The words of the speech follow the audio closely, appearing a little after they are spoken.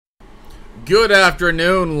Good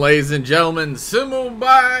afternoon, ladies and gentlemen.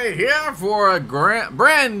 Simubaya here for a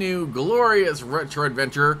brand new, glorious retro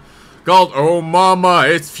adventure called Oh Mama,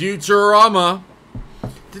 It's Futurama.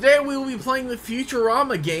 Today we will be playing the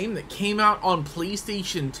Futurama game that came out on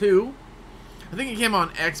PlayStation 2. I think it came out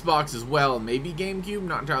on Xbox as well, and maybe GameCube.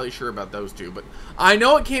 Not entirely sure about those two, but I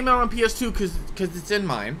know it came out on PS2 because it's in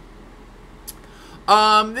mine.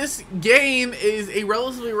 This game is a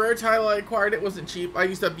relatively rare title. I acquired it. Wasn't cheap. I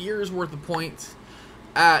used up years worth of points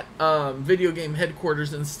at video game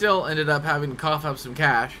headquarters and still ended up having to cough up some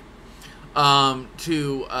cash to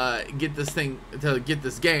get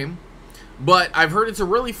this game. But I've heard it's a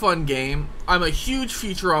really fun game. I'm a huge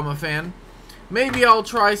Futurama fan. Maybe I'll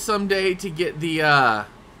try someday to get the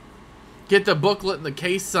booklet and the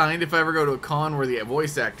case signed if I ever go to a con where the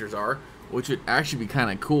voice actors are, which would actually be kind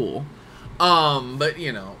of cool. But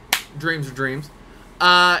you know, dreams are dreams.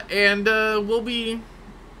 We'll be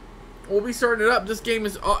starting it up. This game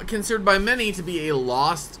is considered by many to be a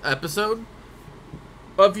lost episode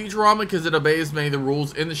of Futurama because it obeys many of the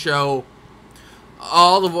rules in the show.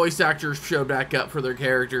 All the voice actors showed back up for their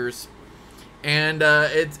characters, and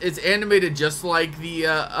it's animated just like the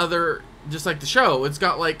the show. It's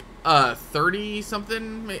got like 30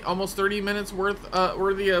 something, almost 30 minutes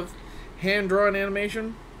worthy of hand-drawn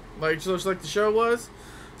animation. Just like the show was.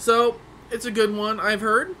 So, it's a good one, I've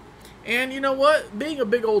heard. And you know what? Being a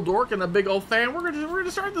big old dork and a big old fan, we're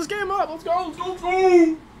gonna start this game up. Let's go! Let's go! Let's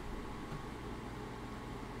go!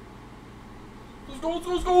 Let's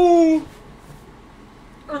go! Let's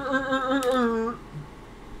go!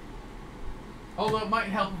 Although it might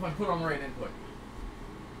help if I put on the right input.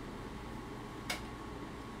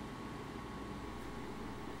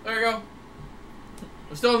 There you go.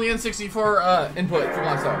 I'm still on the N64 input from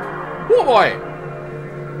last time. Oh boy!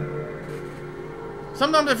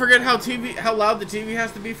 Sometimes I forget how loud the TV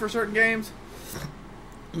has to be for certain games.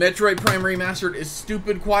 Metroid Prime Remastered is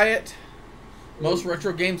stupid quiet. Most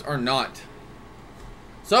retro games are not.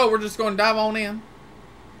 So we're just going to dive on in.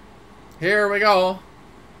 Here we go.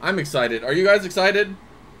 I'm excited. Are you guys excited?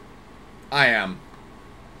 I am.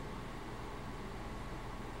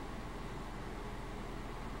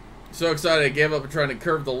 So excited I gave up trying to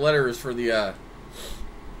curve the letters for the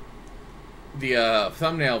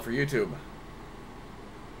thumbnail for YouTube.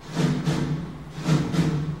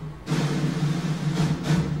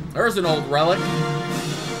 There's an old relic.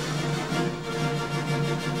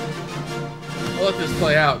 I'll let this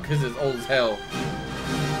play out because it's old as hell.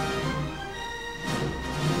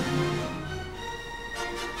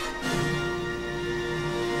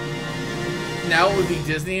 Now it would be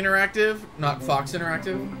Disney Interactive, not Fox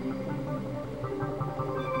Interactive.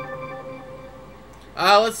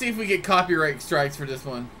 Let's see if we get copyright strikes for this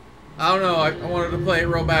one. I don't know, I wanted to play it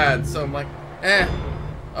real bad, so I'm like,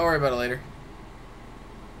 I'll worry about it later.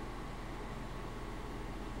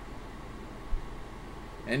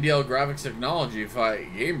 NDL Graphics Technology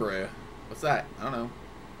fight Gamebrea. What's that? I don't know.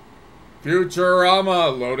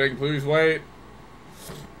 Futurama! Loading, please wait.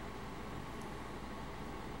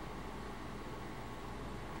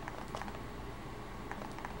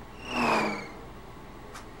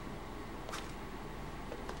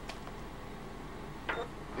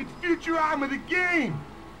 Futurama the game.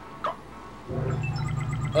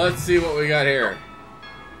 Let's see what we got here.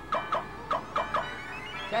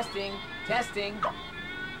 Testing, testing.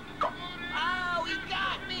 Oh, he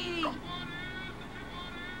got me!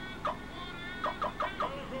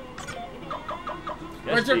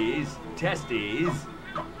 Testes, testes.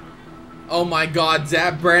 Oh my god,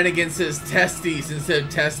 Zap Brannigan says testes instead of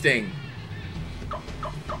testing.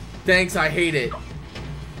 Thanks, I hate it.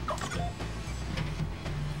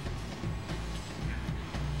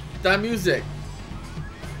 That music.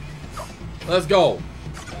 Let's go.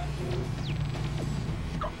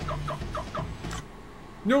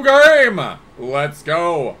 New game. Let's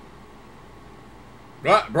go.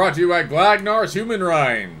 Brought to you by Glagnar's Human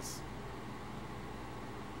Rinds.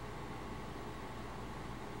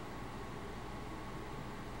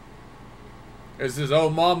 This is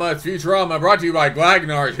Oh Mama, It's Futurama, brought to you by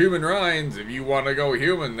Glagnar's Human Rinds. If you want to go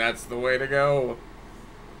human, that's the way to go.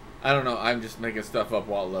 I don't know, I'm just making stuff up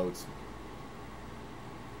while it loads.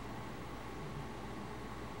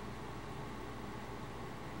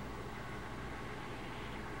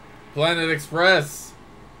 Planet Express.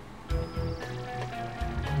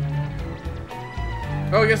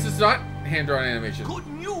 Oh, I guess it's not hand-drawn animation. Good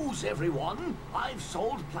news, everyone. I've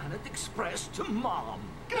sold Planet Express to Mom.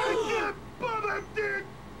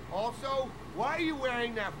 Also, why are you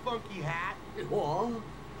wearing that funky hat? What?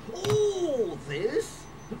 Oh, this?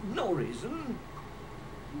 No reason.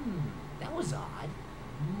 That was odd.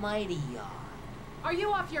 mighty odd. Are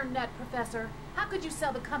you off your nut, Professor? How could you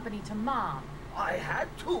sell the company to Mom? I had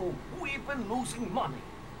to. We've been losing money.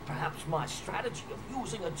 Perhaps my strategy of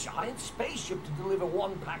using a giant spaceship to deliver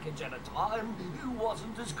one package at a time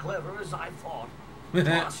wasn't as clever as I thought.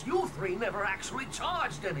 Plus, you three never actually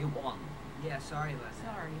charged anyone. Yeah, sorry, Les.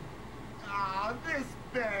 Sorry. Ah, this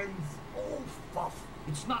bends. Oh, Fuff.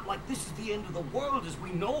 It's not like this is the end of the world as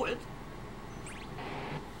we know it.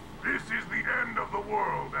 This is the end of the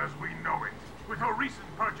world as we know it. With her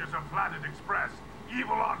recent purchase of Planet Express,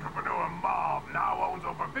 evil entrepreneur Mob now owns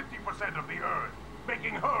over 50% of the Earth,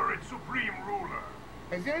 making her its supreme ruler.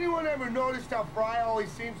 Has anyone ever noticed how Fry always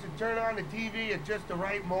seems to turn on the TV at just the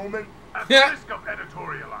right moment? At the risk of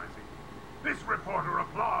editorializing, this reporter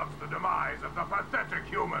applauds the demise of the pathetic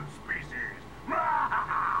human species.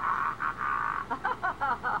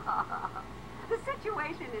 The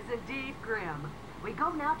situation is indeed grim. We go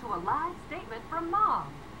now to a live statement from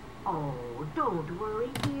Mom. Oh, don't worry,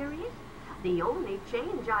 dearies. The only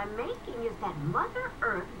change I'm making is that Mother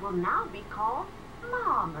Earth will now be called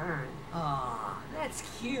Mom Earth. Aw, that's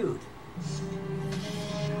cute.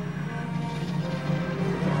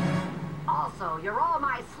 Also, you're all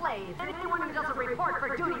my slaves, and anyone who doesn't report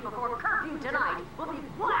for duty before curfew tonight will be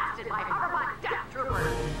blasted by Autobot Death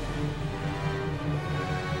Troopers.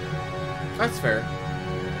 That's fair.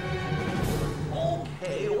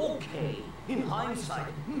 Okay. In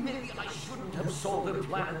hindsight, maybe I shouldn't have sold the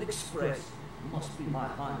Planet Express. Must be my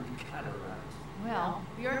hind cataract. Well,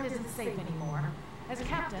 the Earth isn't safe anymore. As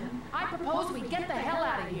captain, I propose we get the hell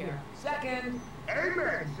out of here. Second.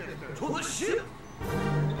 Amen, sister. To the ship!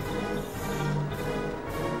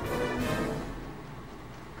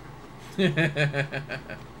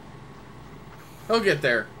 He'll get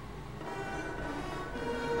there.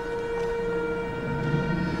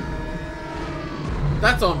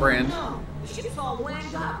 That's on brand. No, the ship's all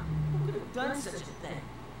wanged up. Who could have done such a thing?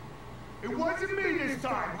 It wasn't me this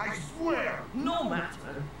time, I swear. No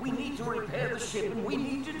matter. We need to repair the ship and we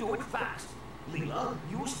need to do it fast. Leela,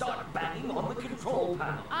 you start banging on the control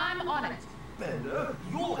panel. I'm on it. Bender,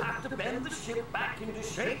 you'll have to bend the ship back into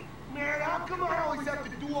shape. Man, how come I always have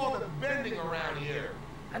to do all the bending around here?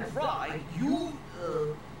 And Fry, you,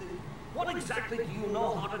 what exactly do you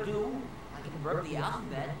know how to do? I can verb the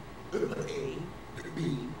alphabet. A,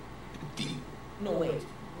 B, D. No, wait.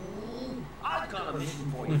 I've got a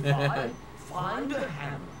mission for you, Fry. Find a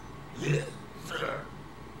hammer. Yes, sir.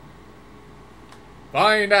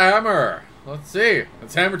 Find a hammer. Let's see.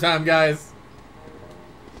 It's hammer time, guys.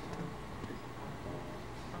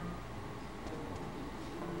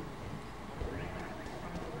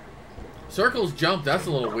 Circles jump. That's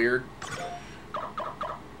a little weird.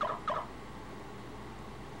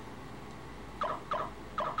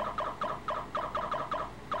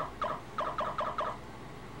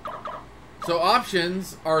 So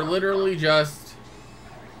options are literally just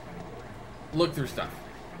look through stuff.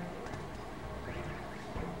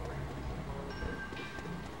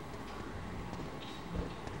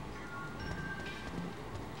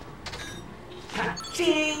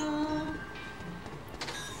 Ching!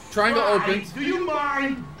 Triangle Fry, opens. do you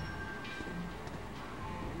mind?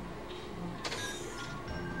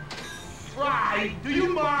 Fry, do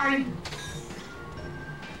you mind?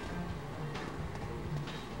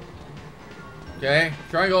 Okay.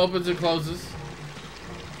 Triangle opens and closes.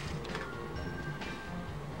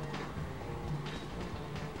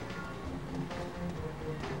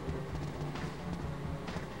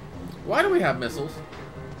 Why do we have missiles?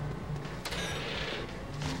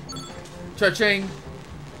 Cha-ching.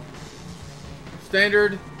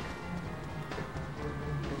 Standard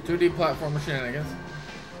 2D platformer shenanigans.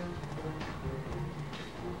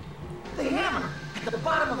 The hammer! At the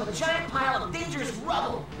bottom of a giant pile of dangerous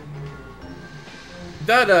rubble!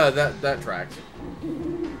 That tracks.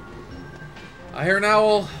 I hear an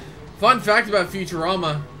owl. Fun fact about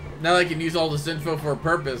Futurama. Now I can use all this info for a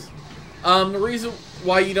purpose. The reason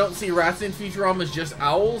why you don't see rats in Futurama is just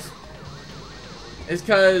owls is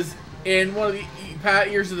because in one of the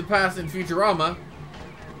years of the past in Futurama,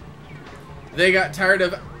 they got tired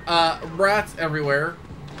of rats everywhere,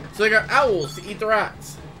 so they got owls to eat the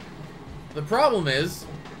rats. The problem is,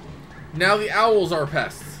 now the owls are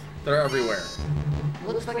pests that are everywhere.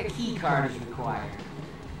 Looks like a key card is required.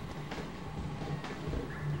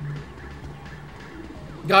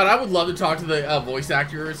 God, I would love to talk to the voice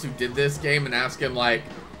actors who did this game and ask him, like,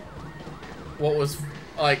 what was,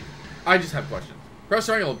 like, I just have questions. Press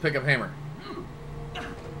triangle to pick up hammer.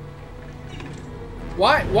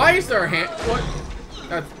 Why is there a hand?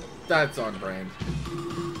 What? That's on brand.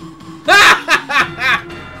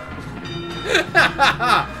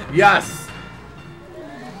 Yes.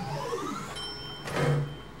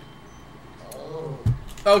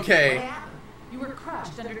 Okay. What happened? You were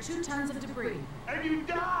crushed under 2 tons of debris. And you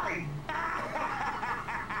died!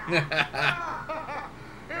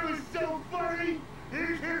 It was so funny! I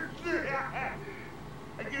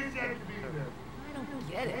guess you had to be there. I don't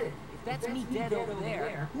get it. If that's me dead over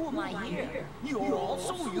there, who am I here? You're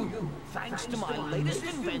also you, thanks to my latest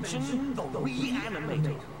invention, the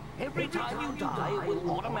Re-Animator. Every time you die, it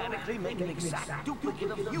will automatically make an exact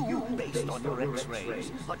duplicate of you based on your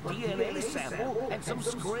X-rays, a DNA sample, and some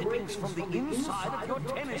scrapings from the inside of your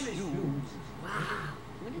tennis shoes. Wow.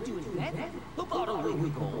 When did you invent it? About a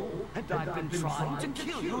week ago, and I've been trying to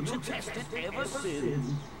kill you to test it ever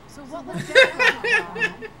since. So what was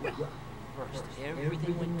that? First,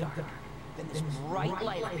 everything went dark. Then this bright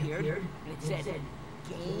light appeared, and it said,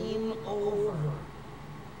 "Game over."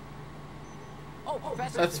 Oh,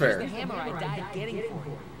 Professor, That's here's fair. the hammer I died getting for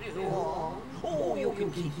you. Oh, you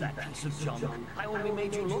can keep that piece of junk. I only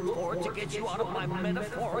made you look for it to get you out of my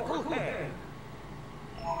metaphorical hair.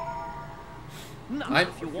 Now,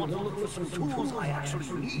 if you want to look for some tools I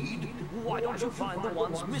actually need, why don't you find the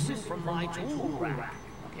ones missing from my tool rack?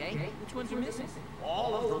 Okay, which ones are missing?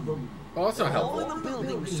 All of them. Oh, that's not All in helpful. the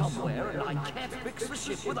building somewhere, and I can't fix the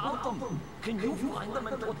ship without them. Can you find them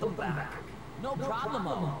and put them back? No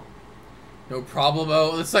problemo. No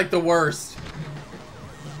problemo. It's like the worst.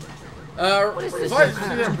 What is this, what? some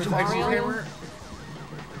kind of tutorial? Hammer.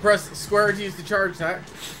 Press square to use the charge that.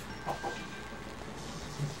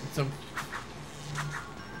 Some.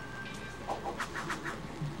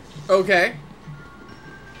 Okay.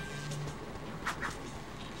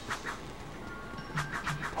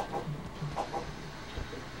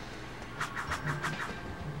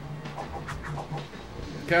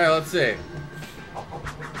 Okay, let's see.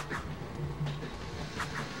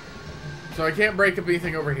 So I can't break up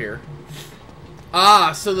anything over here.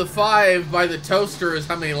 Ah, so the 5 by the toaster is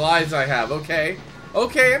how many lives I have. Okay.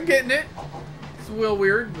 Okay, I'm getting it. It's a little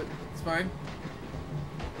weird, but it's fine.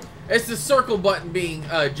 It's the circle button being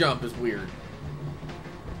jump is weird.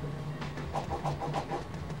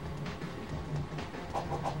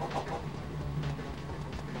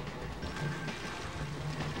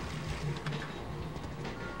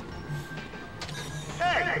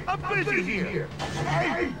 Hey, I'm busy here.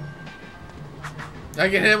 Hey! I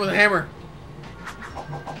can hit him with a hammer.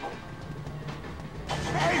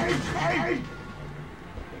 Hey!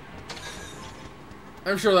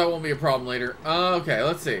 I'm sure that won't be a problem later. Okay,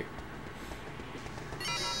 let's see.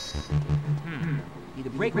 Either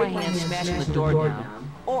break my hand smashing the door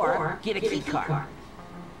down, or get a key card.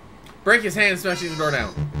 Break his hand, smashing the door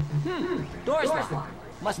down. Door's locked.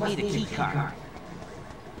 Must need a key card.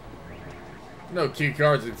 No key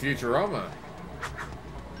cards in Futurama.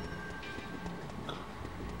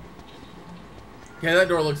 Yeah, that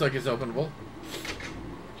door looks like it's openable.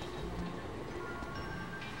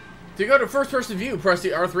 To go to first-person view, press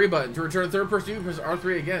the R3 button. To return to third-person view, press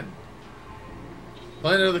R3 again.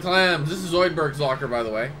 Planet of the Clams. This is Zoidberg's locker, by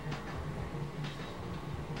the way.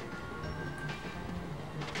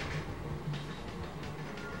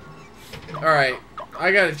 Alright,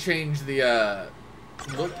 I gotta change the,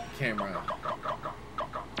 look camera.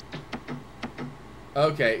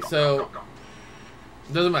 Okay, so...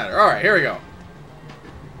 doesn't matter. Alright, here we go.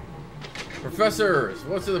 Professors.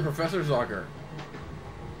 What's in the professor's locker?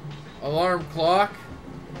 Alarm clock.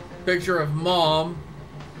 Picture of Mom.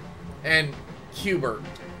 And Hubert.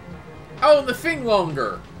 Oh, and the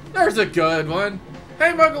Finglonger. There's a good one.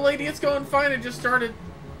 Hey, Muggle Lady, it's going fine. It just started.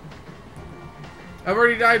 I've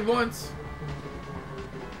already died once.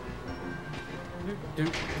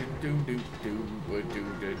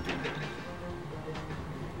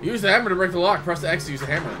 Use the hammer to break the lock. Press the X to use the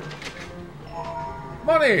hammer.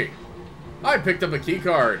 Money! I picked up a key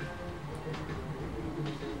card.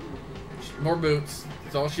 More boots.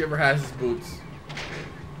 That's all she ever has is boots.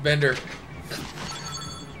 Vendor.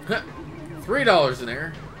 $3 in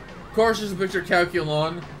there. Of course, there's a picture of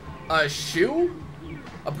Calculon. A shoe?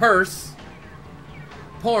 A purse.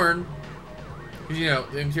 Porn. You know,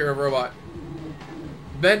 the interior of a robot.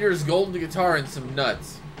 Bender's golden guitar and some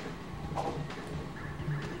nuts.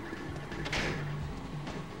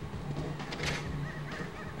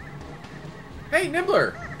 Hey,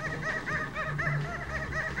 Nibbler!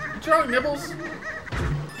 What's wrong, Nibbles?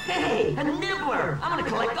 Hey, a nibbler! I'm gonna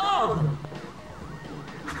collect all of them.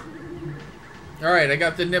 Alright, I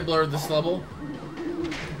got the Nibbler, the Slubble.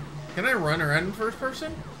 Can I run around in first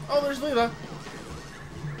person? Oh, there's Leela.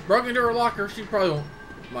 Broke into her locker. She probably won't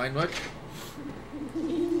mind much.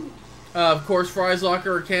 Of course, Fry's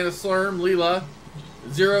locker, a can of Slurm, Leela,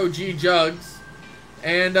 0G jugs,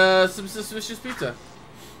 and some suspicious pizza.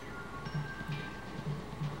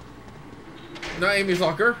 Not Amy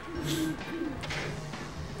Zucker.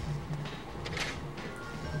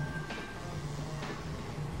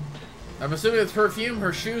 I'm assuming it's perfume,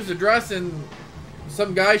 her shoes, a dress, and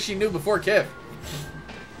some guy she knew before Kif.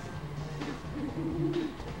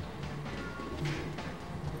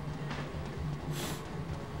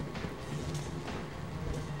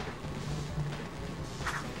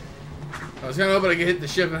 I was kind of hoping I could hit the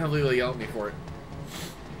ship and have Lila yell at me for it.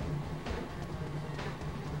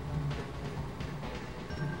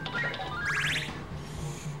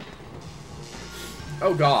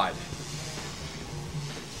 Oh God.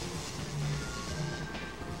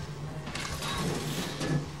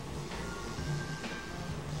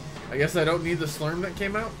 I guess I don't need the slurm that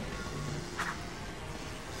came out.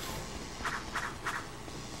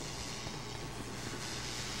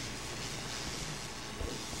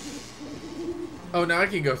 Oh, now I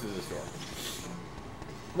can go through this door.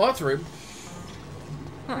 Well, that's rude.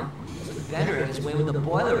 Huh. Mr. Bender in his way with the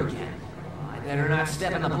boiler again. I better not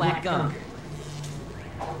step in the black gunk.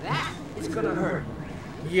 That is gonna hurt.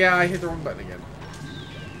 Yeah, I hit the wrong button again.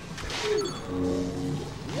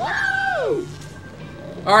 Whoa!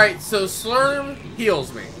 Alright, so slurm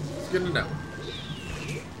heals me. It's good to know.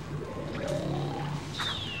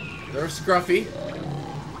 There's Scruffy.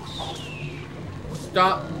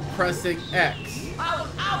 Stop pressing X. Ow,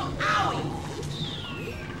 ow, owie!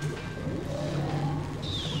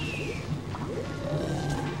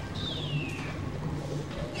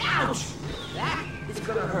 Ouch! That is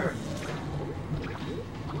gonna hurt.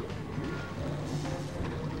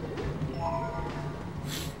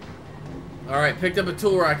 Alright, picked up a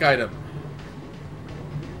tool rack item.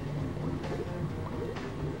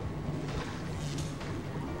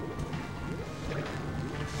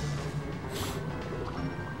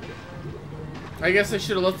 I guess I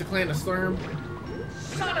should have left the clan to slurm.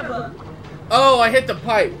 Son of a... Oh, I hit the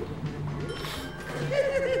pipe.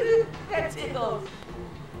 That tickles.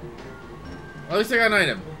 At least I got an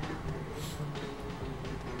item.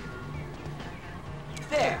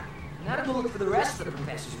 There. Now to go look for the rest of the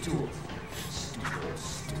professor's tools.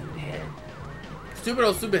 Stupid head. Stupid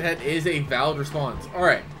old stupid head is a valid response.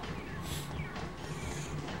 Alright.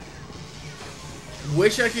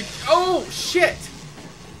 Wish I could... Oh, shit!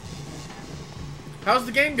 How's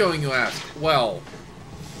the game going, you ask? Well.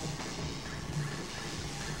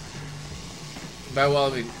 By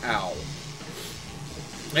well, I mean, ow.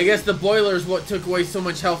 I guess the boiler is what took away so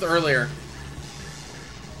much health earlier.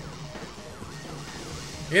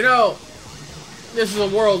 You know, this is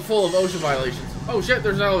a world full of ocean violations. Oh shit,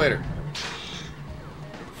 there's an elevator.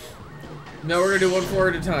 No, we're gonna do one floor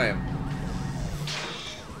at a time.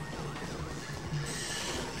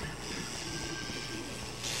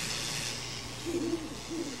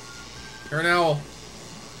 You're an owl.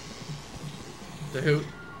 The hoot.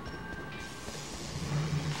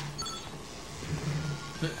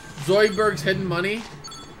 Zoidberg's hidden money.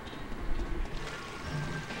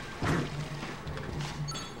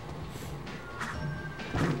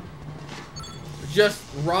 Just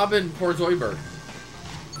Robin poor Zoidberg.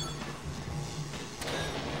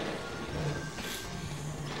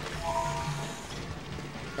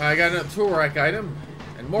 I got another tool rack item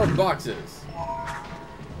and more boxes.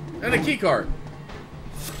 And a key card.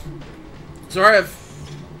 Sorry, I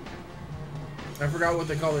forgot what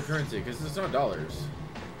they call their currency because it's not dollars.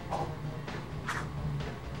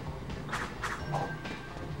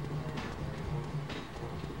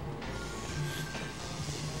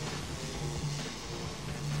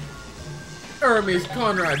 Hermes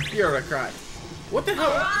Conrad, bureaucrat. What the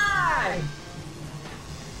hell? Alright!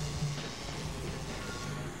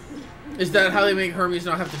 Is that how they make Hermes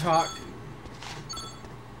not have to talk?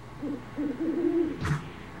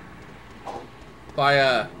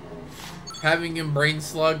 By having him brain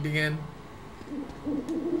slugged again?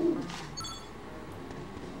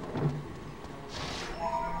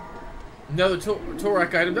 Another tool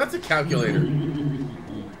rack item. That's a calculator.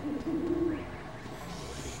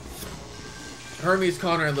 Hermes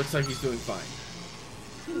Conrad looks like he's doing fine.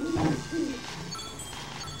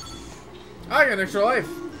 I got an extra life.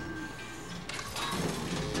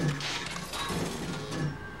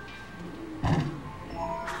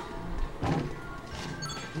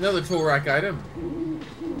 Another tool rack item.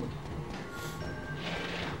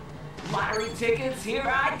 Lottery tickets, here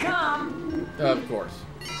I come! Of course.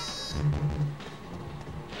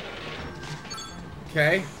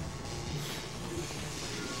 Okay.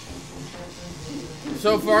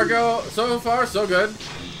 So far, so good.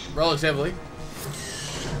 Relatively.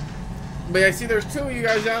 But I see there's two of you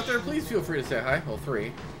guys out there. Please feel free to say hi. Well,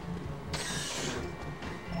 three.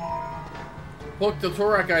 Hook the tool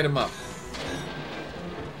rack item up.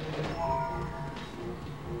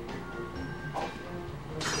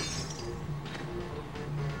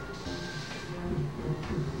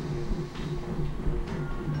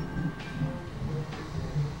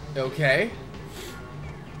 Okay.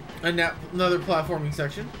 And now another platforming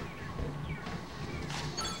section.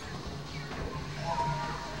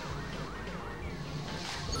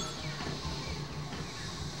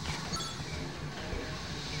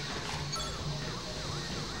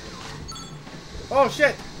 Oh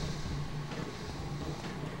shit!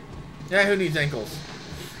 Yeah, who needs ankles?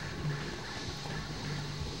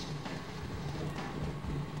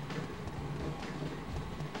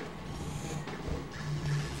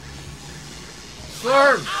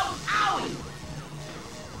 Slurm! Ow! Owie!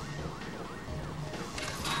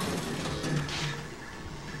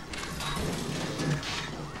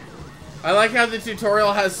 I like how the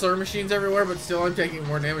tutorial has slur machines everywhere, but still I'm taking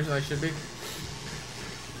more damage than I should be.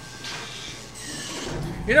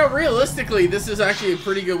 You know, realistically, this is actually a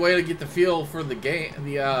pretty good way to get the feel for the game.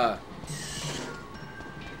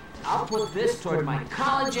 I'll put this toward my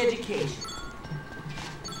college education.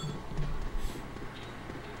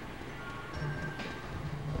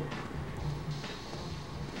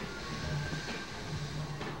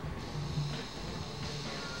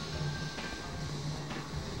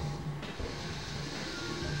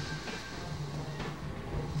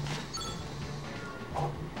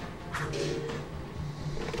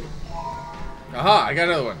 Aha, I got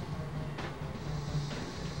another one.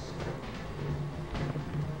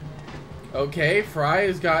 Okay, Fry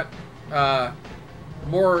has got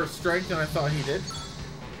more strength than I thought he did.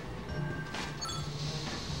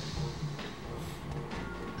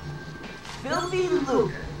 Filthy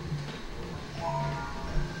lucre.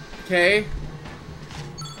 Okay.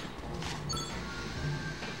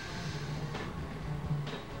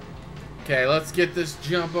 Okay, let's get this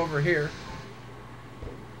jump over here.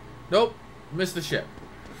 Nope, missed the ship.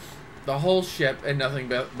 The whole ship and nothing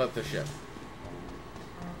but the ship.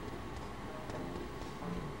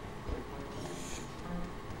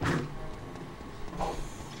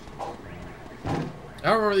 I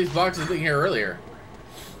don't remember these boxes being here earlier.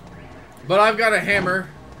 But I've got a hammer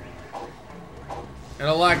and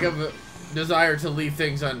a lack of desire to leave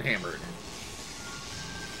things unhammered.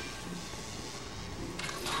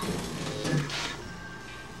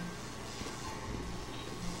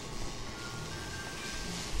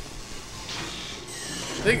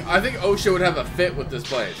 I think OSHA would have a fit with this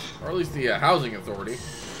place, or at least the housing authority.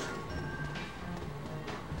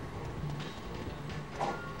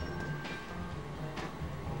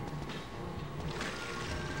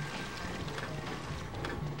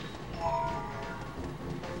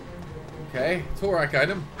 Okay, Torak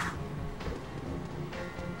item.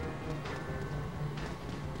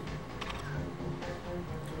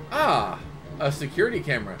 Ah, a security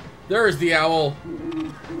camera. There's the owl.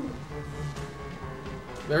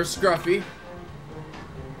 There's Scruffy.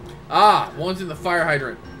 Ah, one's in the fire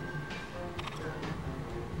hydrant.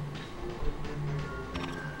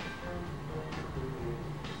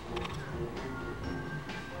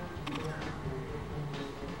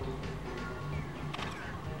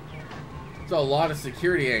 It's a lot of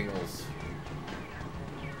security angles.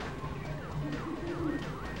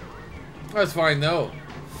 That's fine though.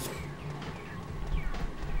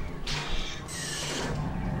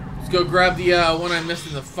 Go grab the one I missed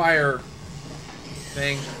in the fire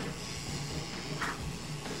thing.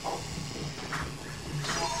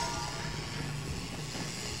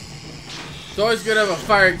 It's always good to have a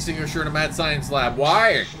fire extinguisher in a mad science lab.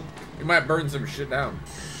 Why? You might burn some shit down.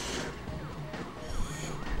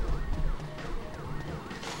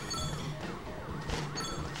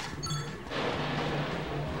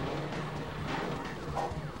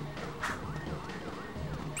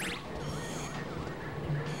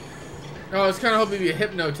 Oh, I was kind of hoping to be a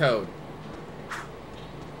Hypno-Toad.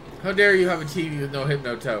 How dare you have a TV with no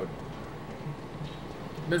Hypno-Toad?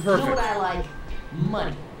 Been perfect. You know what I like?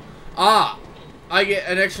 Money. Ah! I get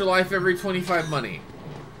an extra life every 25 money.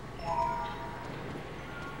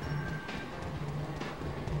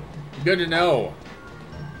 Good to know.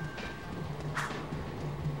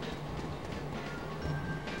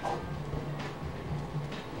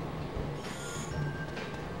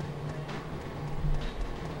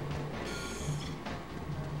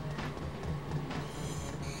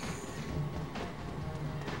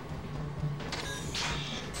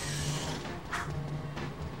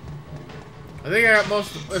 I think I got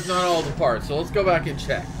most, if not all, the parts, so let's go back and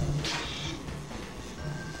check.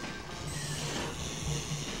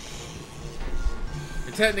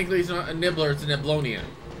 And technically, it's not a nibbler, it's a Niblonia.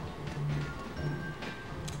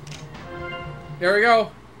 Here we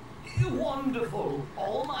go. Wonderful.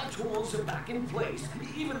 All my tools are back in place,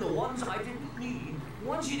 even the ones I didn't need.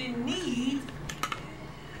 Ones you didn't need?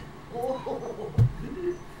 Oh,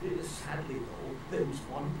 sadly though, there was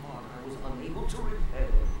one part I I was unable to repair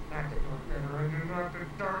it. Not the dark matter engine, not the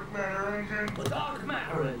dark matter engine. The dark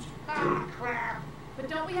matter engine. Oh, crap. But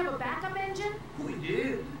don't we have a backup engine? We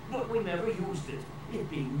did, but we never used it. It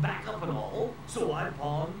being backup and all, so I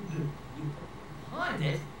pawned. You pawned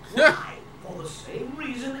it? Why? For the same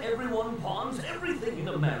reason everyone pawns everything in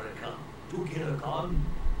America. To get a gun.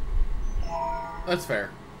 That's fair.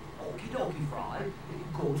 Okie dokie, Fry.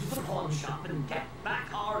 Go to the pawn shop and get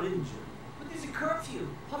back our engine. But there's a curfew.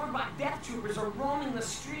 Hoverback death troopers are roaming the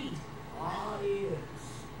street. Ah, yes.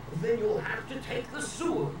 Then you'll have to take the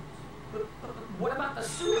sewers. But what about the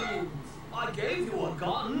sewer mutants? I gave you a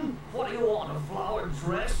gun. What do you want, a flowered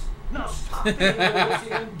dress? Now stop being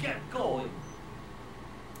nosy and get going.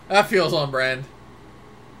 That feels on brand.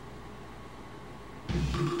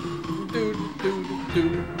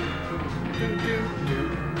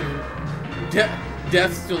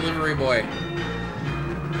 Death's delivery boy.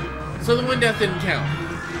 So the wind death didn't count.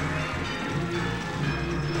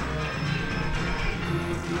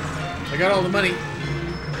 I got all the money.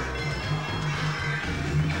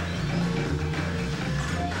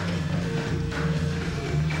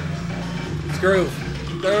 Screw.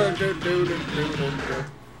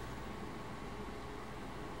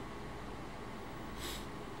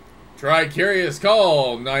 Try Curious,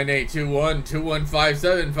 call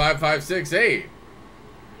 9821-2157-5568.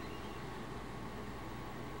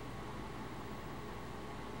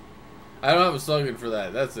 I don't have a slogan for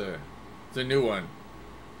that. It's a new one.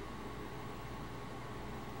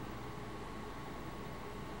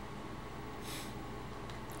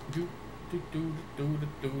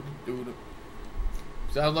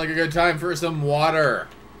 Sounds like a good time for some water.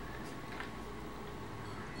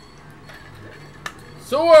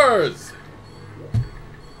 Sewers!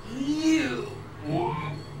 Ew!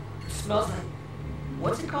 Smells like...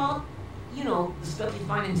 What's it called? You know, the stuff you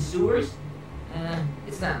find in sewers?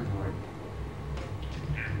 It's not important.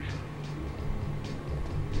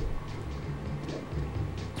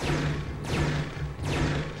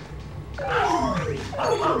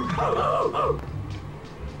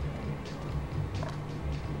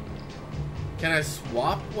 Can I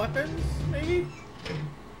swap weapons, maybe?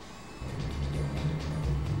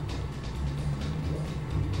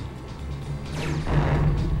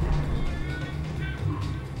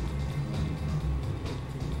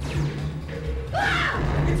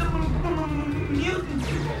 It's a mutant!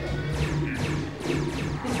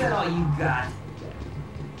 Is that all you got?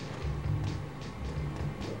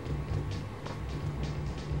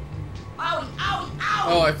 Owie, owie, owie!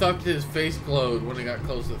 Oh, I thought his face glowed when he got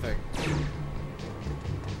close to the thing.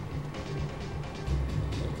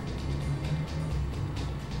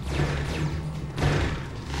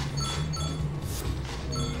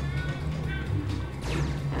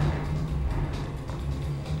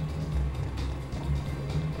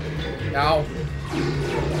 Ow.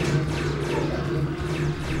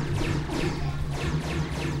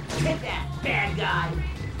 Take that, bad guy!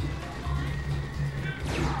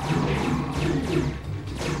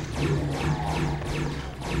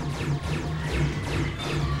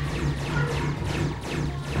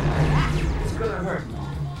 It's gonna hurt.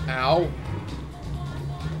 Ow.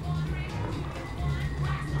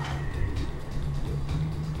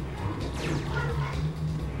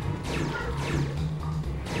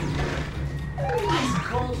 Ice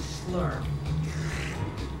cold slurp.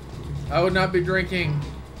 I would not be drinking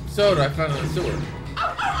soda I found in the sewer.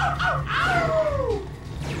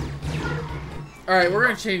 Alright, we're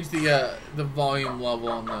gonna change the volume level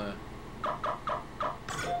on the...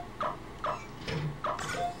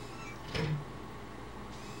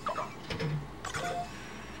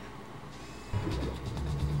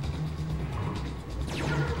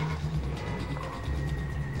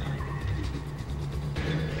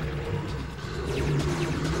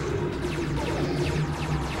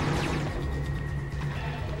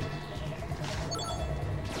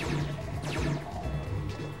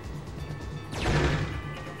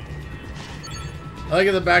 I like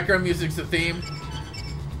how the background music's the theme.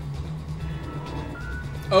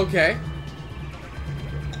 Okay.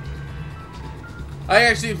 I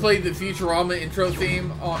actually played the Futurama intro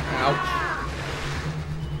theme on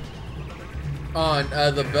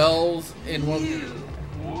the bells in one. It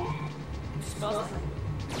smells like...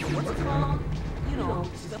 What's it called? You know,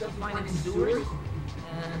 stuff you find in sewers?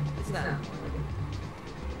 It's not important.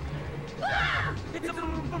 It's a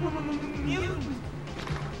mutant!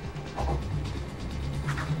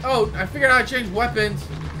 Oh, I figured out how to change weapons.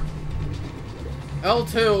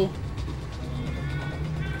 L2.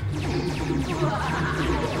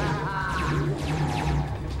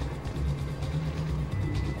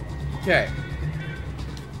 Okay.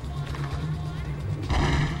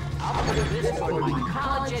 This toward my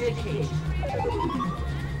college education.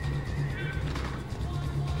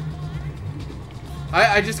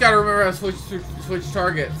 I just gotta remember how to switch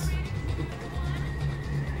targets.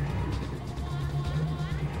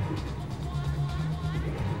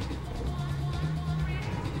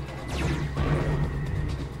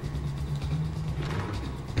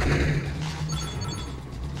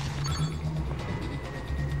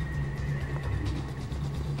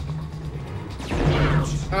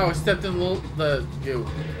 Oh, I stepped in the goo.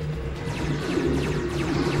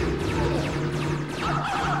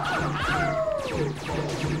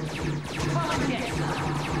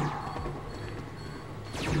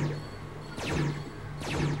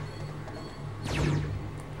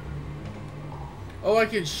 Oh, I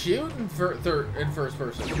can shoot in first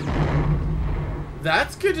person.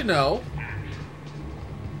 That's good to know.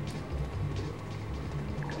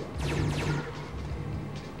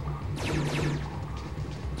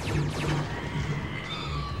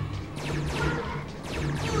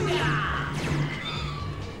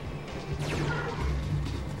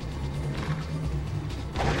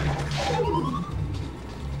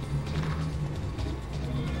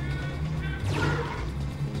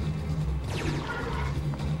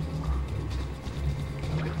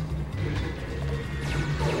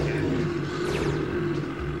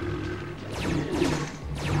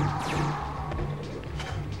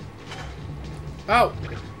 Oh!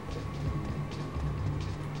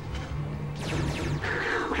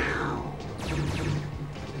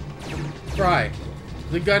 Fry.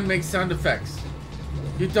 The gun makes sound effects.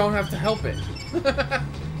 You don't have to help it.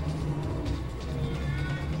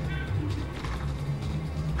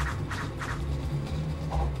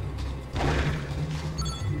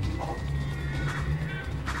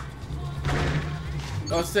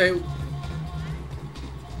 I'll say...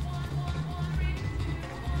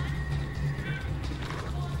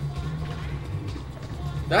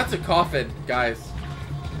 That's a coffin, guys.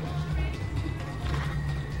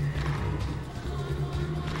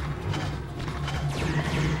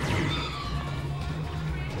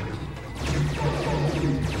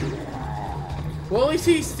 Well, at least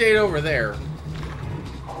he stayed over there.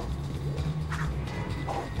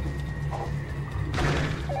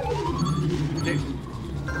 Okay.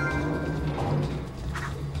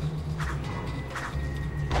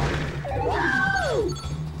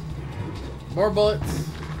 More bullets.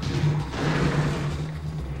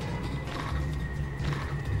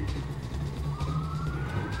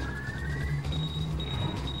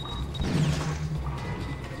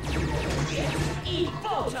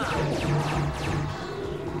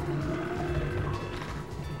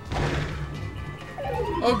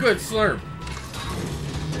 Oh, good, slurm.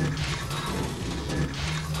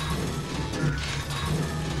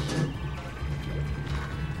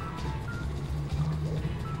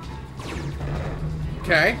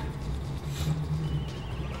 Okay.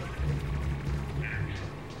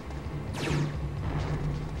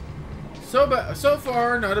 So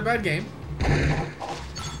far, not a bad game.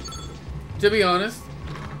 To be honest,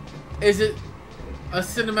 is it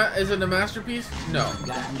a masterpiece? No.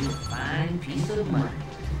 Got me a fine piece of money.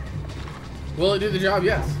 Will it do the job?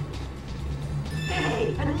 Yes.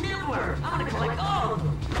 Hey, a nibbler! I'm gonna collect all of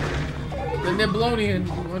them. The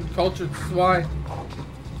Niblonian, uncultured swine.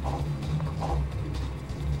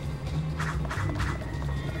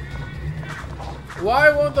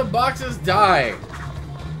 Why won't the boxes die?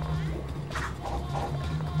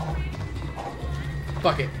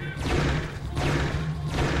 Fuck it.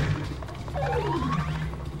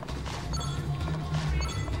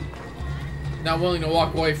 Not willing to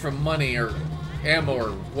walk away from money or ammo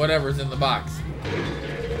or whatever's in the box.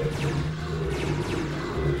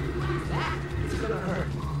 It's gonna hurt.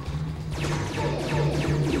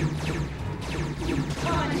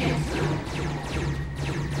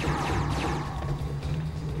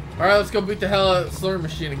 Alright, let's go beat the hell out of the slurm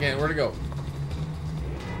machine again. Where'd it go?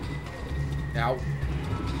 Ow.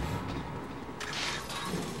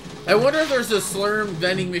 I wonder if there's a slurm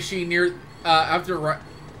vending machine near after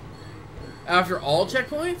all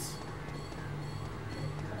checkpoints?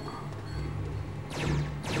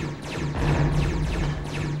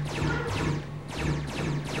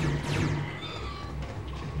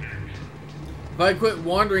 If I quit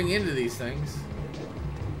wandering into these things.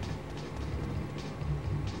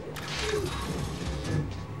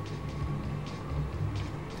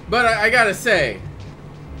 But I gotta say,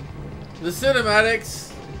 the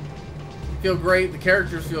cinematics feel great. The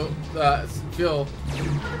characters feel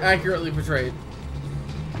accurately portrayed.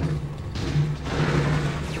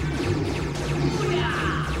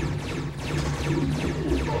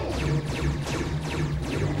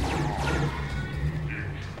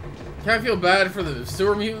 Kind of feel bad for the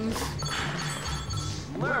sewer mutants.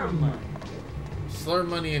 Slurm money. Slurm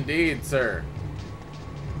money indeed, sir.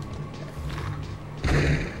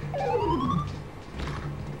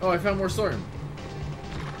 Oh, I found more slurm.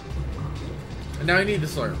 And now I need the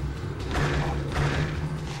slurm.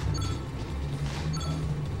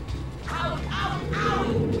 Ow, ow, ow!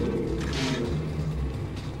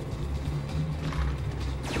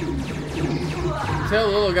 Tell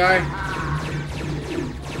little guy.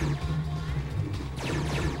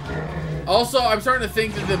 Also, I'm starting to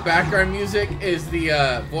think that the background music is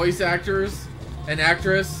the voice actors and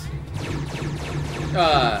actress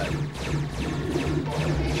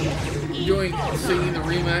singing the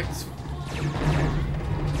remix.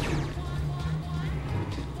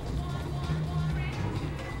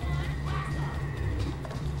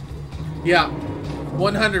 Yeah,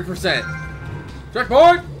 100%.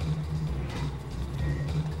 Checkpoint!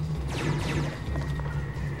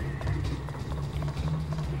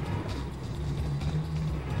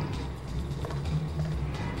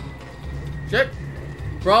 Shit.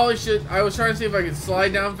 Probably should. I was trying to see if I could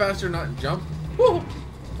slide down faster, not jump. Woo!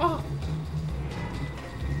 Oh.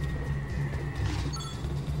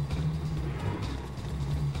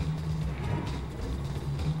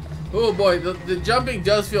 Oh boy, the jumping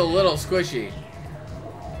does feel a little squishy.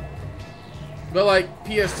 But like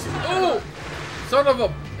PS2. Oh! Son of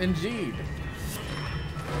a. Indeed.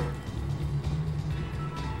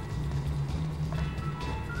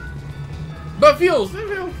 But feels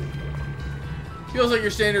like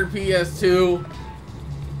your standard PS2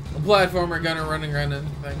 platformer gunner running around and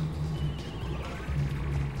thing.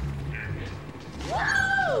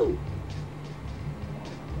 Woo!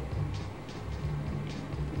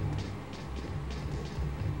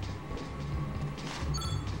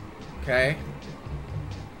 Okay.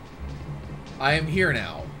 I am here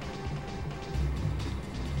now.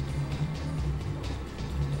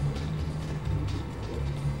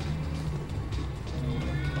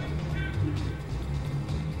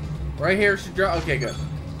 Right here should drop. Okay, good.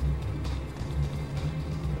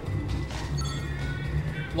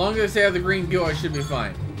 Long as I have the green goo, I should be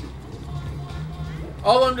fine.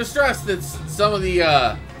 All I'm distressed that some of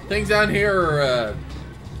the things down here are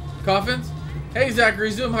coffins. Hey,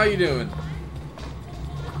 Zachary Zoom, how you doing?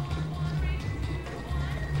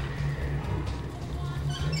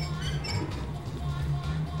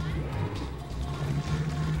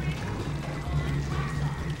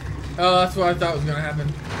 Oh, that's what I thought was gonna happen.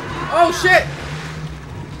 Oh shit!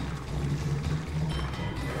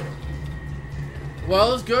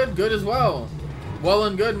 Well is good, good as well. Well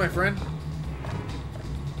and good, my friend.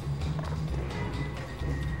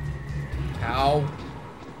 Ow.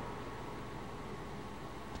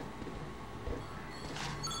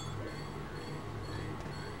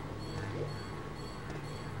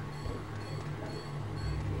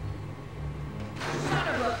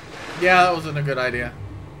 Yeah, that wasn't a good idea.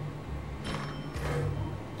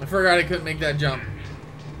 I forgot I couldn't make that jump.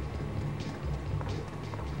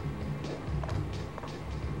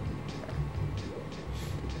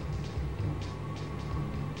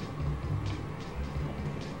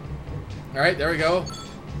 Alright, there we go.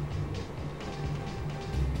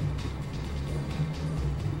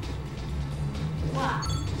 Wow,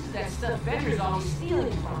 that stuff vendor's always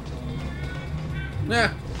stealing from. Nah.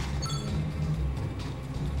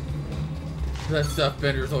 That stuff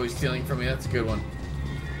Bender's always stealing from me. That's a good one.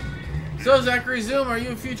 So, Zachary Zoom, are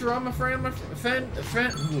you a Futurama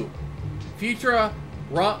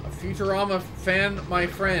Futurama fan, my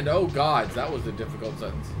friend? Oh, God, that was a difficult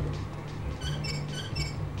sentence.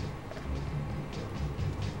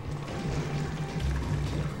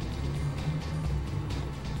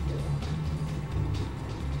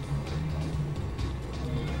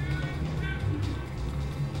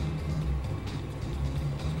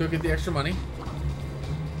 Go get the extra money.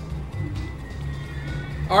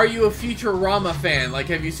 Are you a Futurama fan? Like,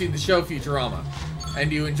 have you seen the show Futurama? And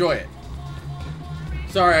do you enjoy it?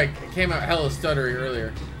 Sorry, I came out hella stuttery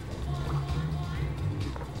earlier.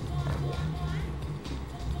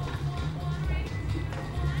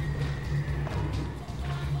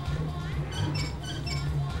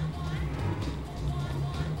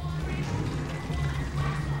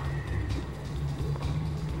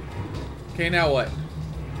 Okay, now what?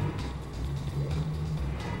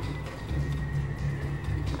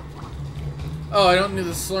 Oh, I don't need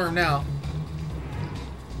the slurm now.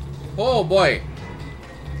 Oh boy.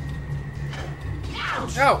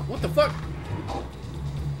 Ouch! Ow, what the fuck?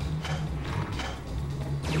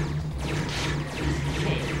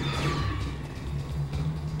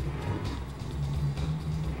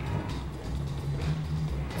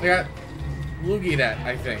 I got looking at,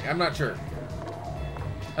 I think. I'm not sure.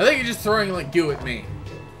 I think he's just throwing, like, goo at me.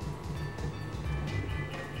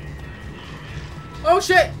 Oh,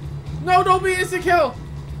 shit! No, don't be instant kill!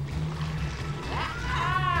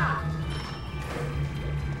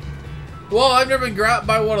 Well, I've never been grabbed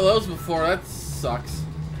by one of those before. That sucks.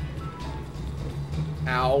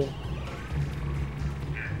 Ow.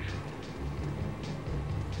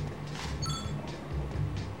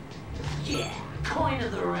 Yeah, coin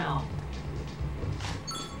of the realm.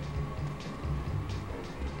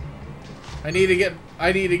 I need to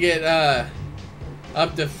get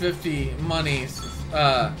up to 50 monies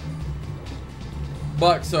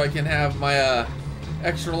bucks so I can have my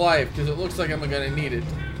extra life, because it looks like I'm gonna need it.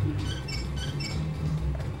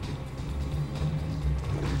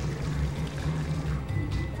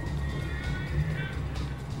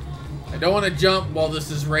 I don't want to jump while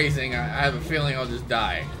this is raising. I have a feeling I'll just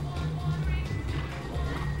die.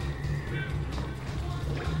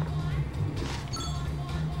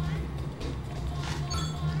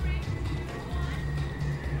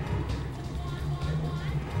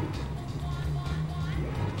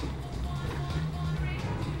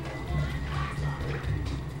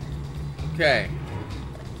 Okay.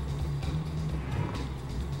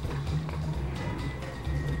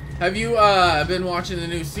 Have you been watching the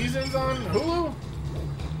new seasons on Hulu?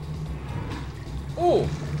 Oh.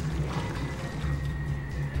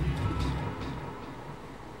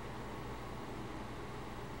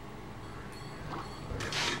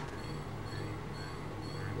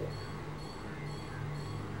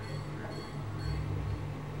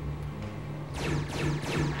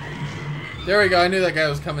 There we go. I knew that guy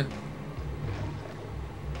was coming.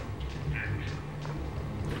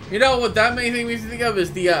 You know what that main thing makes me think of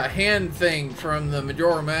is the hand thing from the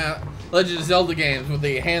Majora Legend of Zelda games with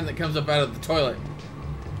the hand that comes up out of the toilet.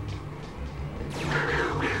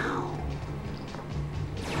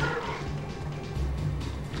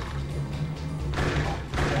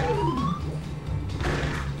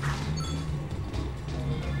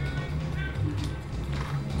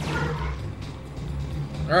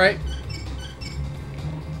 Alright.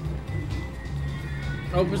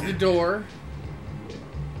 Opens the door.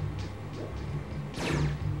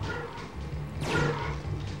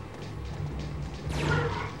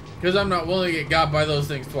 Because I'm not willing to get got by those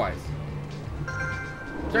things twice.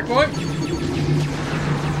 Checkpoint!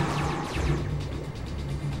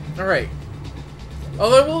 Alright.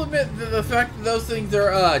 Although I will admit that the fact that those things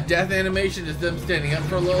are death animation is them standing up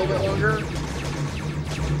for a little bit longer.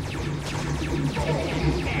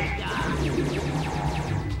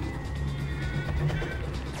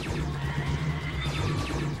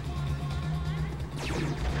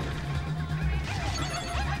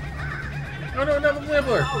 Oh no, another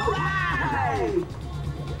nibbler!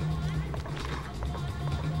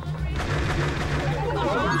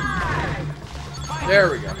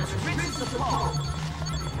 There we go.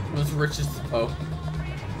 Most rich as the Pope.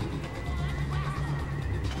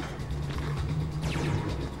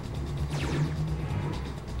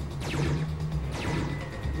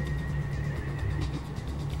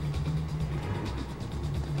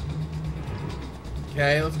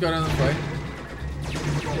 Okay, let's go down this way.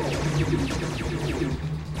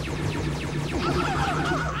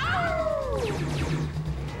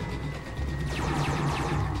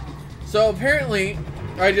 So apparently,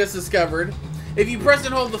 I just discovered, if you press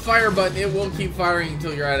and hold the fire button, it will keep firing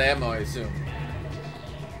until you're out of ammo, I assume.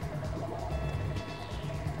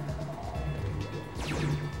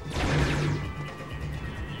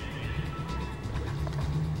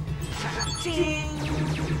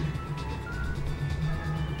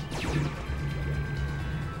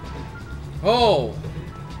 Oh!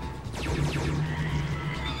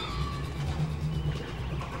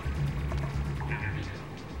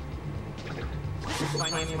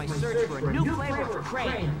 Finance my search for a new flavor for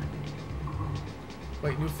crayon.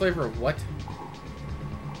 Wait, new flavor of what?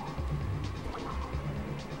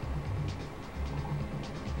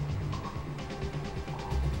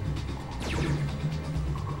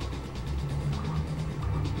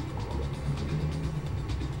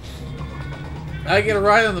 I get a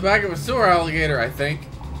ride on the back of a sewer alligator, I think.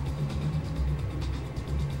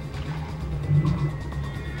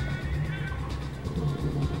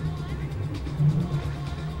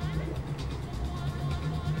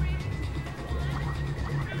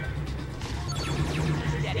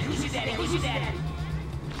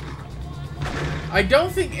 I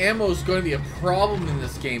don't think ammo is going to be a problem in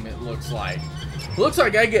this game, it looks like. It looks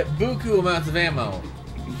like I get buku amounts of ammo.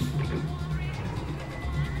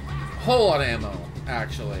 Whole lot of ammo,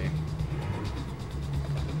 actually.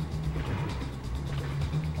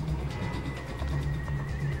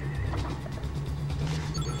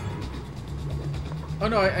 Oh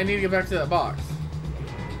no, I need to get back to that box.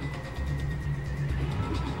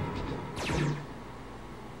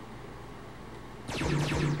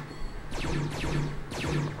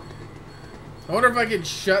 I wonder if I can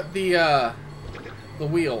shut the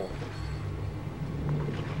wheel.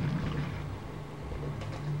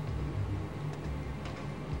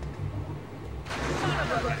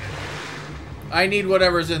 I need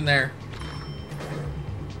whatever's in there.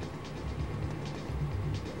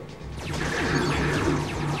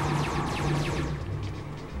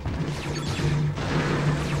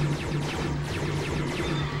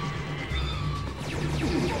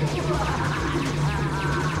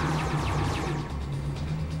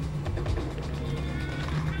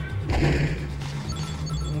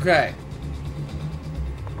 Okay.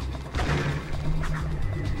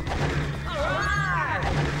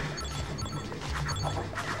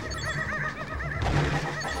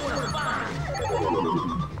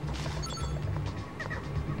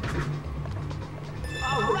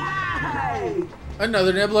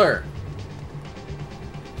 Another nibbler.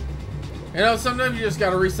 You know, sometimes you just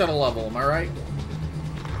gotta reset a level, am I right?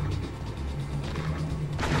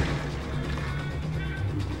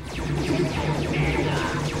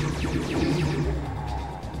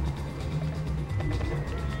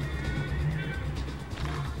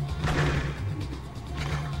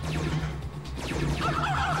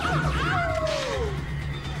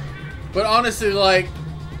 But honestly, like,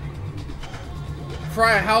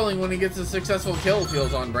 Fry howling when he gets a successful kill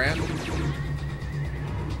feels on brand.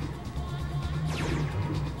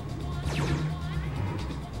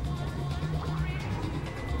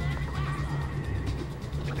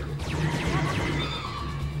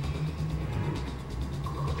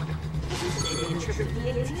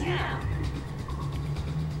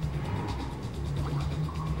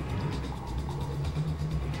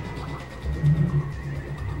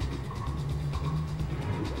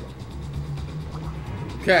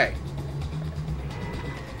 Okay.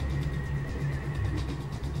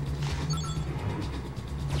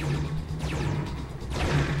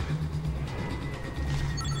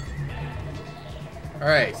 All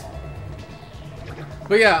right.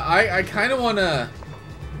 But yeah, I kind of want to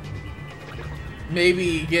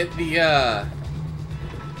maybe get the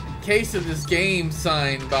case of this game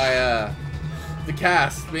signed by the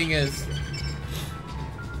cast, being as,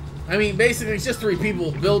 I mean, basically it's just 3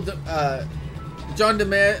 people. Bill, John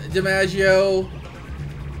DiMaggio,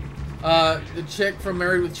 the chick from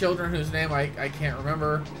Married with Children, whose name I can't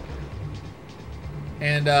remember,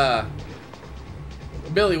 and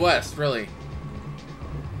Billy West, really.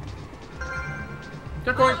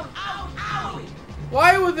 They're going.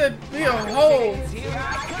 Why would there be a hole?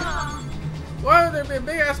 Why would there be a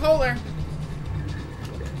big ass hole there?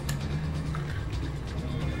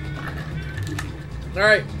 All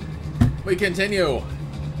right, we continue.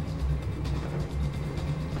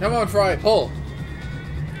 Come on, Fry, pull.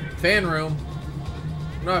 Fan room.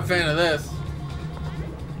 I'm not a fan of this.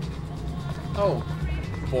 Oh,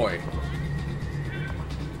 boy.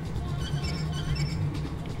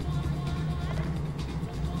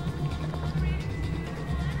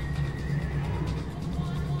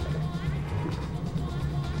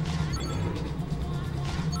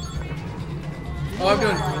 Oh, I'm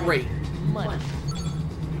doing great. Money.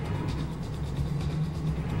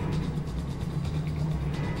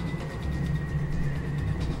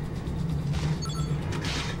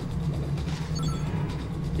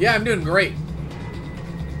 Yeah, I'm doing great.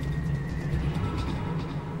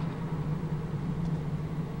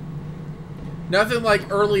 Nothing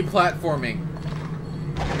like early platforming.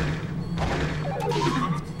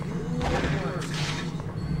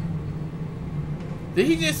 Did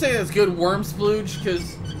he just say that's good worm splooge?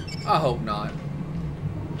 Because I hope not.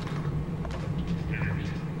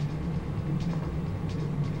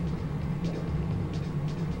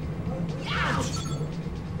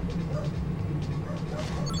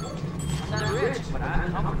 Not rich, but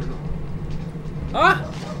I'm comfortable. Huh?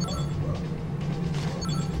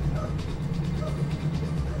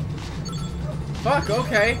 Fuck,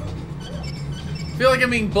 okay. Feel like I'm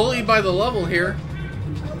being bullied by the level here.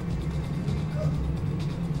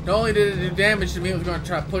 Not only did it do damage to me, it was going to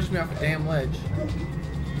try to push me off a damn ledge.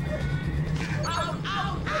 Ow,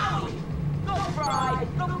 ow, ow! No Fry!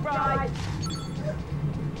 No Fry!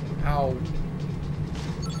 Ow.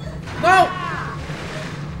 No!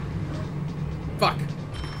 Fuck.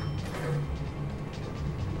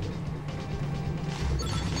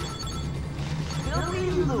 Filthy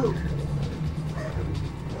Luke!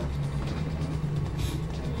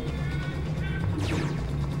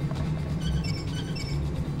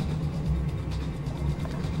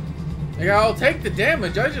 Like, I'll take the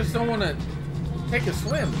damage, I just don't want to Take a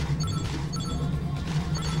swim.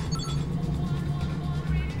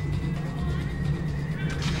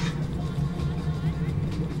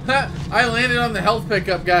 Ha! I landed on the health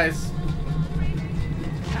pickup, guys.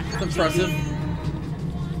 That's impressive.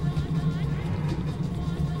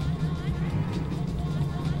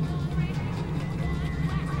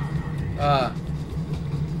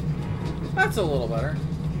 That's a little better.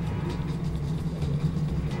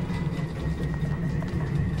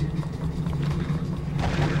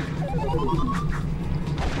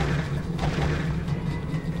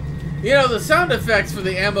 You know, the sound effects for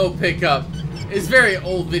the ammo pickup is very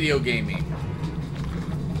old video gaming.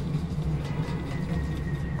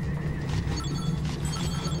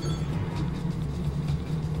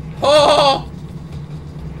 Oh!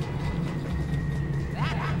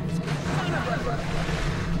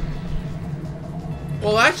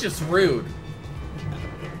 Well, that's just rude.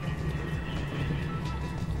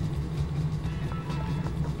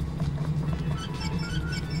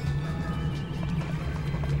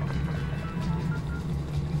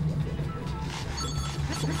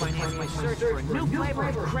 This will finance my search for a new flavor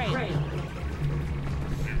of crayon.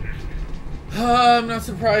 I'm not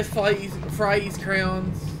surprised. Fry eats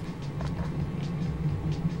crayons.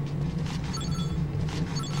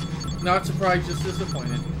 Not surprised, just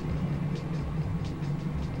disappointed.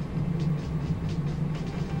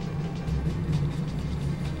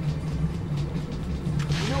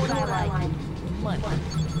 You know what I like? Money.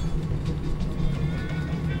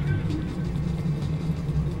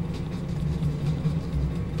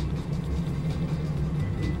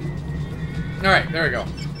 Alright, there we go.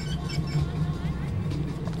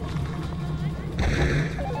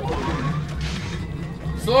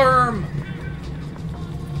 Slurm!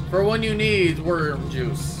 For when you need worm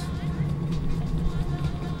juice.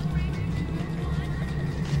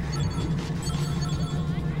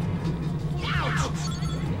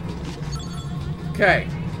 Okay.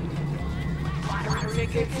 Lottery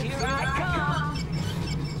tickets, here I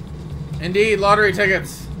come. Indeed, lottery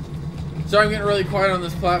tickets. So I'm getting really quiet on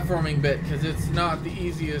this platforming bit because it's not the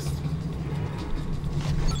easiest.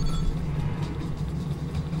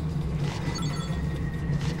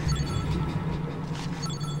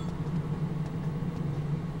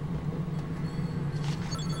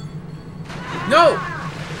 No!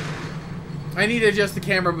 I need to adjust the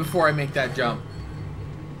camera before I make that jump.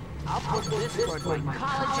 I'll put this toward my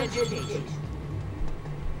college education.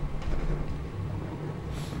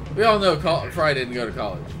 We all know Fry didn't go to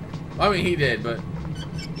college. I mean, he did, but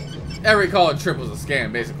every college trip was a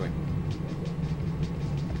scam, basically.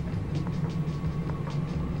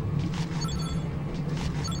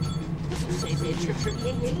 This will save me a trip to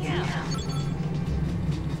the ATM.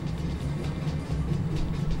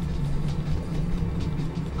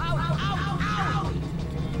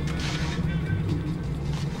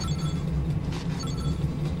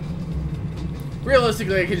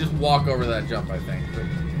 Realistically, I could just walk over that jump, I think. But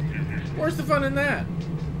where's the fun in that?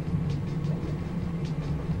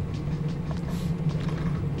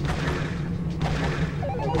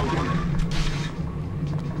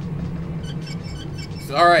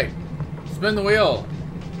 So, alright. Spin the wheel.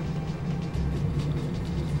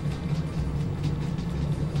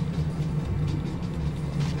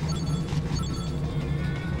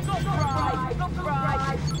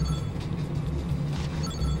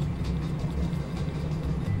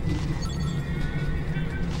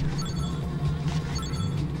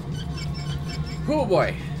 Oh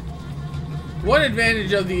boy. One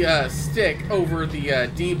advantage of the stick over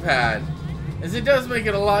the D-pad is it does make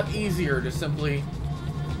it a lot easier to simply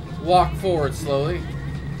walk forward slowly.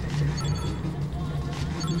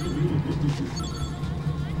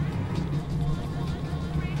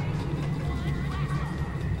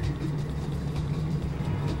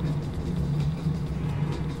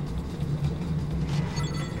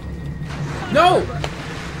 No!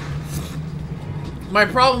 My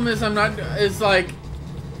problem is it's like,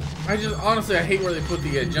 honestly, I hate where they put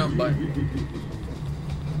the jump button.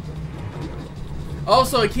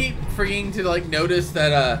 Also, I keep forgetting to, like, notice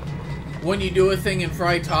that, when you do a thing and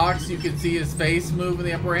Fry talks, you can see his face move in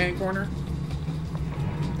the upper hand corner.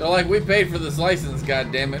 They're like, we paid for this license,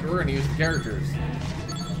 goddammit, we're gonna use the characters.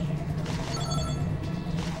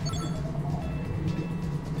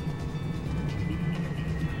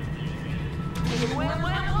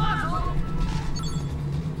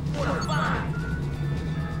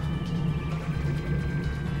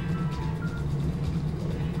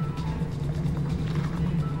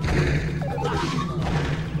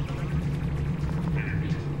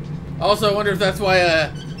 Also, I wonder if that's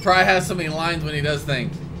why Fry has so many lines when he does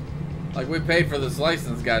things. Like, we paid for this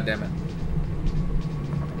license, goddammit.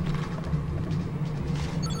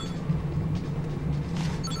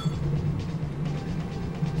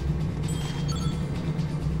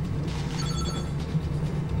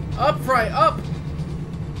 Up, Fry, up!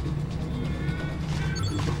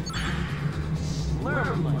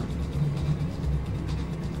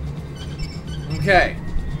 Okay.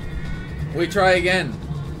 We try again.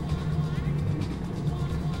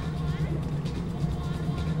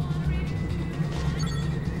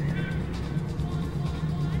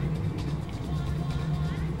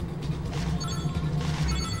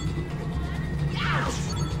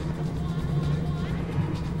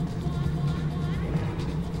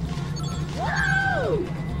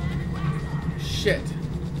 Shit.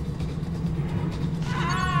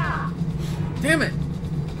 Damn it.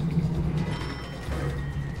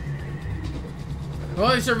 I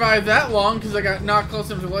only survived that long because I got knocked close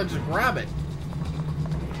enough to the ledge to grab it.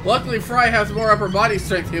 Luckily, Fry has more upper body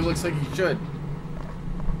strength. It looks like he should.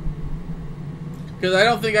 Because I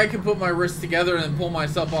don't think I can put my wrists together and pull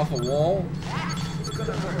myself off a wall. It's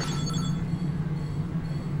gonna hurt.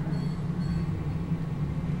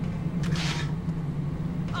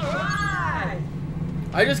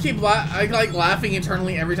 I just keep I like laughing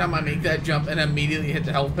internally every time I make that jump and immediately hit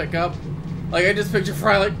the health pickup. Like I just picture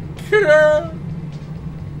Fry like, Kira!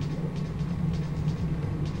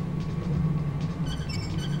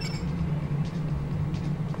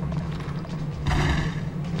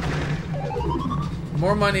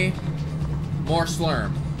 More money, more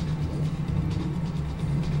slurm.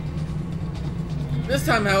 This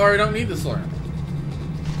time, however, I don't need the slurm.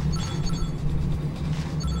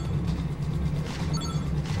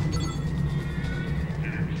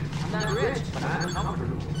 I'm not rich, but I'm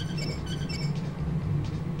comfortable.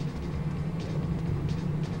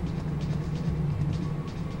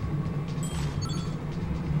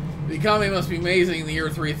 The economy must be amazing in the year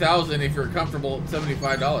 3000 if you're comfortable at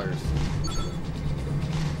 $75.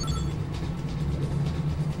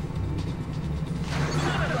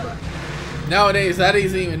 Nowadays, that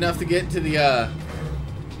isn't even enough to get to the,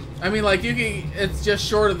 I mean, like, you can, it's just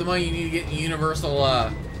short of the money you need to get in Universal,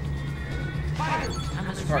 I'm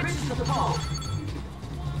as rich as the Pope.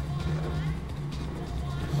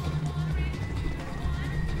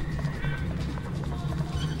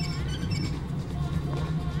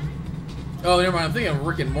 Oh, never mind, I'm thinking of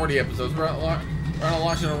Rick and Morty episodes. We're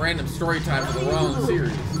launching a random story time for the wrong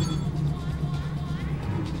series.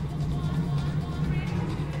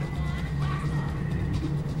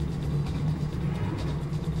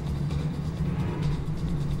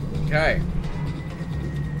 Okay.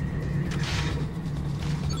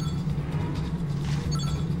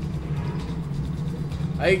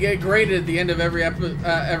 I get graded at the end of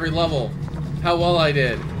every level. How well I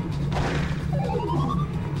did.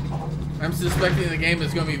 I'm suspecting the game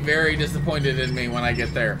is going to be very disappointed in me when I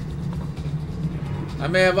get there. I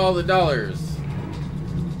may have all the dollars.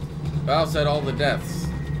 Val said all the deaths.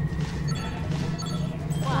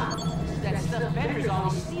 Wow, that stuff vendor's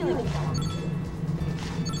always stealing from.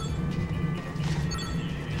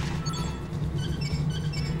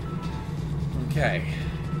 Okay.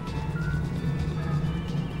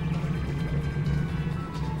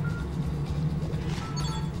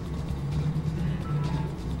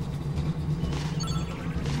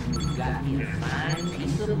 You got me a fine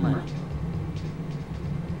piece of money.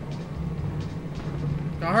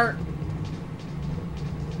 Don't hurt.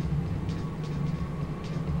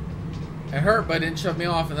 It hurt, but it didn't shove me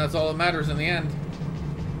off, and that's all that matters in the end.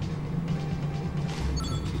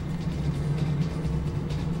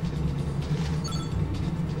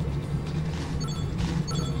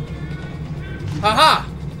 Haha!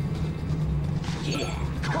 Yeah,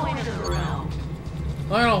 coin of the realm.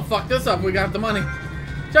 Well, I don't fuck this up. We got the money.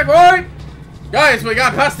 Checkpoint! Guys, we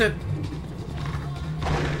got past it.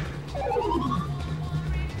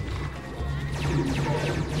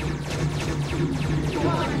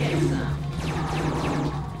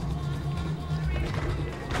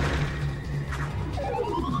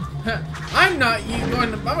 I'm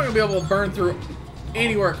not gonna be able to burn through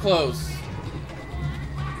anywhere close.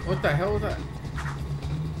 What the hell was that?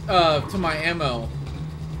 To my ammo.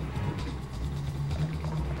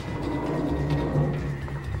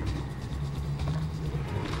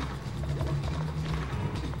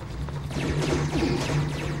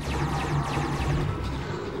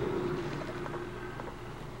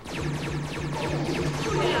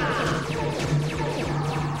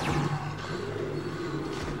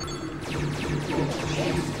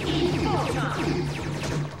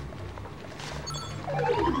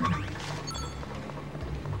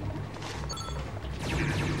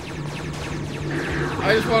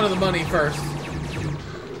 I just wanted the money first.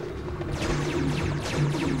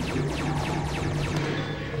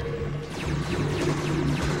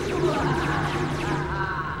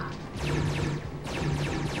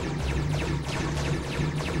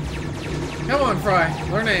 Fry.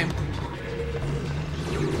 Learn aim.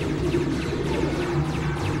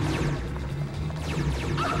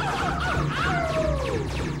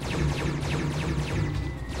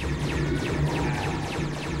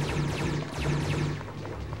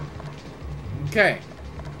 Okay.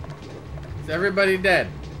 Is everybody dead?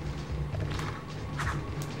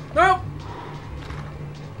 Nope.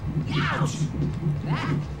 Ouch!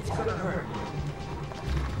 That is gonna hurt.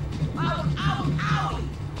 Ow, ow, ow!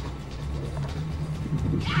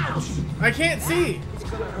 Ouch! I can't see. It's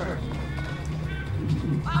gonna hurt.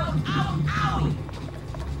 Ow, ow, ow!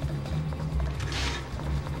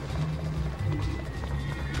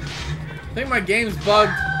 I think my game's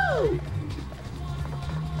bugged.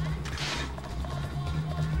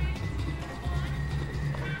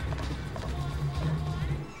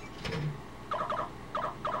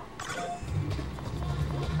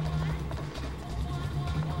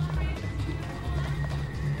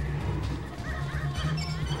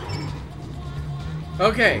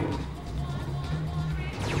 Okay.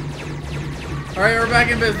 Alright, we're back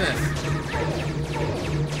in business.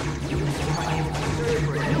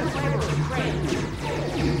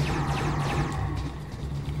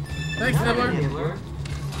 Thanks, Nibbler.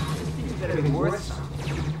 You better be worth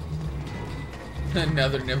something.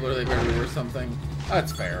 Another Nibbler, they better be worth something.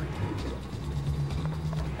 That's fair.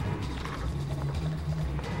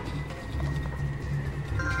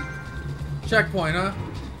 Checkpoint, huh?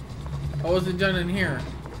 I wasn't done in here.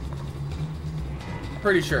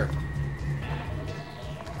 Pretty sure.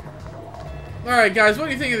 Alright, guys, what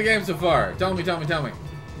do you think of the game so far? Tell me, tell me, tell me.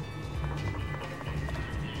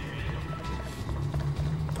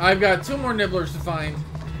 I've got 2 more Nibblers to find.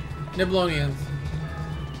 Niblonians.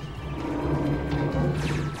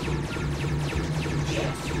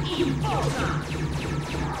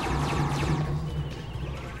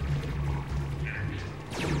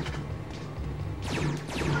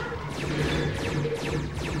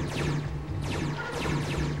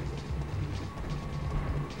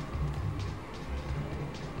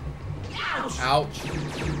 Ouch.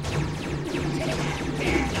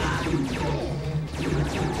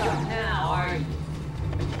 Now, are you?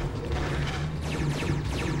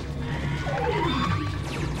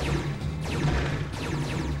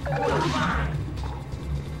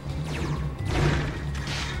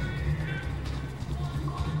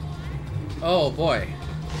 Oh boy.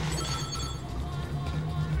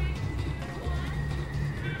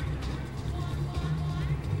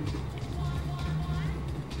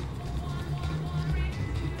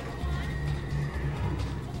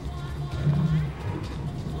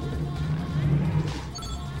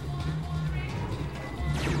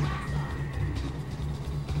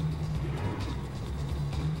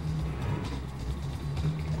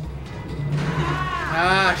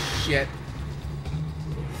 Ah, shit.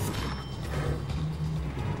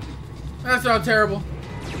 That's not terrible.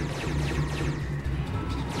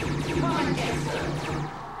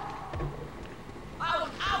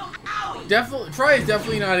 Definitely, Try is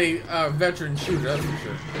definitely not a veteran shooter, that's for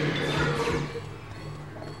sure.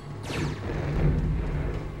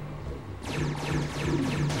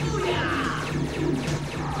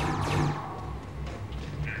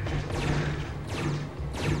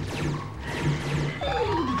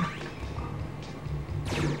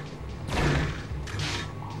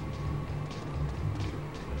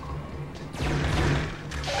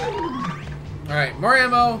 Alright, more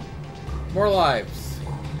ammo, more lives.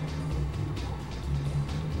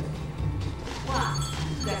 Wow,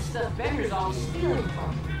 that stuff Bender's always stealing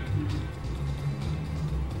from.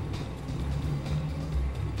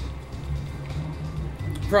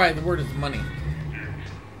 Right, the word is money.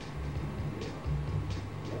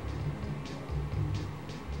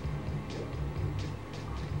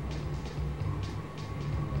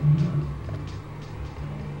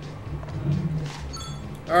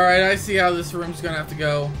 Alright, I see how this room's gonna have to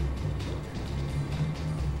go.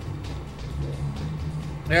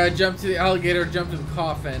 Yeah, jump to the alligator, jump to the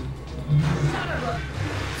coffin.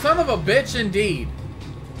 Son of a bitch, indeed.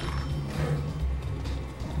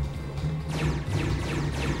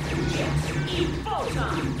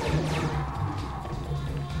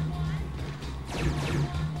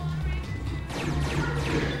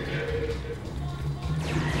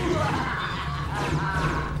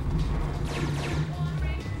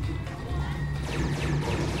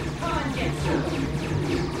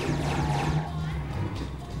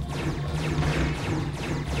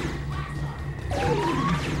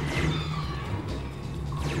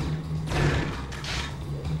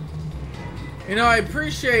 You know, I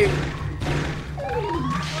appreciate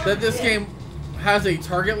that this game has a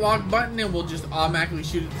target lock button and will just automatically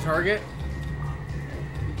shoot at the target.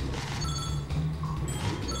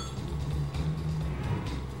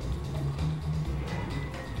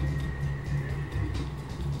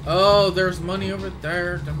 Oh, there's money over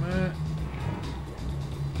there. Damn it.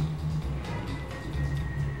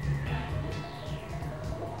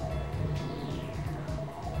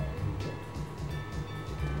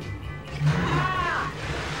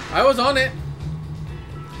 I was on it.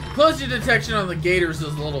 Closure detection on the gators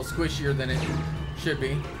is a little squishier than it should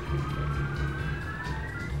be.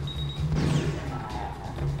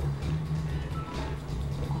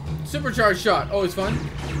 Supercharged shot, always fun.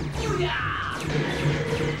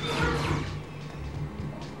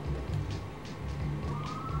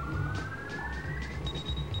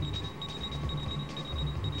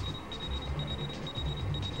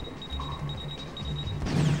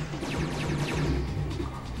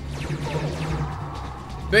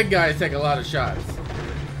 Big guys take a lot of shots.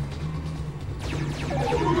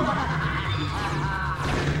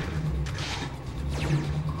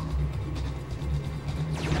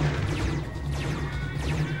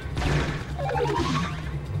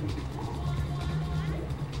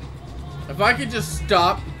 If I could just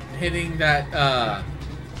stop hitting that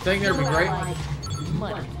thing, that'd be great.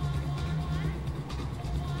 Money.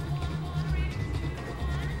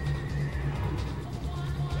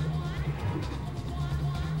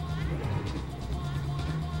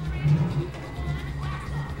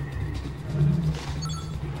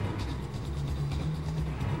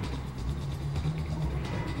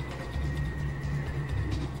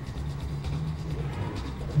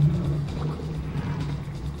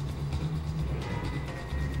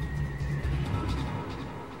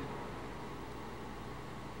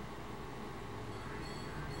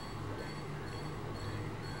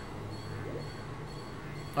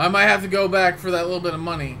 I might have to go back for that little bit of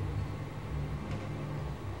money.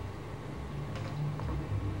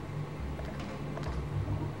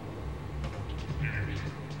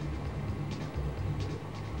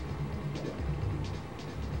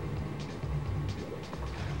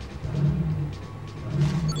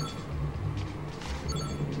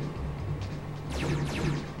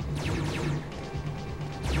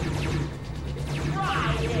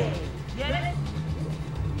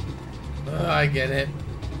 I get it.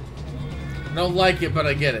 I don't like it, but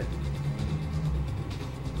I get it.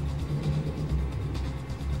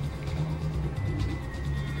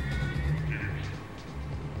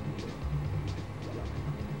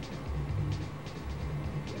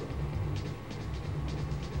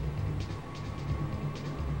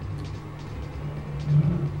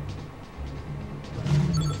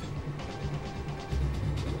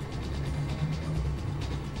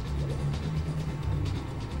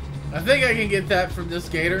 I think I can get that from this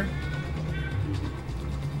gator.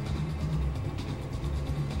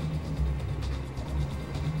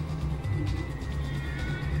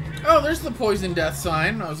 Oh, there's the poison death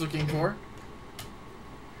sign I was looking for.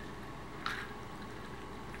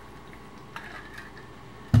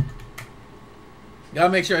 Gotta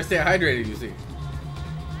make sure I stay hydrated, you see.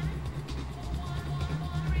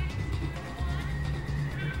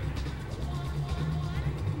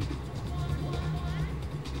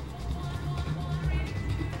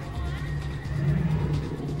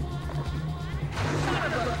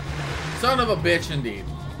 Son of a bitch, indeed.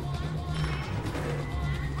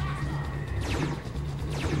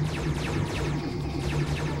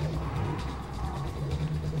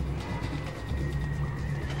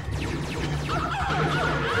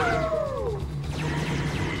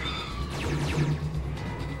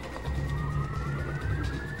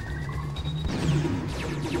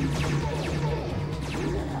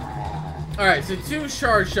 Alright, so 2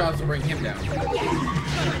 charge shots will bring him down.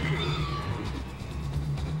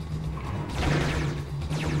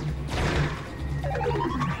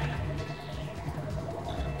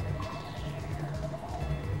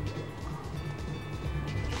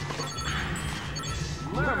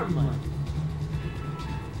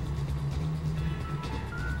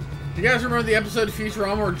 You guys remember the episode of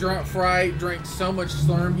Futurama where Fry drank so much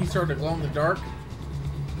slurm he started to glow in the dark?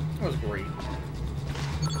 That was great.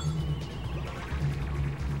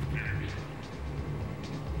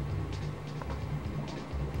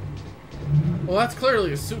 Well, that's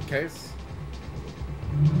clearly a suitcase.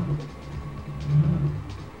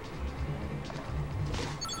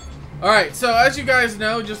 Alright, so as you guys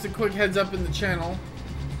know, just a quick heads up in the channel,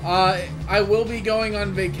 I will be going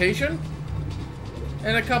on vacation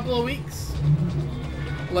in a couple of weeks.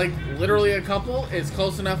 Like, literally a couple. It's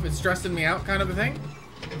close enough, it's stressing me out kind of a thing.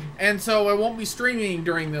 And so I won't be streaming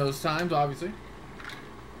during those times, obviously.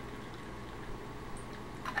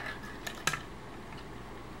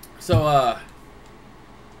 So,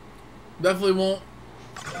 definitely won't.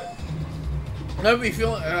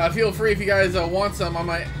 Feel free if you guys want some. I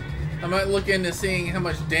might I might look into seeing how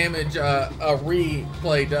much damage a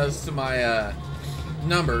replay does to my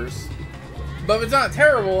numbers. But if it's not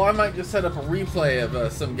terrible, I might just set up a replay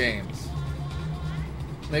of some games.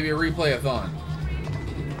 Maybe a replay-a-thon.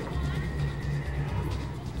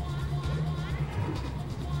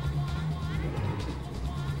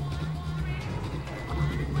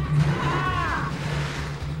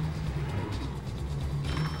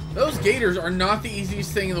 Those gators are not the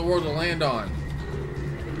easiest thing in the world to land on.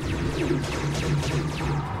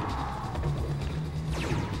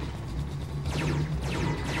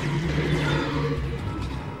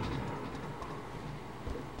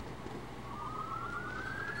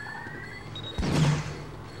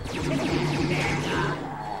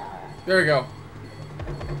 There we go.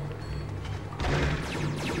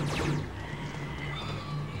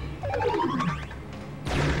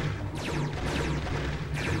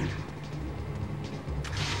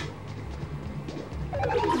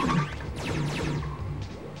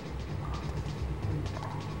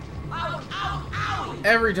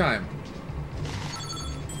 Every time.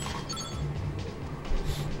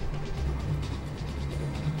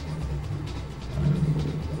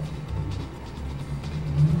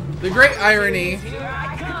 The great irony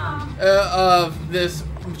of this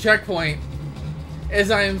checkpoint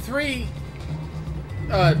is I am 3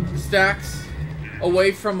 stacks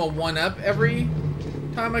away from a 1-up every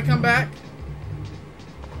time I come back.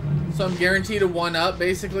 So I'm guaranteed a 1-up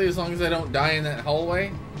basically as long as I don't die in that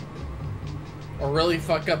hallway. Or really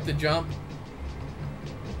fuck up the jump.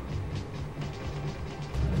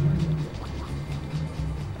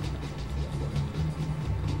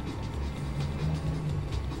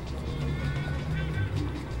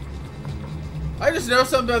 I just know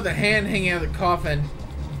something about the hand hanging out of the coffin.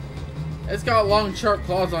 It's got long, sharp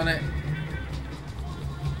claws on it.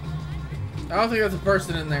 I don't think that's a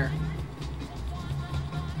person in there.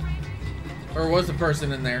 Or was a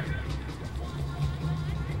person in there.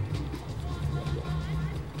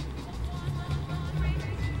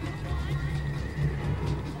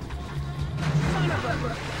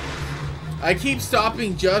 I keep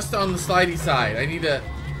stopping just on the slidey side.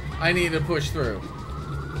 I need to push through.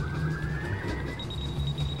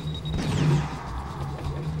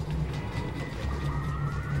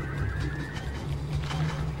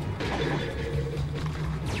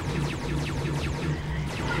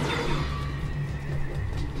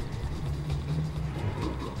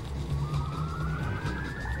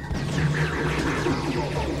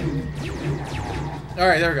 All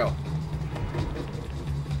right, there we go.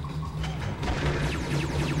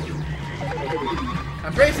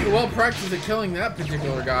 I'm basically well practiced at killing that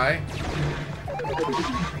particular guy.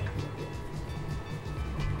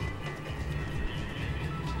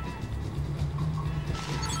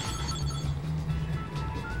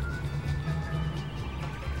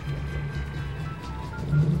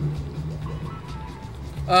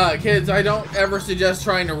 Kids, I don't ever suggest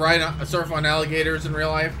trying to surf on alligators in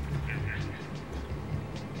real life.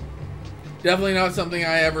 Definitely not something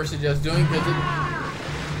I ever suggest doing because it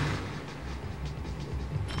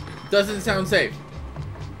doesn't sound safe.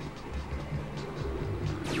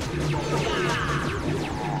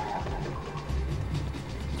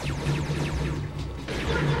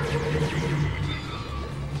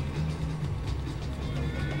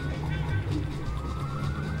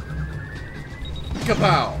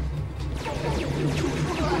 Kapow!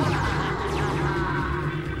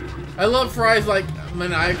 I love Fry's like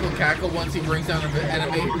maniacal cackle once he brings down an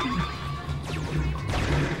enemy.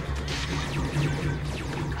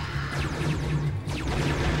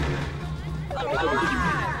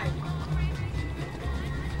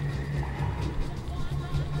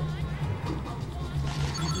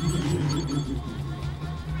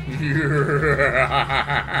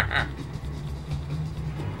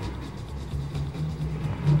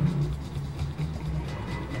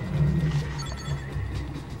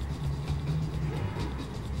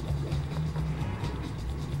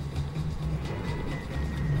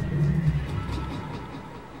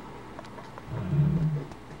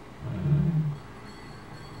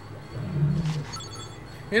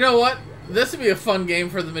 You know what? This would be a fun game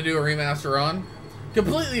for them to do a remaster on.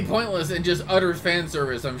 Completely pointless and just utter fan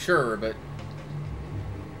service, I'm sure, but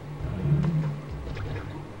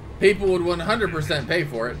people would 100% pay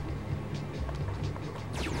for it.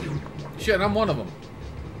 Shit, I'm one of them.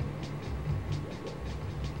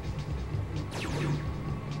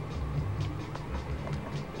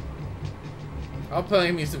 I'll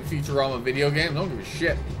play me some Futurama video games. Don't give a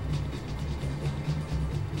shit.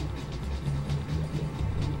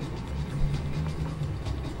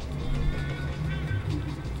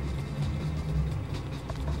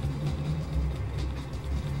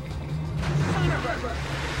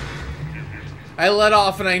 I let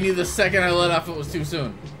off and I knew the second I let off it was too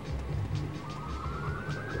soon.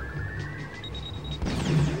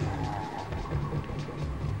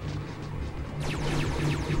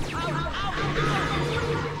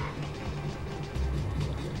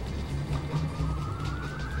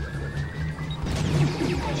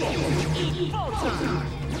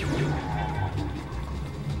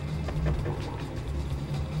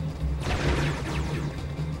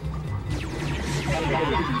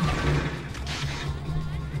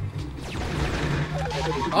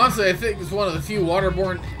 Honestly, I think it's one of the few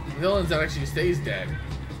waterborne villains that actually stays dead.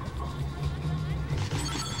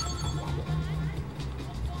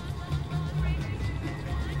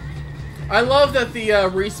 I love that the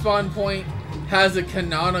respawn point has a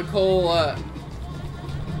canonical,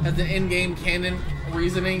 has an in-game canon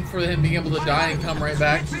reasoning for him being able to die and come right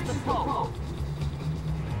back.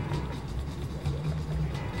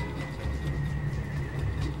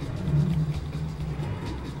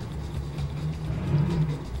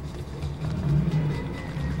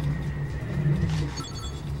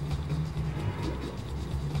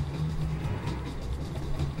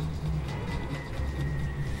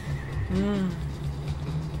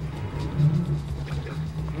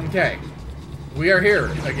 Okay, we are here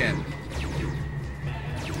again.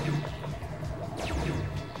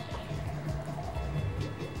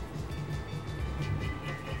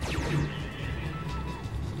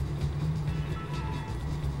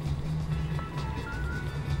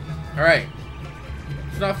 All right,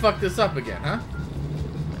 let's not fuck this up again, huh?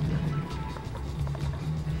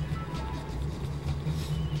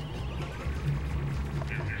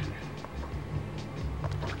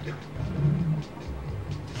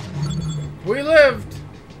 We lived!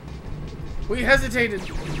 We hesitated.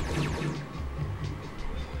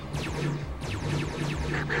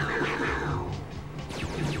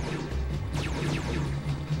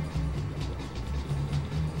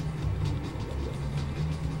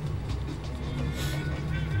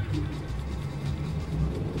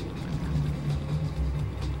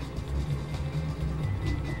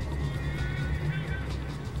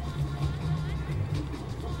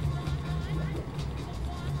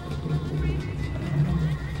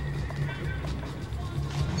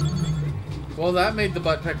 Well, that made the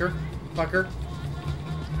butt picker. Fucker.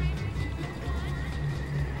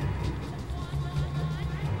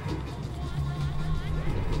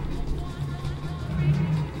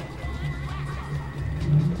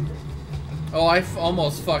 Oh, I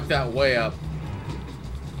almost fucked that way up.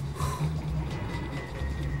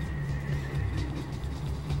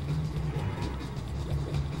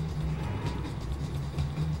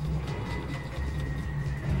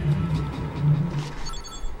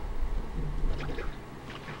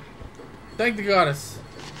 Thank the goddess.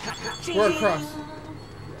 We're across.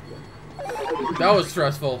 That was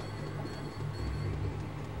stressful.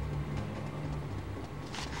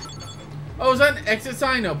 Oh, is that an exit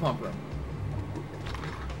sign? No, pump room.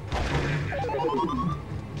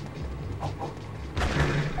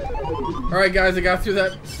 Alright guys, I got through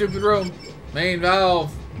that stupid room. Main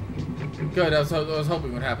valve. Good, that's what I was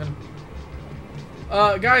hoping would happen.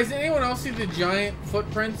 Guys, did anyone else see the giant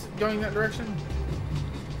footprints going that direction?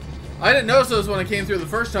 I didn't notice those when I came through the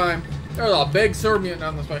first time. There was a big sword mutant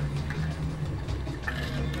on this way.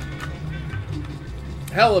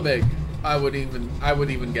 Hella big, I would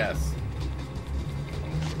even guess.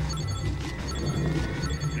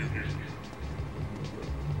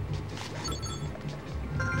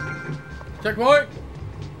 Checkpoint!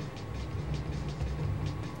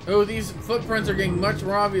 Oh, these footprints are getting much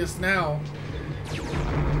more obvious now.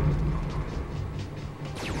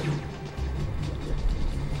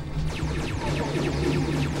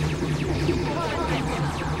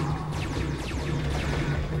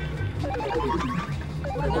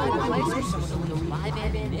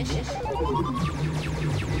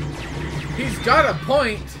 He's got a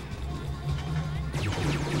point.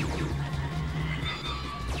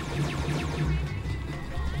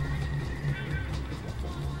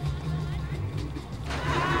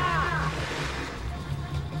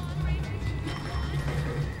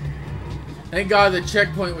 Thank God the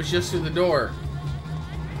checkpoint was just through the door.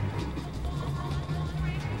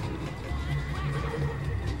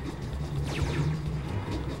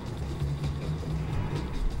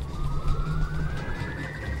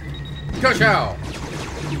 Ka-chow!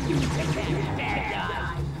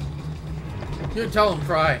 You tell him,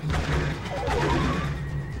 Fry.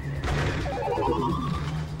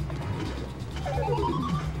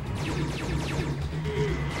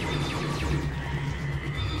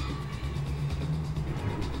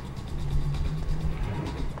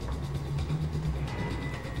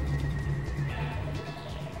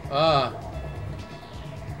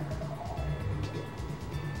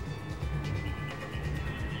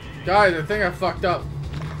 Guys, I think I fucked up.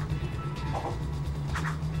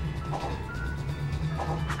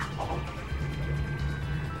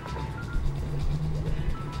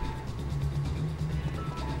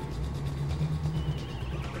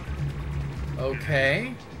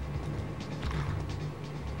 Okay.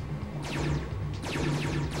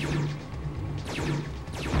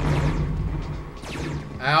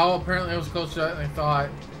 Ow, apparently I was closer to that than I thought.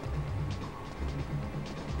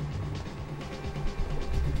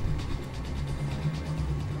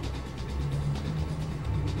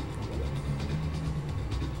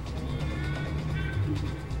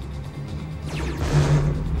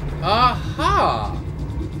 Aha!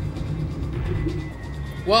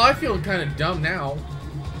 Well, I feel kind of dumb now.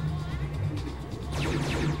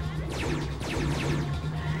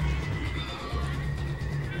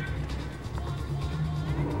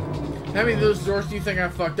 How many of those doors do you think I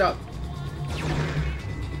fucked up?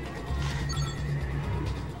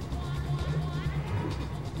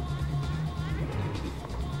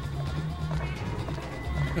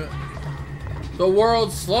 The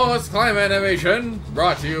world's slowest climate animation,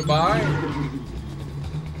 brought to you by...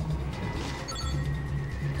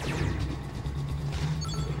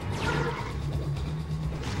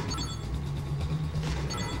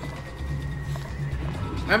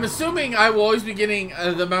 I'm assuming I will always be getting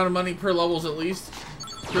the amount of money per levels at least.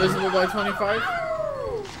 Visible by 25.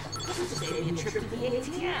 Saving a trip to the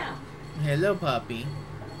ATM. Hello, puppy.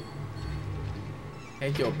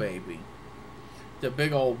 Hello, baby. The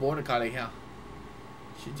big old border collie here.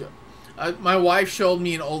 My wife showed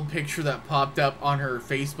me an old picture that popped up on her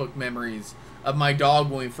Facebook memories of my dog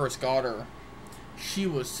when we first got her. She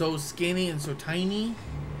was so skinny and so tiny.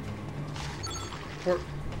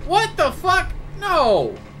 What the fuck?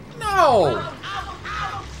 No! No! Ow,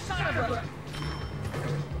 ow, son of a...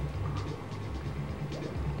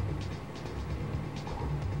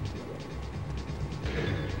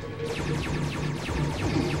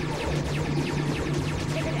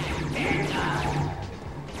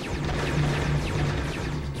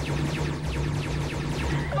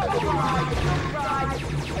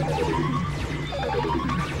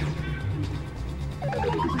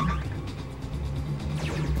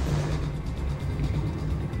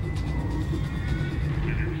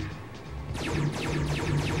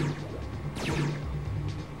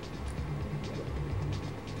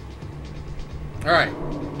 All right.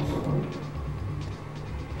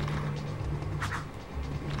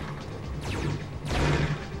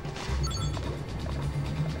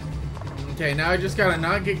 Okay, now I just gotta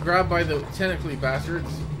not get grabbed by the tentacly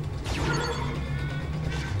bastards.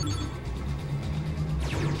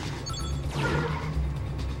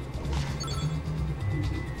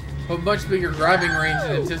 A much bigger grabbing range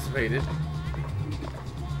than anticipated.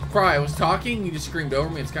 Fry, I was talking, you just screamed over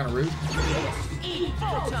me, it's kind of rude. Eat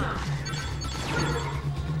full time.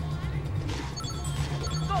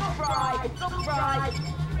 Go Fry, go Fry.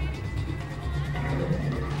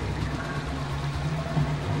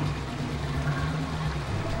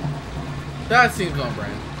 That seems on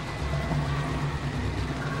brand.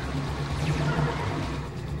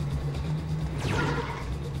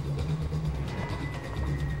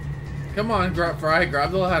 Come on, Fry,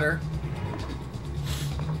 grab the ladder.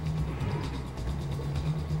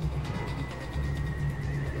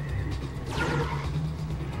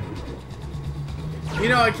 You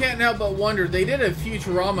know, I can't help but wonder, they did a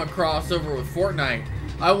Futurama crossover with Fortnite.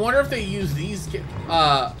 I wonder if they use these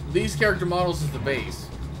character models as the base.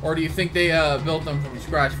 Or do you think they built them from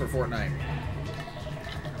scratch for Fortnite?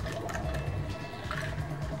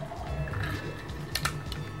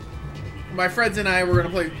 My friends and I were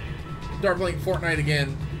going to start playing Fortnite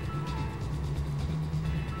again.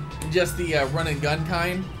 Just the run and gun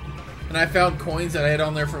kind. And I found coins that I had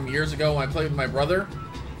on there from years ago when I played with my brother.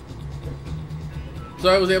 So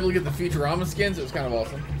I was able to get the Futurama skins. It was kind of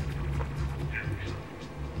awesome.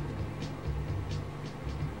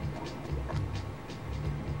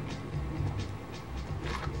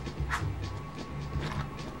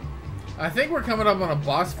 I think we're coming up on a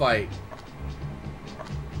boss fight.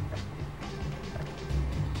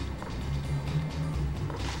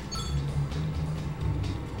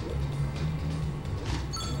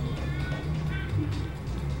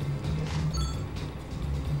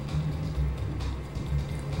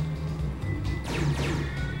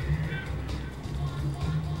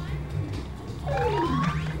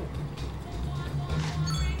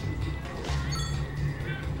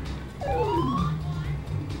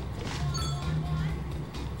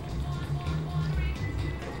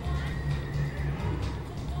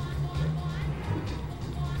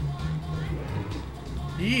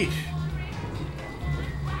 Yeesh.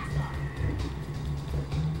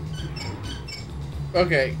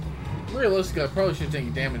 Okay. Realistically, I probably should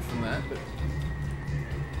take damage from that, but...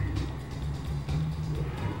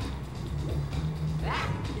 That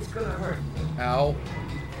is gonna hurt. Ow.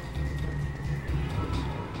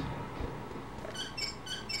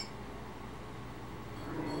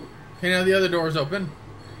 Okay, now the other door is open.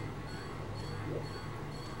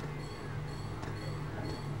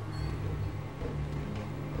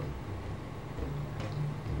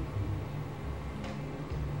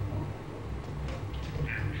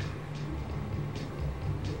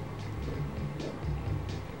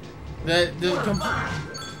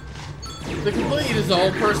 The completely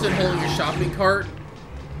dissolved person holding a shopping cart,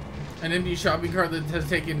 an empty shopping cart that has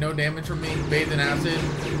taken no damage from me, bathed in acid,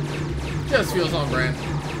 just feels on brand.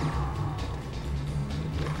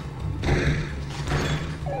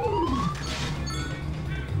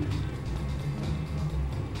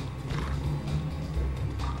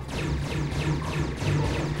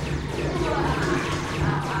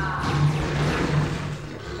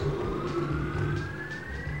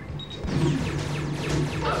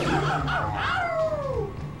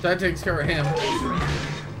 That takes care of him.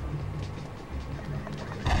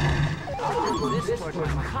 This towards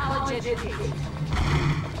my college education.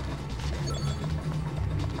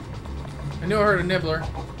 I knew I heard a nibbler.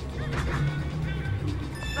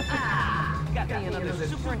 Got me another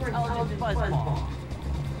super intelligent buzzball.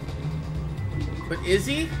 But is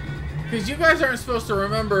he? Because you guys aren't supposed to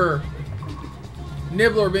remember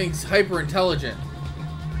Nibbler being hyper intelligent.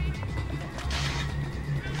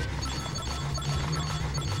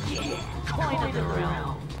 Coin of the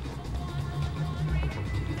realm.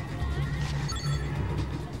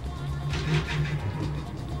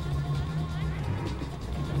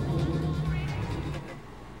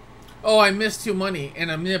 Oh, I missed 2 money and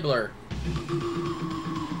a nibbler.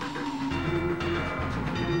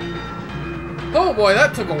 Oh boy,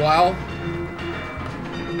 that took a while.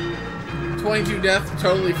 22 death,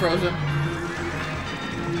 totally frozen.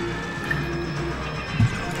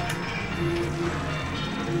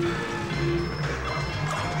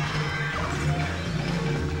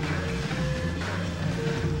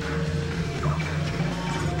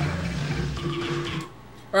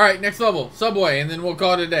 Alright, next level. Subway, and then we'll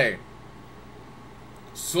call it a day.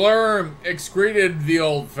 Slurm excreted the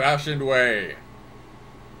old-fashioned way.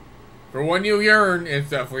 For when you yearn, it's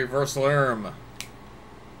definitely for Slurm.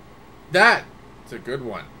 That's a good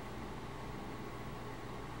one.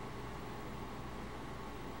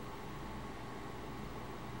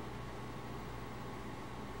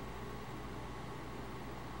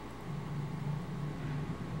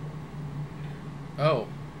 Oh.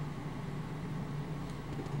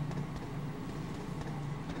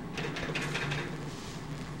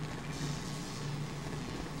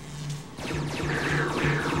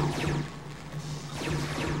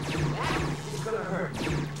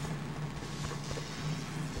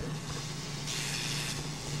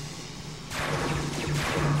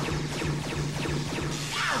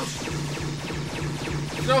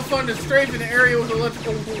 It's no fun to strafe an area with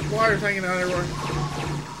electrical wires hanging out everywhere.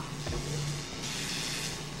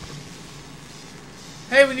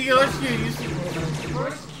 Hey, when you get electrocuted, you see...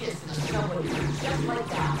 First kiss in the subway, just like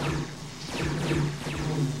that.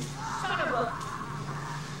 Son of a...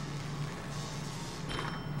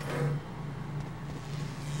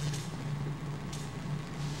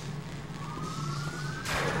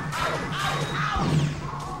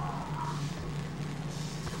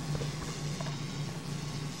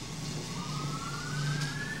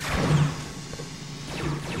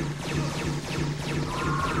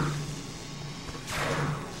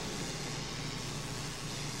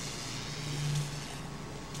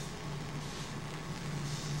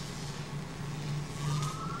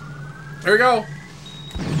 Here we go.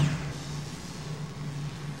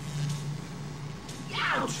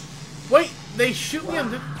 Ouch! Wait, they shoot me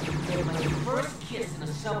on the... My first kiss in the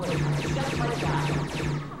subway, just like that.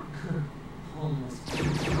 Homeless.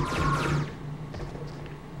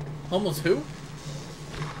 Homeless who?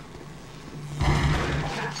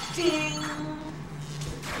 Ding!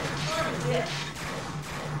 Yeah.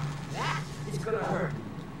 That is gonna hurt.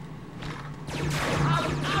 Ow,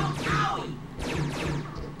 ow, owie!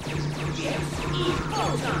 Yes, eat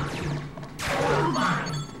photon! Oh,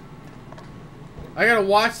 fine! I gotta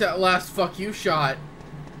watch that last fuck you shot.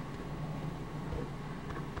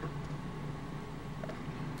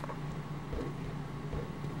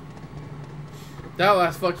 That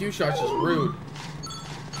last fuck you shot's just rude.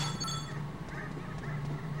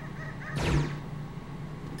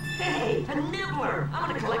 Hey, a nibbler! I'm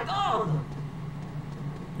gonna collect all of them!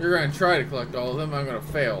 You're gonna try to collect all of them, I'm gonna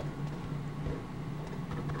fail.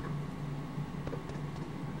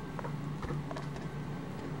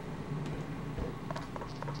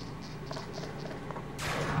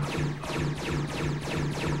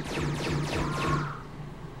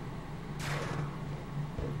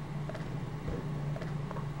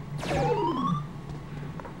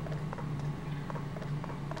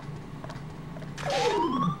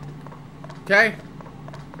 Okay.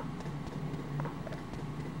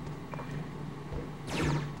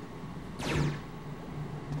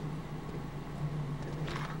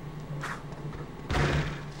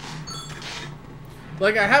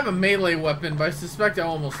 Like, I have a melee weapon, but I suspect I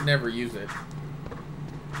almost never use it.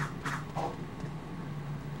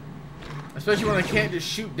 Especially when I can't just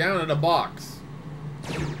shoot down at a box.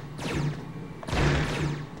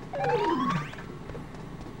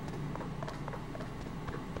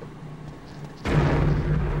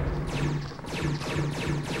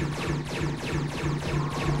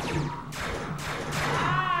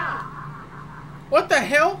 What the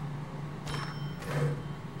hell?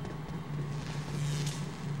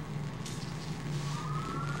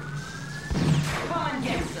 Come and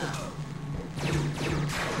get some.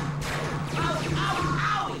 Ow,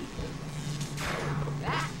 ow, owie!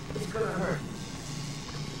 That is gonna hurt.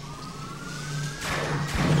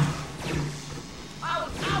 Ow,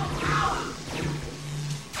 ow, owie!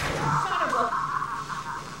 Son of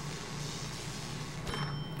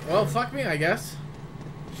a... Well, fuck me, I guess.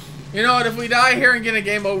 You know what, if we die here and get a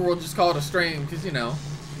game over, we'll just call it a stream, because, you know,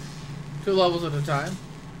 2 levels at a time.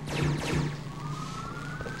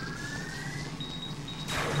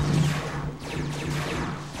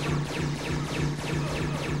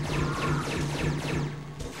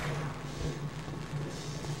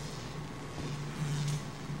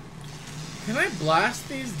 Can I blast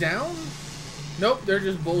these down? Nope, they're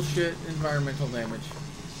just bullshit environmental damage.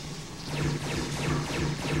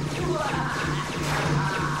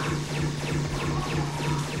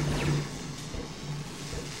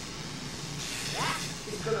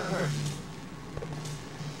 It's gonna hurt.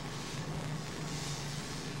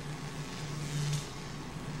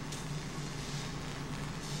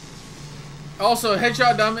 Also,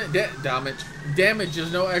 headshot damage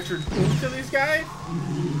is no extra oomph to these guys.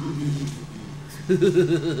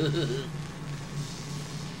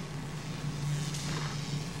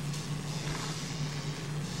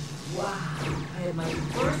 Wow, I had my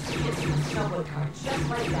first kiss in a subway car just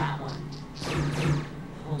like that one.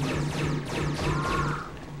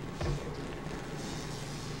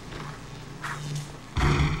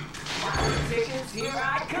 Tickets, here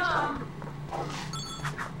I come!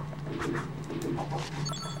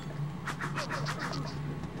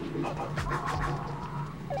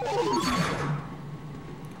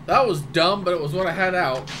 That was dumb, but it was what I had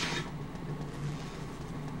out.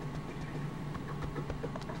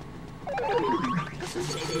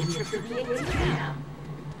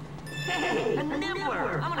 Hey, a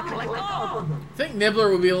nibbler! I'm gonna collect all of them! I think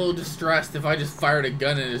Nibbler would be a little distressed if I just fired a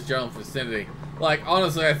gun in his general vicinity. Like,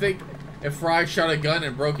 honestly, I think if Fry shot a gun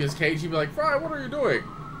and broke his cage, he'd be like, Fry, what are you doing?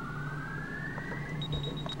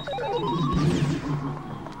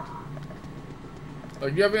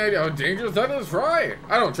 Like, you have any idea how dangerous that is, Fry?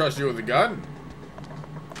 I don't trust you with a gun.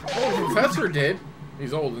 Oh, the Professor did.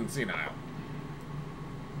 He's old and senile.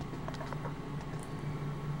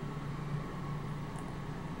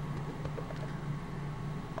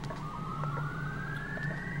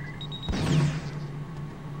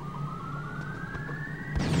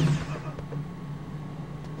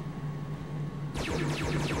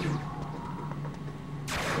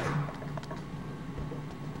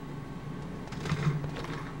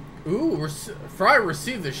 Ooh, Fry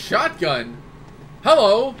received the shotgun.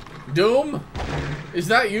 Hello, Doom. Is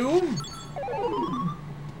that you?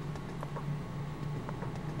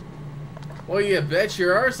 Well, you bet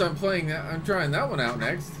your arse I'm playing that. I'm trying that one out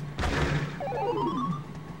next. Woo!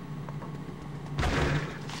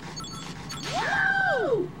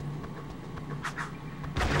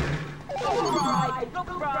 Go Fry! Go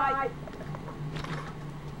Fry!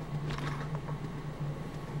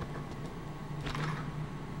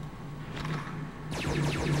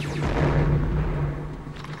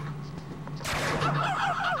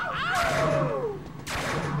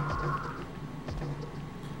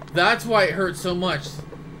 That's why it hurts so much.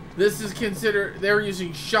 This is considered... They're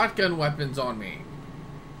using shotgun weapons on me.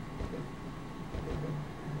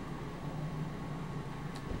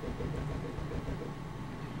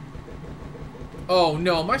 Oh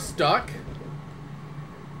no, am I stuck?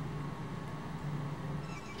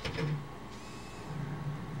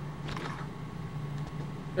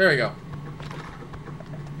 There we go.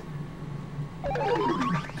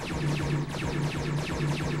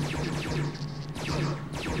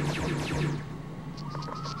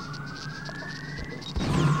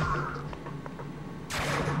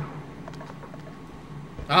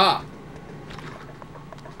 Ah!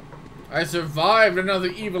 I survived another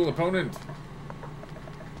evil opponent.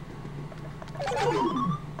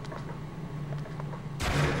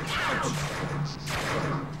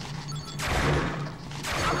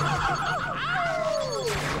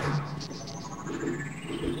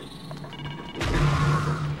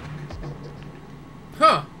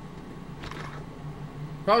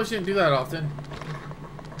 Probably shouldn't do that often.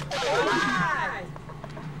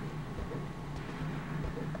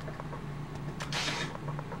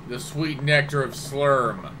 The sweet nectar of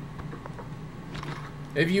Slurm.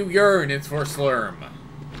 If you yearn, it's for Slurm.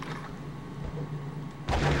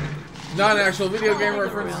 Not an actual video game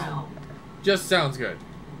reference. Just sounds good.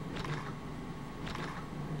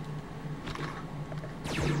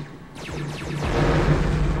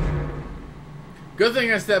 Good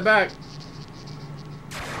thing I stepped back.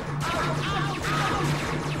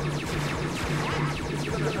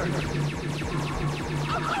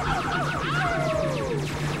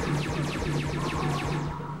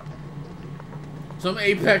 Some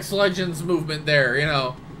Apex Legends movement there, you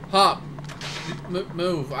know. Hop.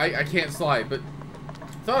 Move. I can't slide, but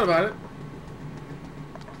thought about it.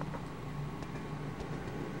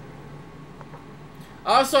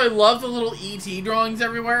 Also, I love the little ET drawings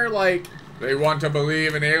everywhere. Like, they want to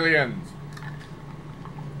believe in aliens.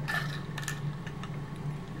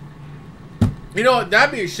 You know what?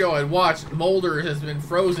 That'd be a show I'd watch. Mulder has been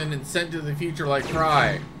frozen and sent to the future like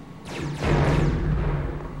Fry.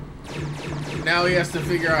 Now he has to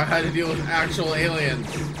figure out how to deal with actual aliens.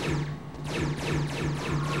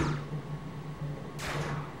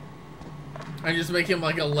 And just make him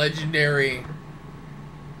like a legendary...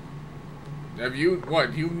 Have you...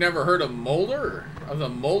 What? You've never heard of Mulder? Of the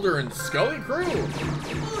Mulder and Scully crew?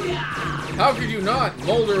 How could you not?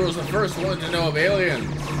 Mulder was the first one to know of aliens.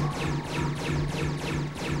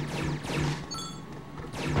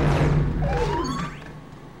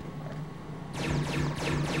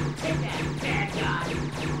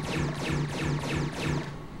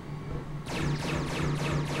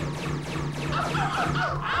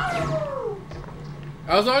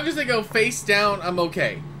 As long as they go face down, I'm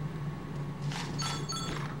okay.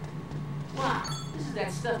 Wow, this is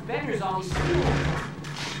that stuff Bender's always stealing.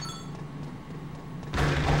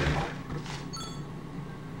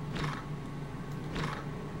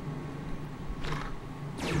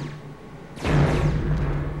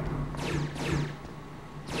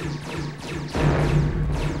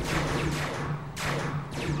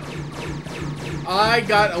 I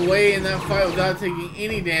got away in that fight without taking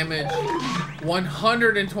any damage,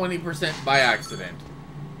 120% by accident.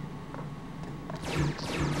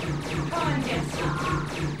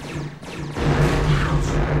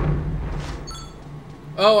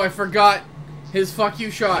 Oh, I forgot his fuck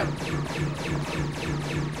you shot.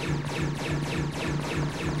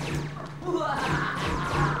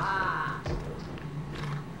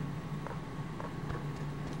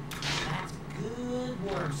 That's good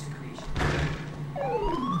worm secretion.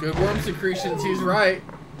 Good worm secretions, he's right.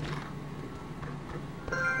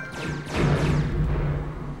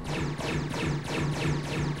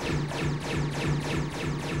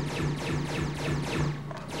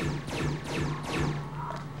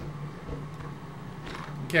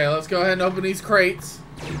 Okay, let's go ahead and open these crates.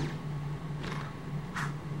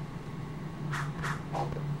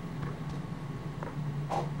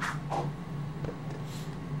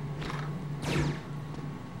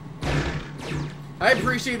 I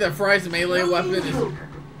appreciate that Fry's melee weapon is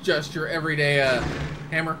just your everyday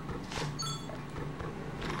hammer.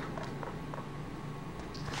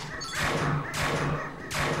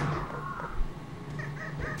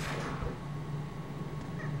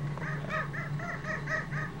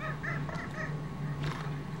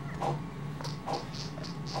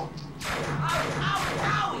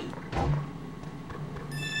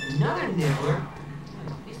 Another nibbler?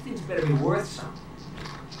 These things better be worth something.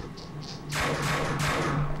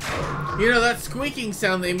 You know, that squeaking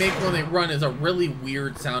sound they make when they run is a really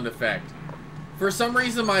weird sound effect. For some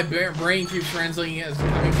reason, my brain keeps translating it as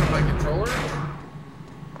coming from my controller.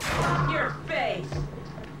 Fuck your face!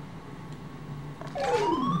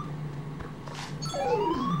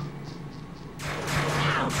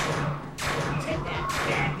 Ouch! Take that,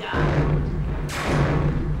 bad guy!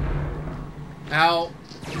 Ow.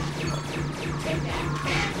 Take that,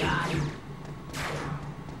 bad guy!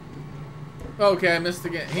 Okay, I missed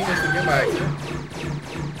again. He missed again by accident.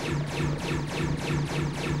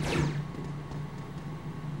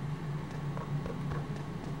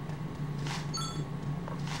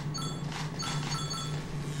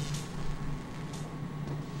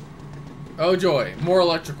 Oh joy, more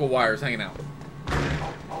electrical wires hanging out.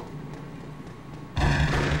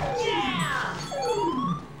 Yeah!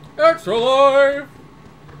 Extra life!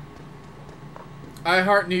 I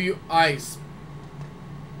heart New Ice.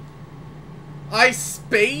 I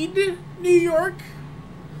spade New York?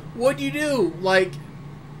 What'd you do? Like,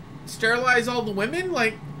 sterilize all the women?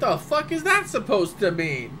 Like, the fuck is that supposed to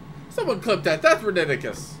mean? Someone clip that. That's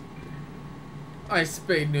ridiculous. I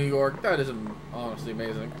spade New York. That is honestly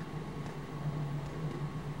amazing.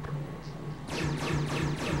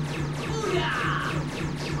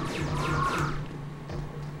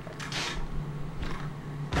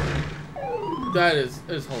 That is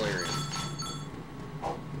hilarious.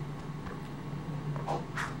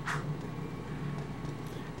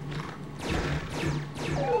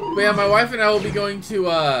 But yeah, my wife and I will be going to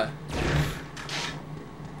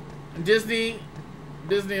Disneyland.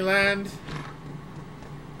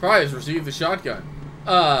 Probably has received the shotgun.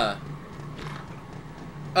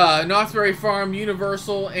 Knott's Berry Farm,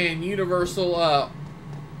 Universal, and Universal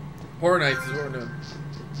Horror Nights is what we're doing.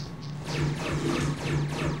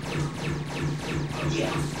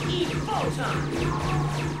 Yes, eat photon!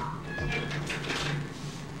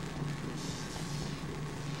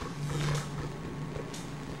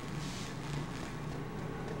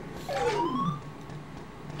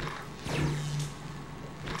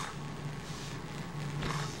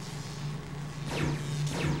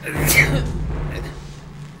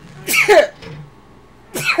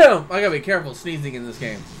 I gotta be careful sneezing in this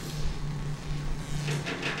game.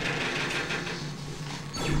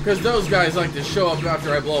 Because those guys like to show up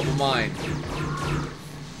after I blow up a mine.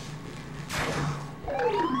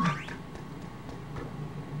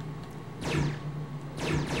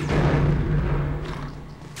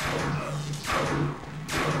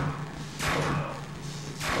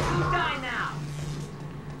 Die now!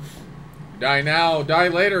 Die now, die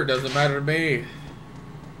later, doesn't matter to me.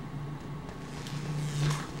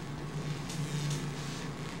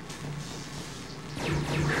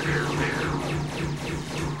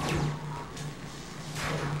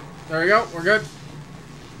 There we go, we're good.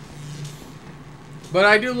 But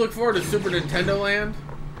I do look forward to Super Nintendo Land.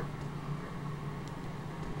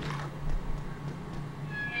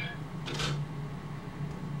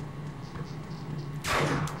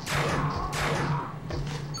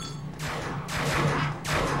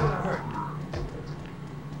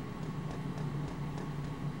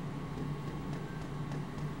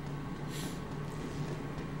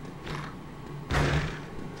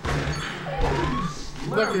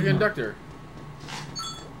 Look, the conductor.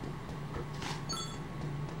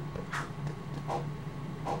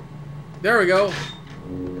 There we go.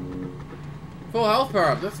 Full health power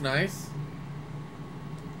up, that's nice.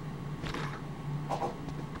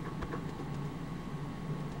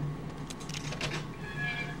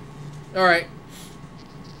 Alright.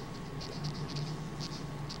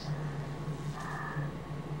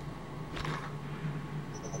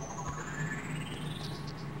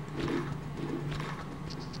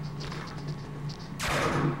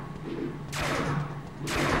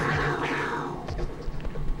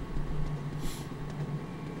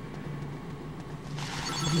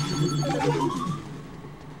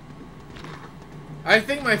 I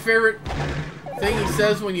think my favorite thing he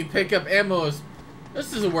says when you pick up ammo is,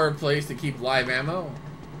 this is a weird place to keep live ammo.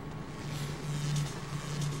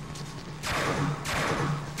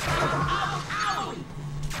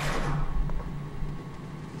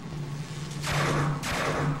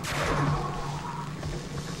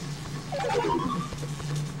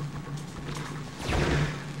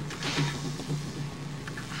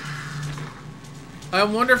 I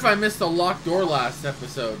wonder if I missed the locked door last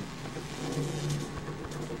episode.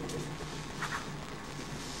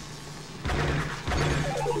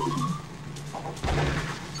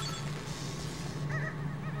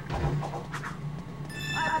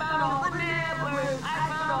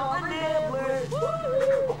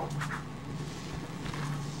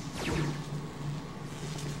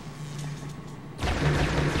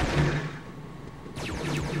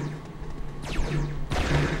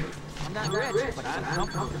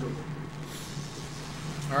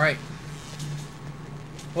 Alright.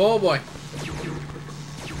 Oh boy.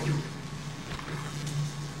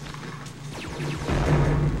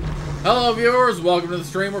 Hello viewers, welcome to the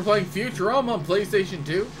stream. We're playing Futurama on PlayStation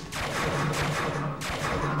 2.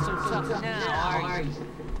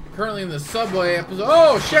 Currently in the subway episode.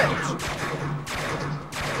 Oh shit!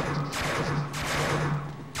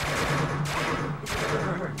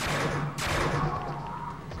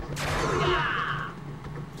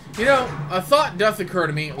 You know, a thought does occur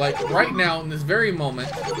to me, like right now in this very moment.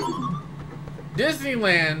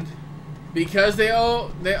 Disneyland, because they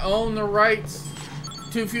own the rights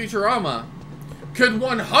to Futurama, could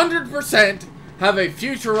 100% have a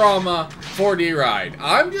Futurama 4D ride.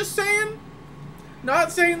 I'm just saying,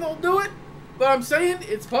 not saying they'll do it, but I'm saying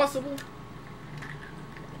it's possible.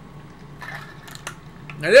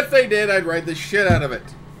 And if they did, I'd ride the shit out of it.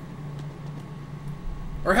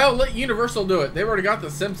 Or hell, let Universal do it. They've already got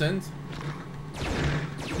The Simpsons.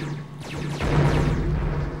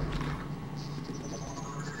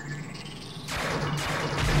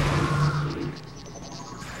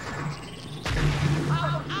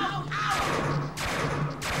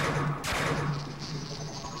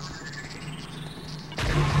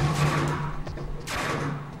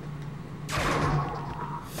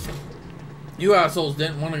 You assholes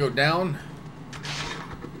didn't want to go down.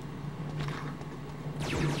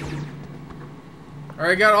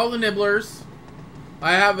 Alright, got all the nibblers.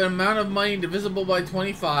 I have an amount of money divisible by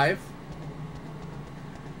 25.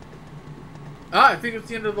 Ah, I think it's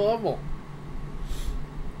the end of the level.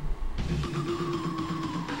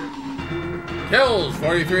 Kills,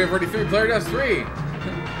 43 of 43, player deaths 3.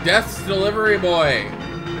 Deaths, delivery boy.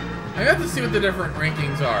 I got to see what the different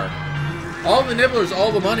rankings are. All the nibblers,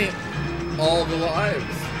 all the money, all the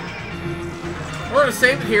lives. We're gonna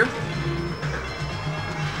save it here.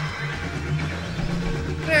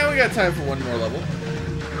 Yeah, we got time for one more level.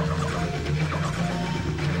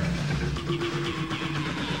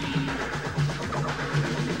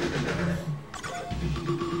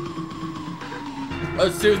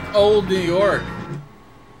 Let's do old New York.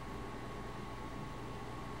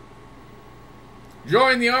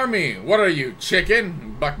 Join the army. What are you,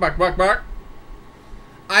 chicken? Buck, buck, buck, buck.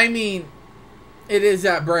 I mean, it is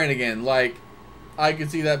that brand again. Like, I could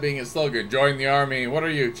see that being a slogan. Join the army. What are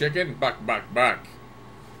you, chicken? Buck, buck, buck.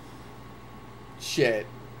 Shit.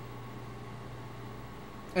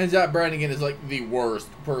 And Zach Brannigan is like the worst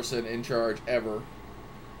person in charge ever.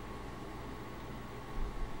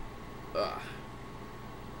 Ugh.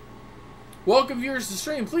 Welcome viewers to the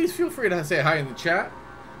stream. Please feel free to say hi in the chat.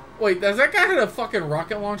 Wait, does that guy have a fucking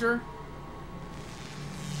rocket launcher?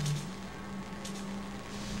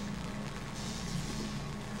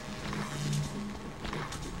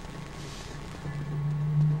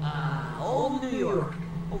 Old New York.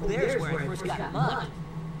 Oh, there's where I first got mugged.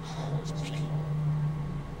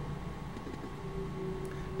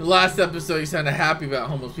 The last episode, you sounded happy about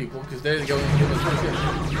homeless people because they're going to give us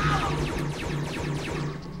first.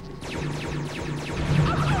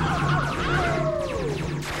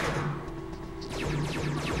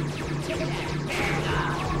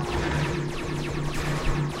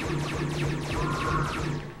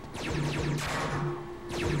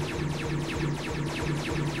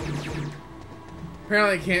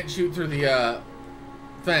 Apparently, I can't shoot through the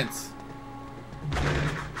fence.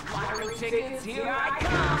 Lottery tickets, here I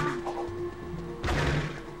come.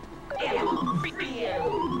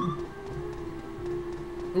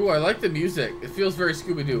 Ooh, I like the music. It feels very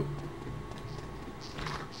Scooby-Doo.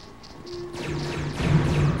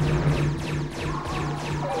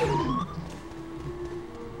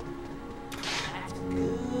 That's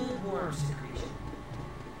good worm secretion.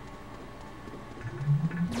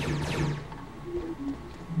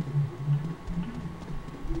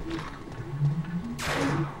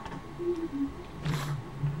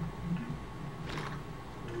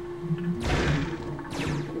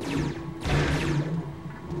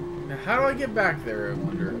 How do I get back there, I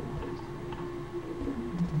wonder?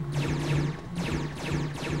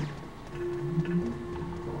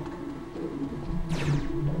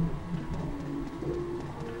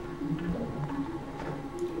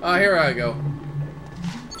 Ah, here I go.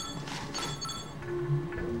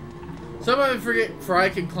 Somebody forget Fry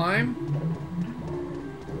can climb?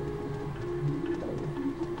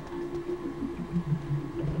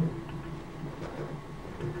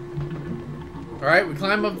 Alright, we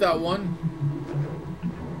climb up that one.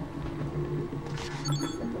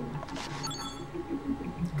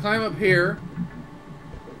 Climb up here.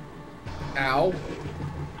 Ow.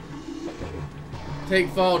 Take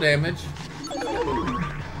fall damage.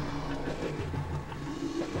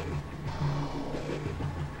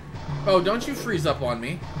 Oh, don't you freeze up on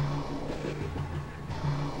me.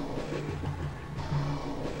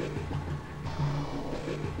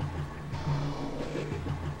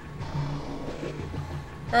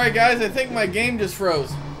 Alright guys, I think my game just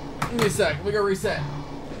froze. Give me a sec, we gotta reset.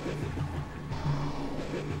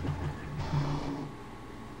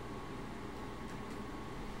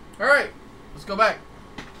 Alright, let's go back.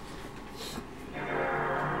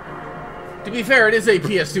 To be fair, it is a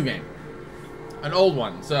PS2 game. An old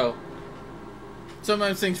one, so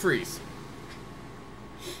sometimes things freeze.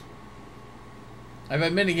 I've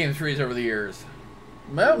had many games freeze over the years.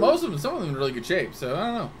 Well, most of them, some of them in really good shape, so I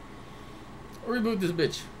don't know. I'll reboot this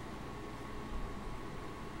bitch.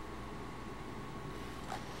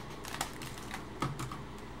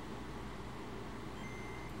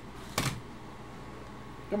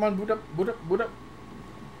 Come on, boot up, boot up, boot up.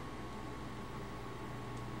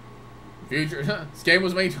 Future. This game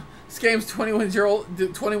was made. This game's 21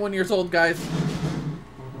 years old, guys.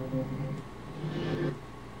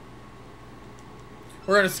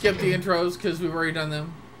 We're gonna skip the intros because we've already done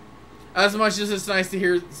them. As much as it's nice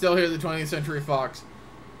to still hear the 20th Century Fox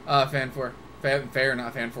fanfare,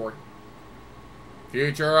 not fanfare.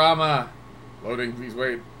 Futurama, loading. Please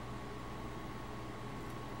wait.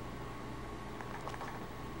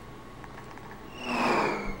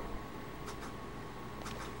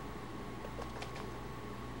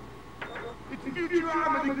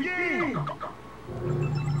 Futurama the game!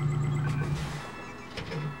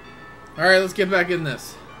 Alright, let's get back in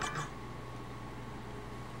this.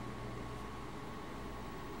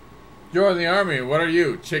 Join the army. What are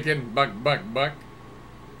you? Chicken, buck, buck, buck.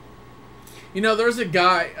 You know, there's a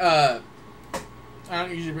guy, I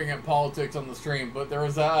don't usually bring up politics on the stream, but there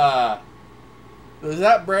was that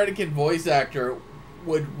Bradican voice actor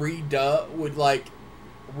would read off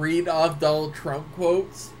Donald Trump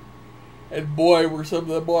quotes, and boy, were some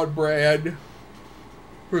of them on brand.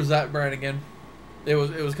 Where's that brand again? It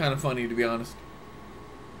was kind of funny, to be honest.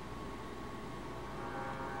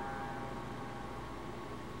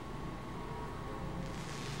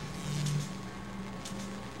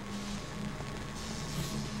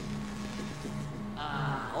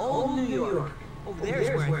 Old New York. Oh, there's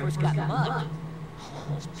where I first got mugged.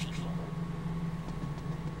 Those people.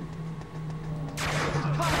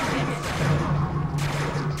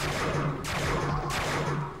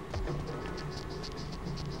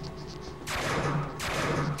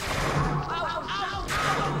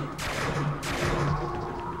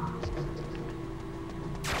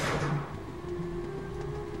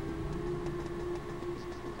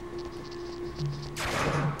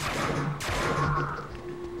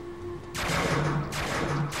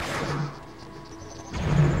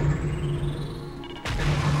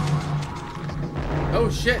 Oh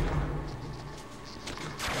shit!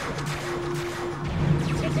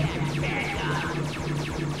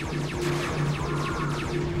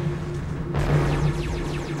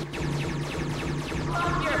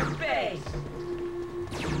 On your face!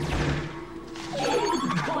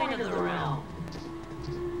 Point of the realm.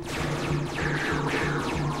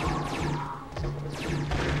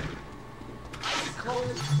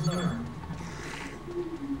 Cold slur.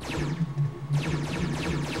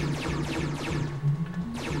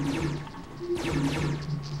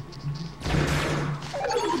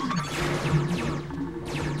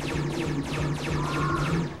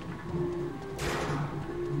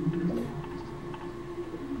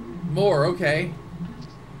 More, okay.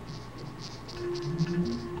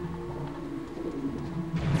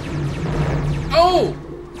 Oh!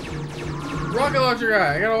 Rocket launcher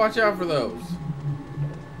guy, I gotta watch out for those.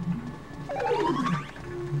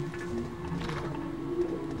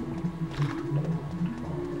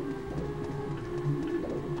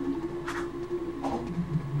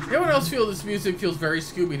 Anyone else feel this music feels very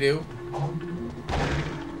Scooby-Doo?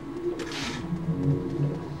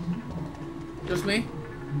 Just me?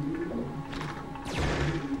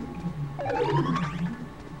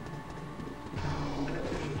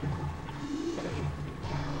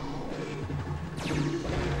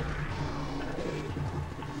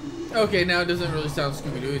 Okay, now it doesn't really sound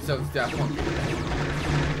Scooby-Doo, it sounds Daft Punk.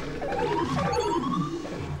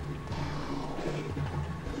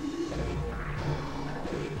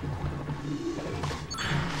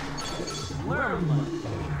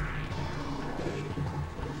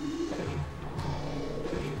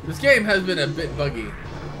 This game has been a bit buggy.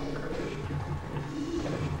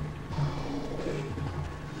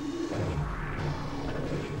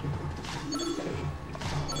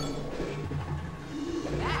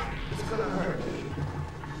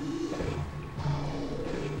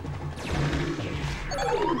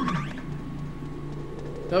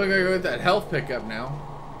 Now we gotta go get that health pickup now.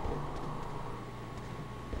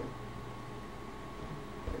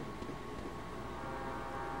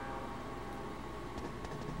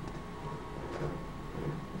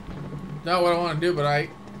 Not what I want to do, but I...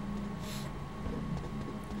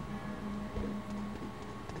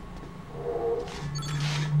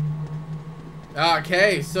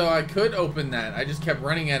 Okay, so I could open that. I just kept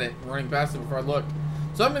running at it, running past it before I looked.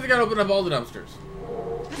 So I'm just gonna open up all the dumpsters.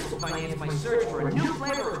 This will finance my search for a new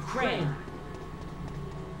flavor of crayon.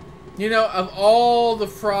 You know, of all the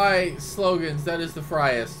Fry slogans, that is the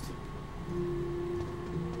Fryest.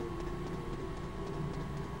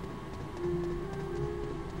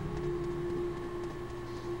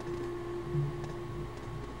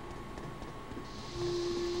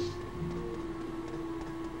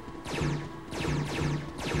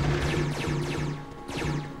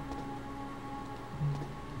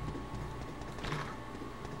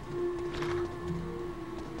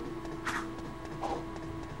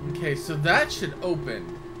 Okay, so that should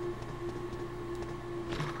open.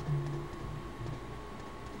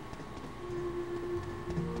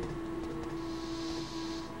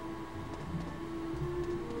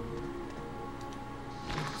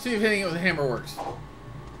 See if hitting it with a hammer works.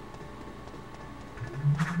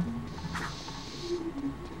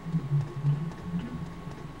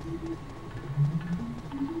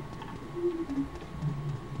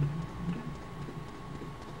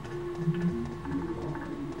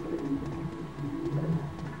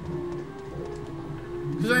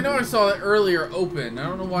 Because I know I saw it earlier open. I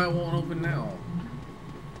don't know why it won't open now.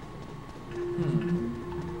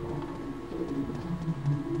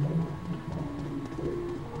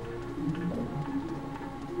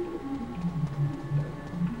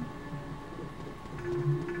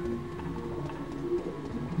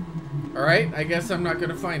 Alright, I guess I'm not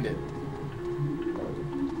gonna find it.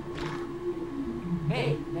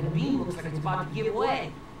 Hey, that beam looks like it's about to give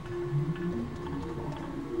way.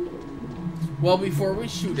 Well, before we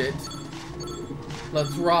shoot it,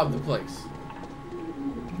 let's rob the place.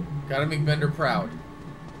 Gotta make Bender proud.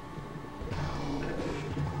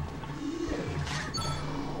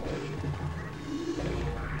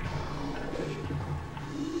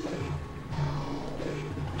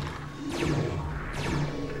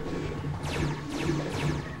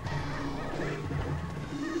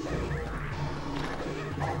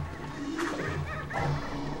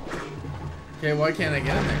 Okay, why can't I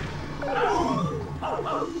get in there?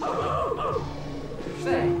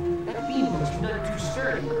 Say, that beam looks not too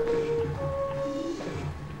sturdy.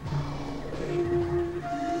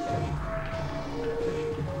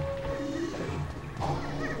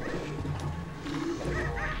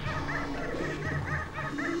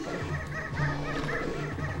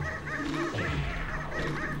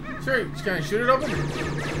 Sorry, just kind of shoot it open.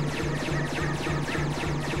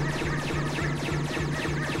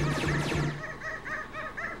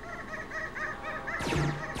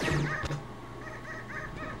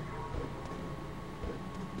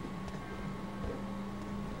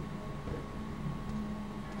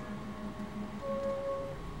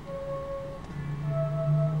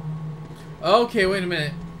 Okay, wait a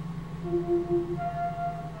minute.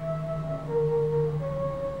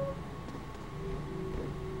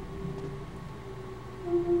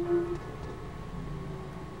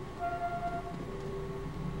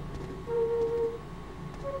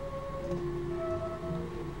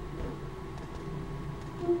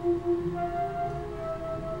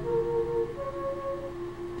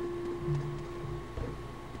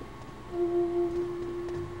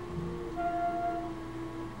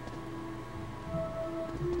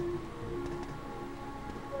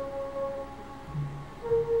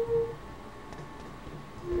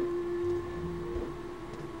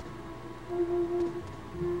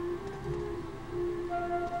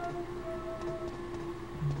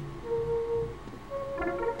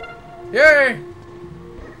 Yay!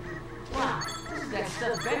 Wow, this is that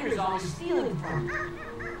stuff Bender's always stealing from.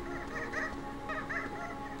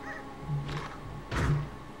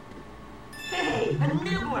 Hey, a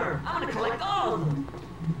nibbler! I'm gonna collect all of them.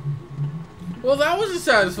 Well, that was a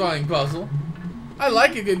satisfying puzzle. I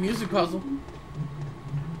like a good music puzzle.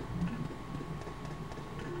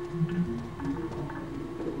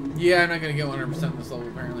 Yeah, I'm not gonna get 100% this level,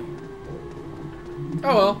 apparently.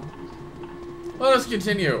 Oh well. Let us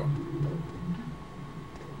continue.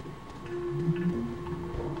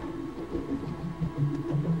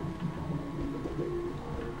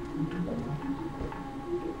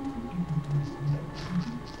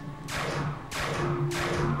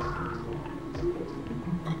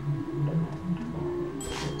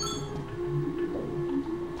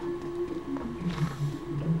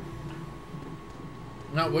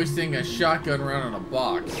 Not wasting a shotgun round on a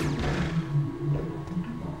box.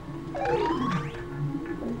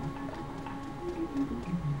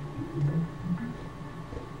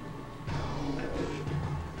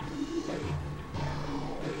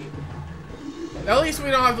 At least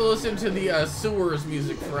we don't have to listen to the sewers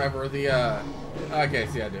music forever. The okay,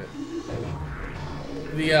 see, I do it.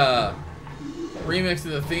 The remix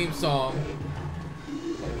of the theme song.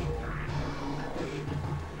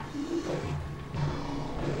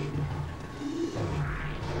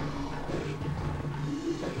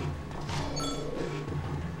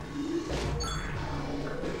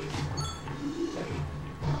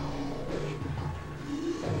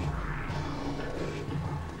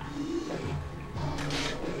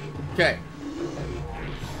 Okay.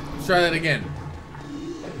 Let's try that again.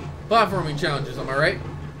 Platforming challenges, am I right?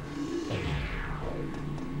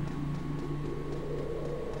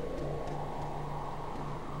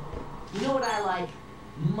 You know what I like?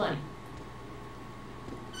 Money.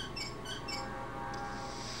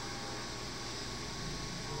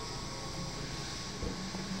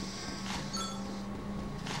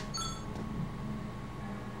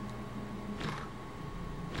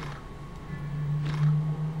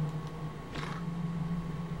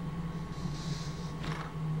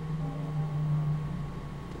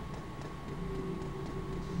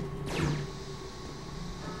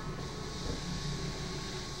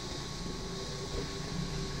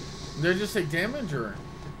 Did I just take damage or?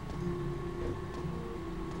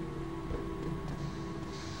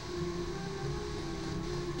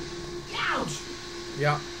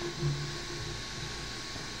 Yeah.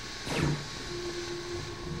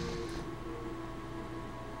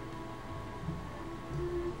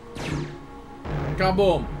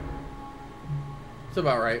 Kaboom. It's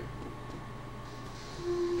about right.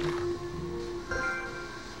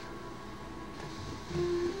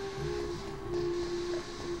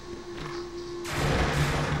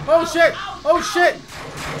 Oh shit! Oh shit!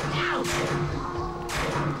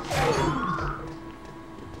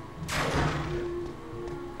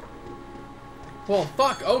 Well,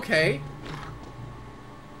 fuck, okay.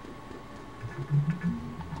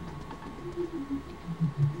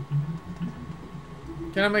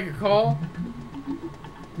 Can I make a call?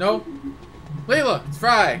 No? Leela, it's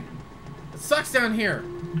Fry. It sucks down here.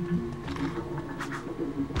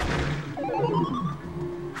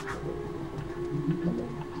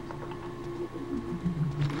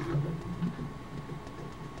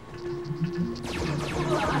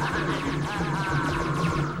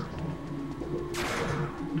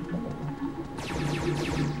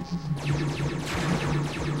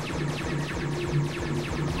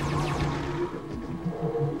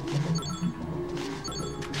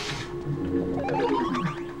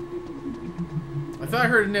 I thought I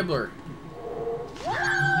heard a nibbler.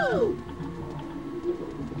 Woo!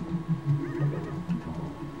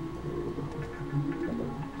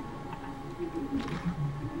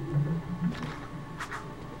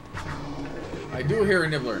 I do hear a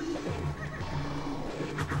nibbler.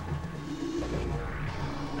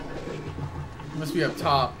 Must be up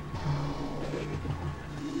top.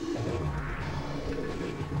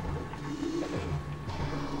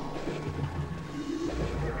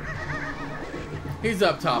 He's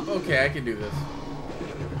up top. Okay, I can do this.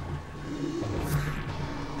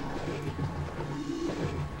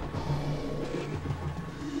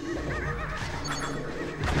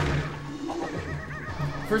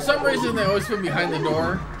 For some reason, they always put behind the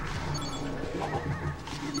door.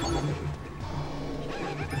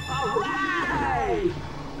 Alright!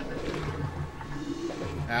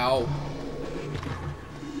 Ow.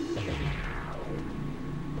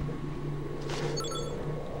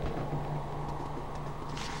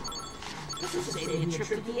 This is saving a trip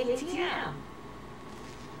to the ATM.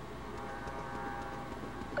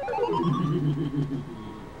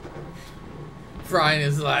 Brian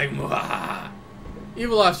is like, "Mwah."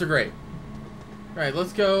 Evil laughs are great. Alright,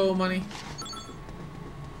 let's go, money.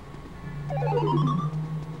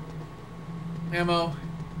 Ammo.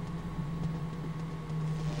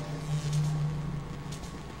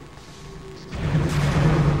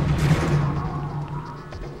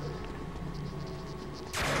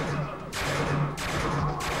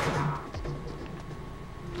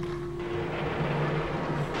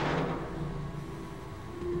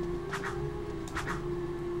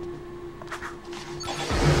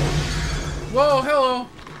 Whoa, hello.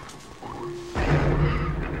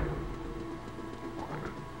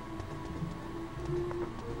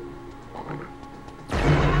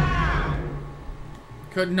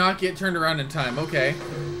 Could not get turned around in time. Okay.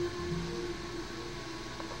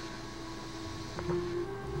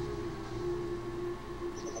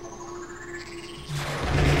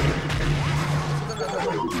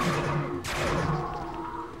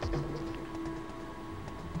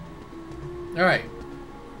 All right.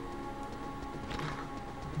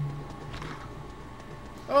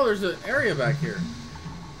 Oh, there's an area back here.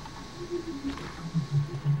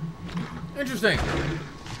 Interesting.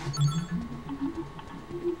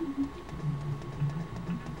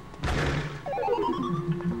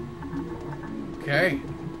 Okay.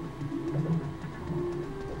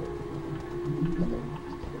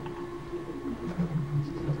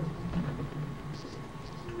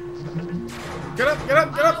 Get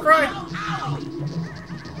up, Fry!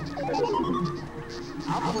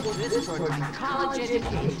 I'll put this toward my college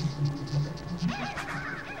education.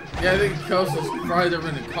 Yeah, I think Coastal's probably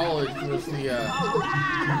never been to college was the,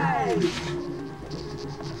 Alright!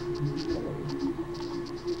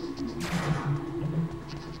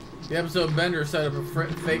 The episode Bender set up a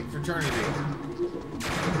fake fraternity.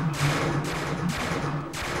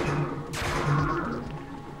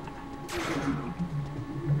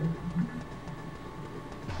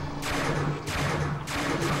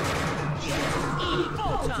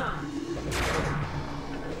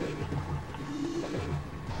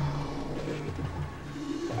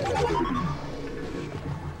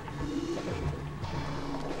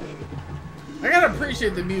 I gotta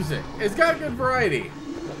appreciate the music. It's got good variety.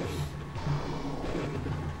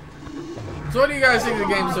 So what do you guys think of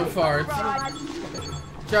the game so far?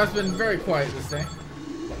 Chat's been very quiet this day.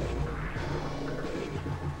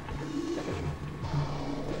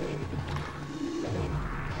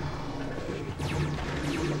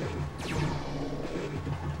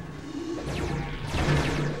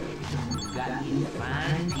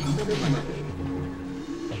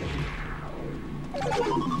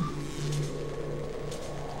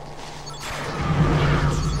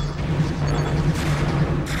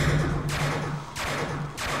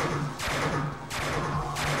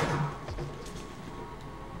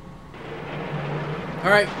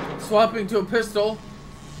 Alright, swapping to a pistol.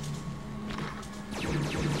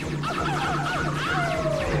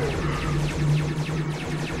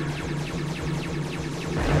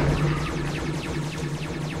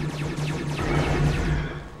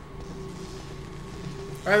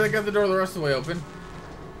 Alright, I got the door the rest of the way open.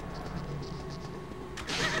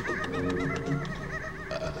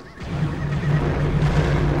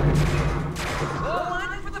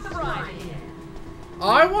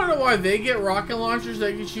 I wonder why they get rocket launchers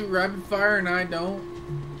that can shoot rapid fire and I don't.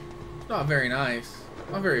 It's not very nice.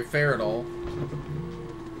 Not very fair at all.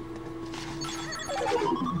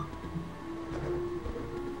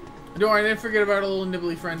 Don't worry, I didn't forget about a little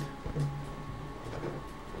nibbly friend.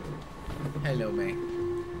 Hello, May.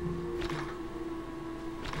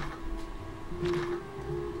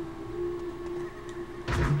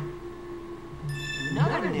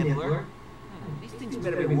 Another nibbler? These things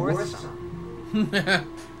better be worth something.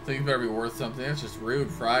 Things better be worth something. That's just rude,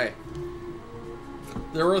 Fry.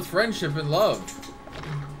 They're worth friendship and love.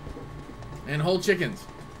 And whole chickens.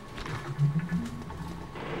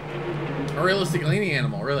 A realistic leaning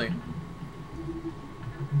animal, really.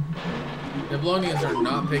 Niblonians are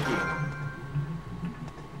not picky.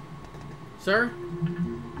 Sir?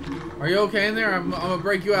 Are you okay in there? I'm gonna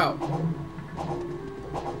break you out.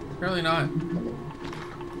 Apparently not.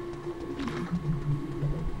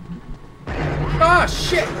 Ah,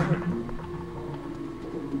 shit!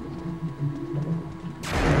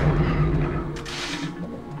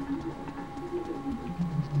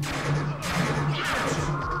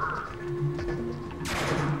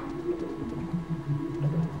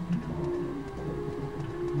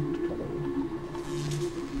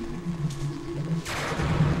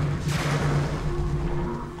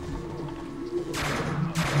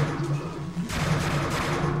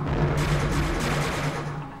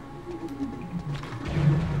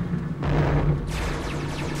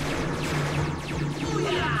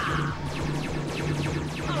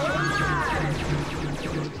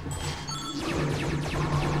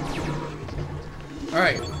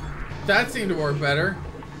 Alright, that seemed to work better.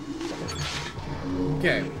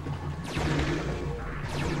 Okay.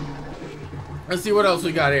 Let's see what else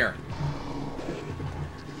we got here.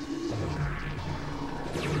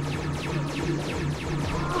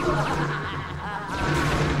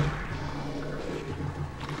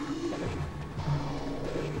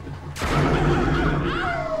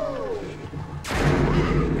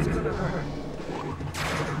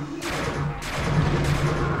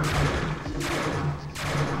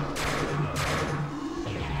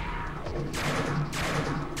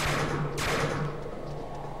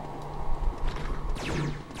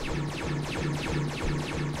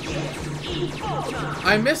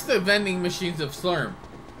 I missed the vending machines of Slurm.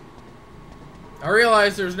 I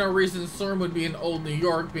realized there's no reason Slurm would be in old New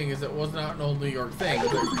York, being as it was not an old New York thing.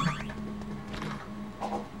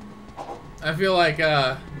 But I feel like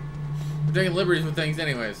we're taking liberties with things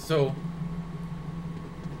anyways, so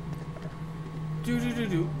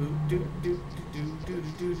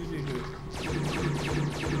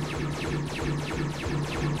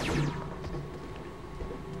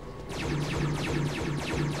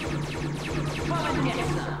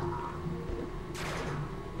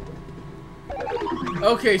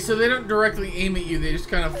okay, so they don't directly aim at you, they just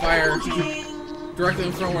kind of fire directly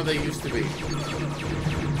in front where they used to be.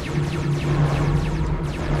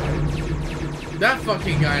 That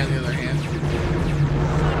fucking guy, on the other hand.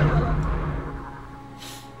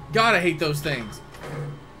 God, I hate those things.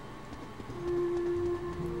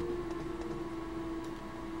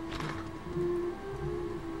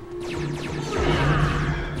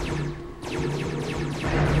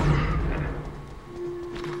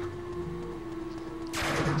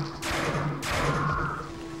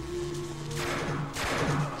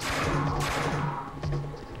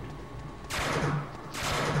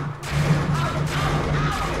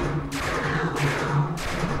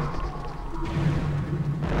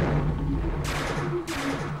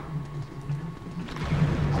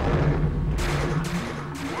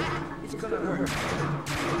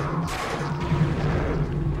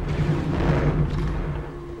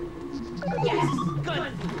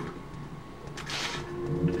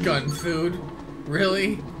 Gun food?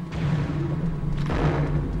 Really?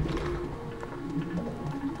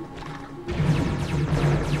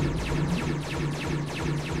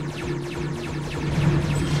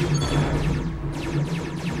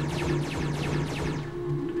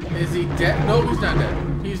 Is he dead? No, he's not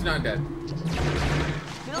dead. He's not dead.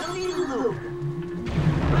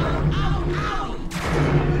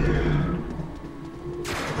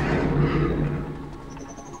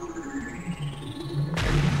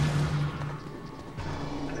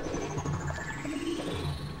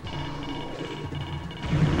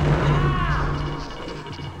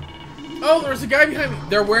 Oh, there's a guy behind me.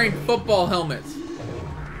 They're wearing football helmets.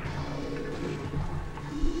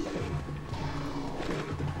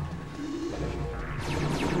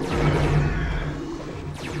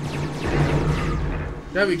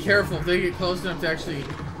 Gotta be careful if they get close enough to actually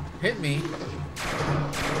hit me.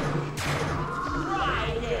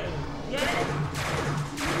 Friday. Get it?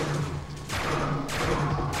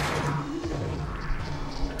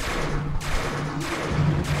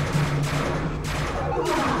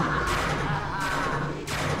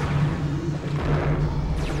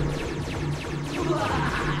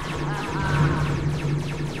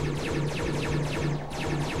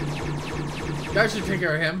 That should take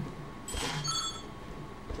care of him.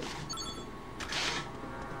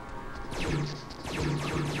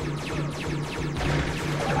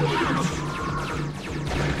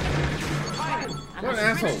 What an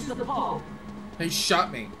asshole. He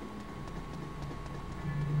shot me.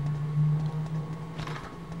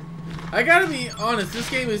 I gotta be honest, this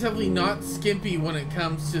game is heavily not skimpy when it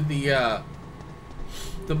comes to the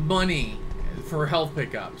money for health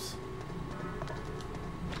pickups.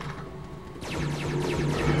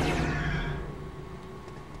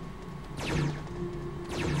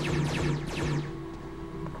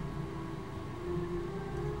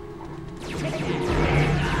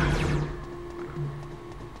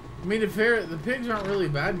 I mean, the pigs aren't really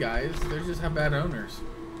bad guys. They just have bad owners.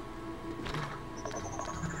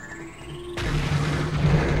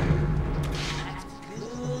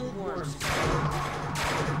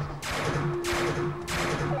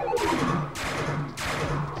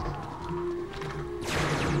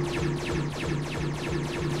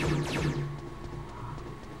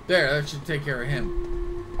 There, that should take care of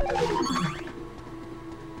him.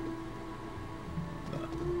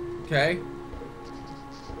 Okay.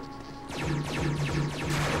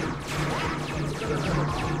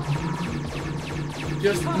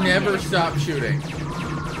 Just never stop shooting.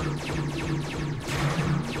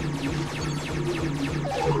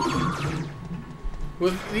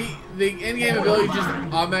 With the in-game ability to just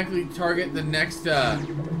automatically target the next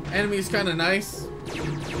enemy is kind of nice.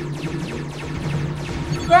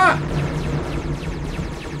 Ah!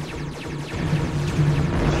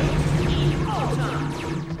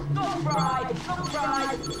 Don't cry! Don't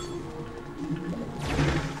cry!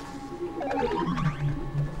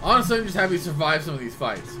 Honestly, I'm just happy to survive some of these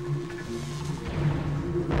fights.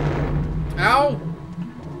 Ow!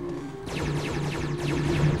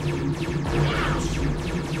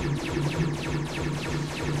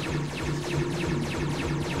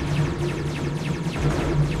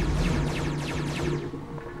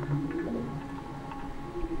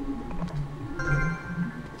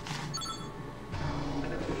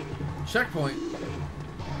 Checkpoint.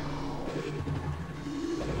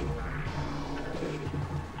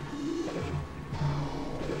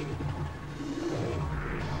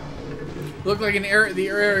 Looked like the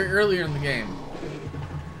area earlier in the game.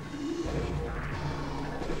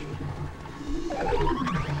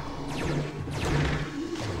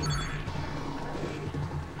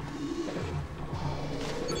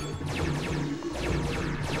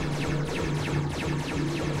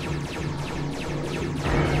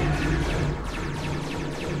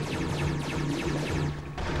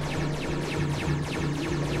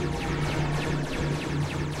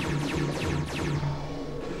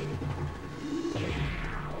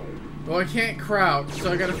 Well, I can't crouch,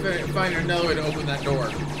 so I gotta find another way to open that door.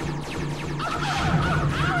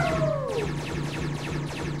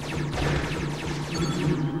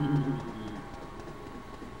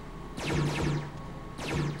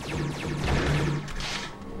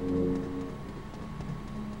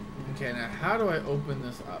 Okay, now how do I open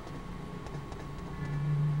this up?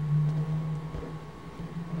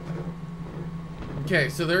 Okay,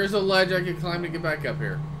 so there is a ledge I can climb to get back up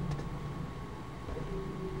here.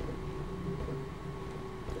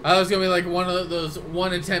 I was gonna be like one of those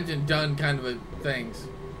one attempt and done kind of things.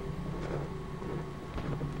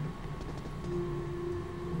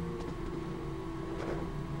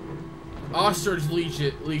 Ostrich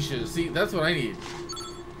leashes. See, that's what I need.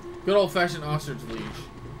 Good old-fashioned ostrich leash.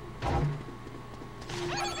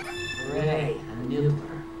 Hooray, a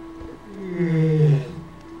nooper.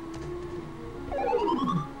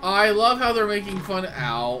 I love how they're making fun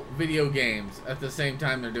of video games at the same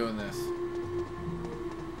time they're doing this.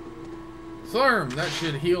 Slurm, that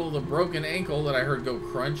should heal the broken ankle that I heard go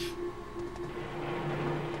crunch.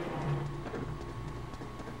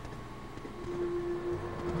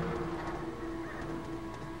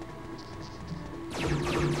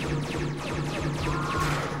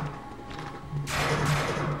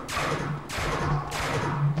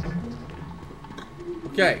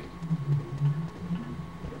 Okay.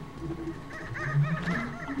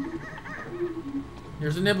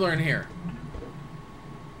 There's a nibbler in here.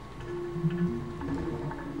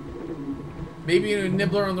 Maybe a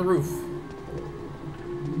nibbler on the roof.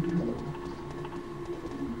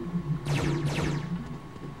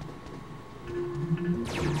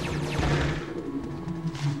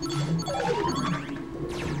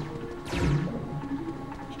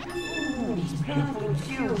 Ooh, he's painfully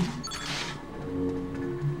cute.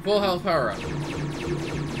 Full health power up.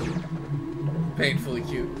 Painfully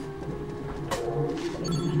cute.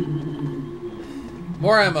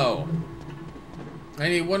 More ammo. I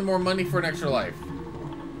need one more money for an extra life.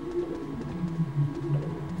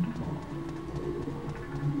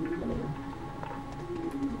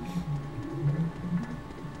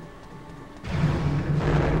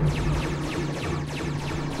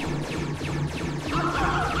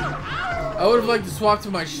 I would have liked to swap to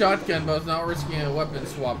my shotgun, but I was not risking a weapon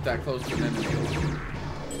swap that close to an enemy.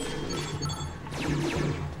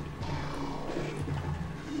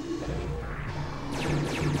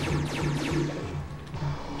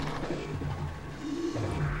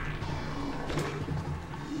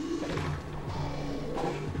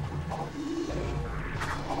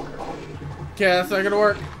 Okay, that's not gonna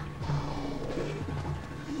work.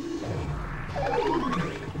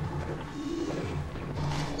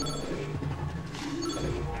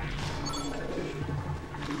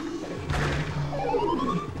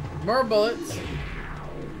 More bullets.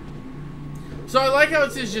 So I like how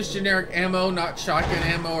it says just generic ammo, not shotgun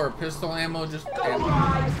ammo or pistol ammo, just ammo.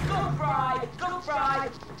 Go fry! Go fry!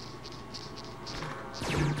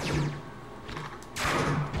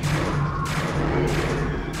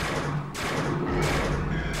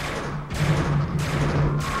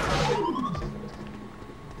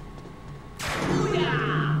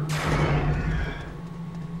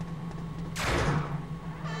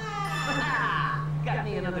 Got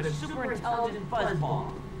me another super intelligent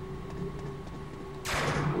fuzzball.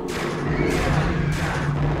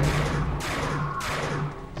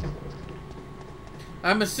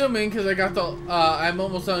 I'm assuming because I got the, I'm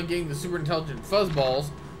almost done getting the super intelligent fuzzballs.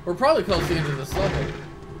 We're probably close to the end of this level.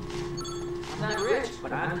 I'm not rich,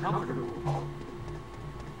 but I'm comfortable.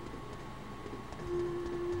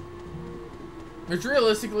 Which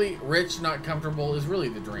realistically, rich, not comfortable, is really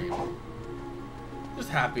the dream. Just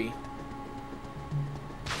happy.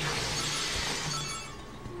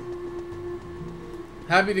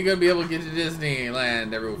 Happy to go be able to get to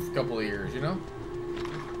Disneyland every couple of years, you know?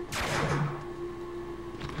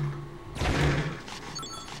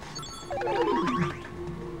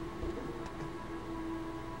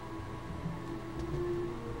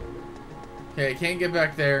 Okay, I can't get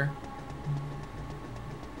back there.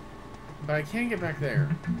 But I can get back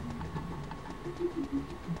there.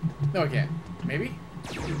 No, I can't. Maybe?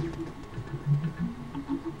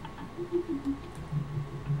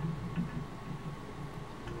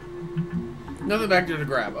 Nothing back there to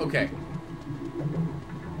grab. Okay.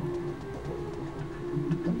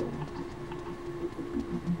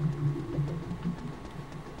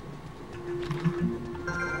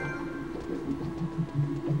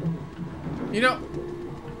 You know...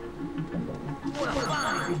 Well,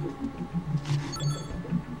 fine.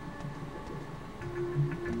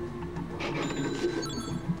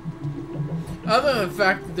 Other than the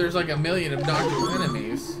fact that there's like a million obnoxious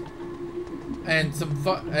enemies and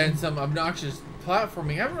some obnoxious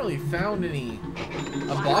platforming, I haven't really found a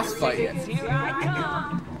boss fight yet. Here I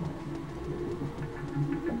come.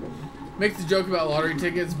 Makes a joke about lottery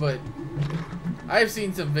tickets, but I've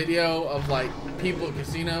seen some video of like people at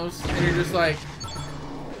casinos, and you're just like,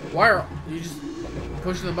 why are you just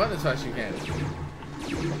pushing the button as fast as you can?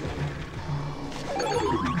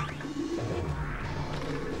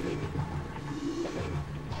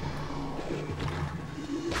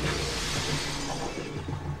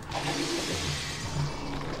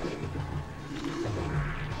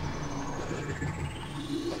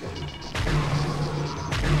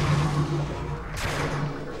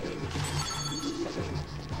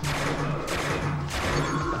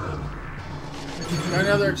 Got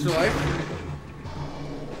another extra life.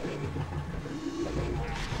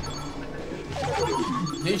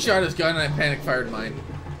 He shot his gun and I panic fired mine.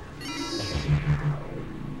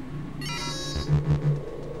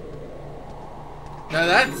 Now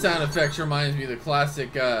that sound effect reminds me of the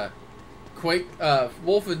classic Quake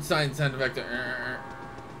Wolfenstein sound effect.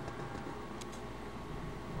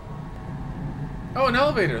 Oh, an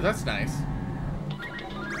elevator. That's nice.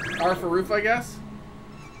 R for roof, I guess.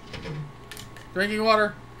 Drinking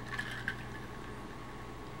water.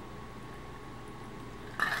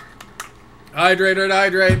 Hydrate,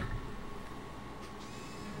 hydrate.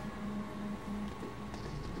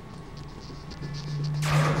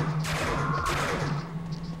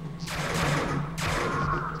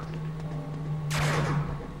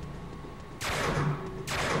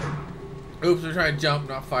 Oops, we're trying to jump,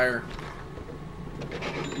 not fire.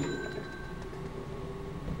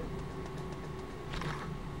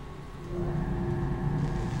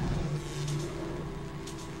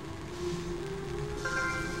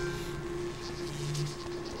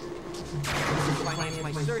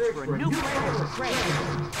 My search for a new plan for prey.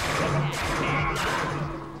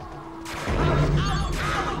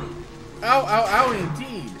 Ow, ow, ow,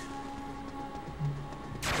 indeed.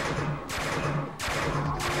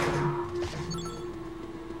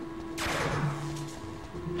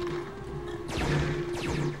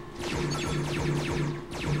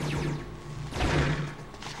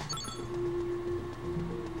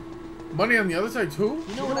 Money on the other side too?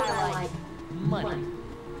 You know what I like? Money.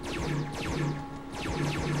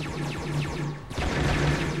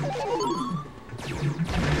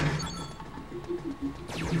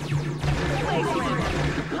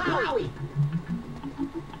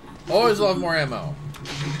 Always love more ammo.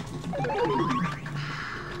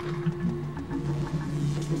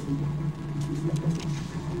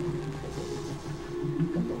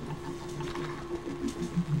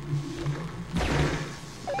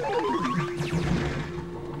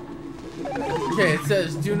 Okay, it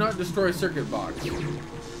says do not destroy circuit box.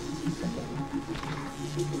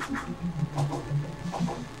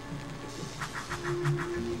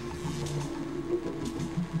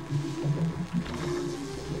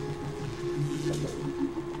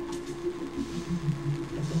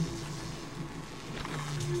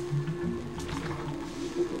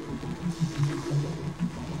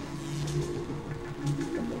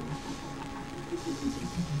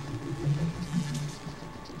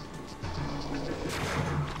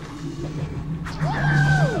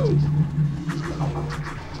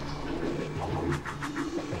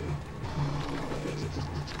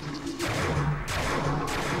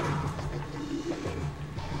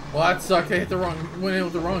 Well, that sucked. I went in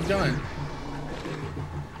with the wrong gun.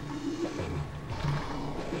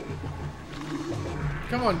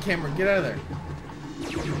 Come on, Cameron, get out of there.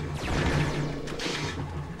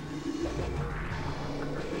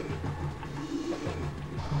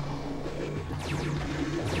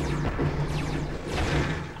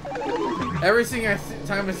 Every single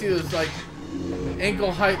time I see those like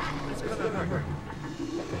ankle height.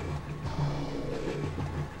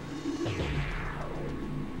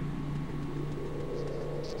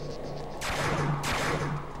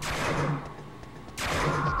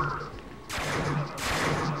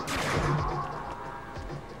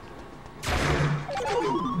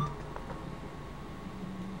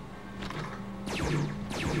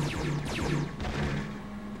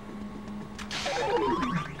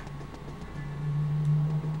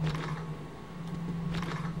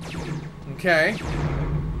 Okay.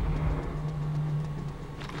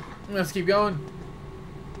 Let's keep going.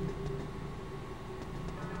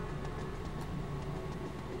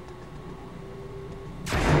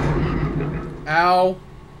 Ow.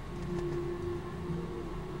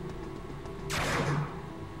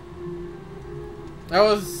 I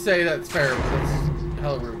always say that's fair, but that's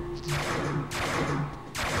hella rude.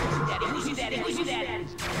 Daddy, who's your daddy? Who's your daddy?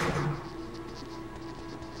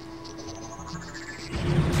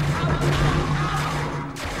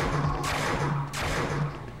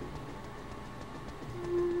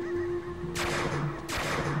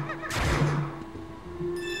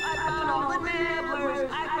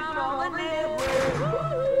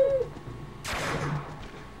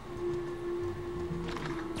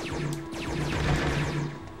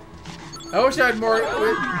 I wish I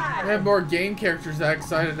had more game characters that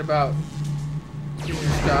excited about getting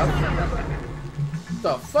stuff.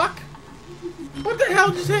 The fuck? What the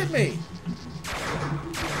hell just hit me?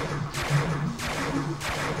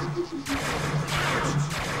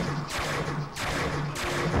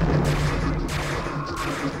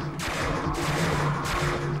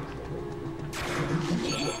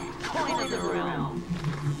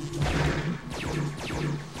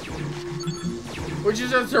 Which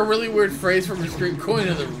is just a really weird phrase from a stream. Coin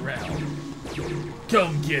of the realm.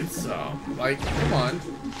 Come get some. Like, come on.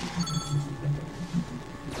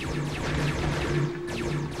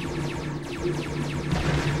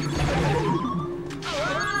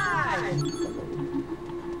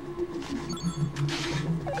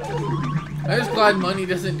 I'm just glad money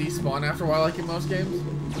doesn't despawn after a while like in most games.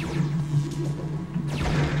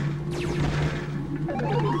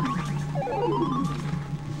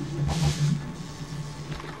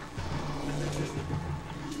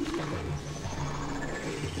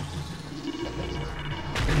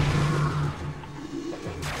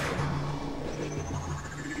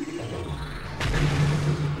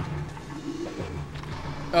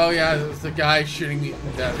 Oh yeah, it's the guy shooting me to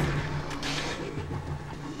death.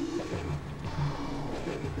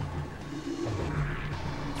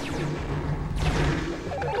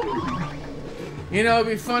 You know,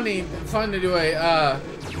 it'd be fun to do a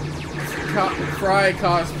Fry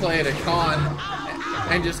cosplay at a con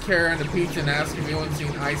and just carry around a pizza and ask if anyone's seen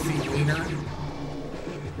Icy Wiener.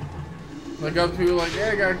 Like other people like,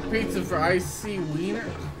 yeah, I got pizza for Icy Wiener.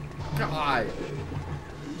 God,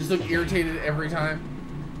 just look irritated every time.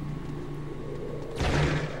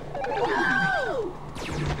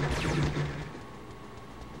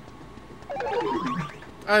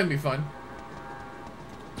 That'd be fun.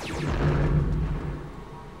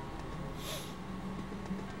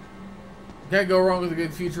 Can't go wrong with a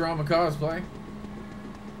good Futurama cosplay.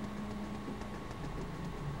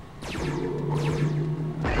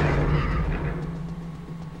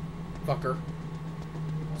 Fucker.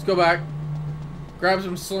 Let's go back. Grab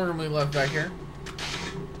some slurm we left back here.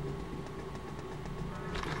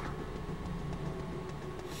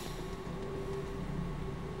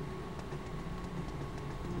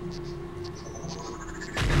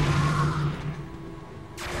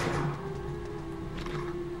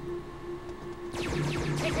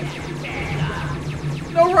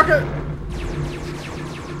 No rocket!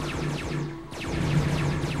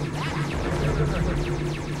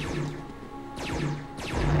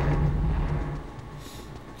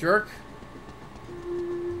 Jerk.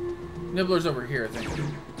 Nibbler's over here, I think.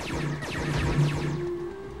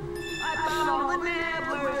 I found all the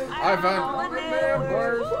nibblers. I found all the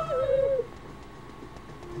nibblers.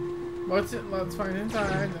 What's it? Let's find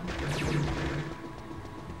inside.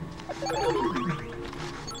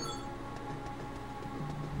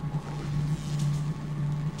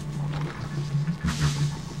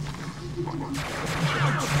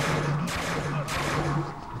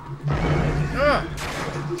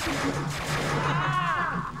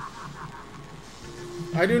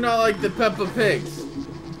 I do not like the Peppa Pigs.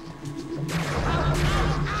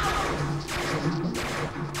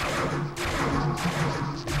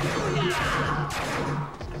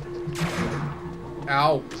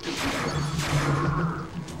 Ow.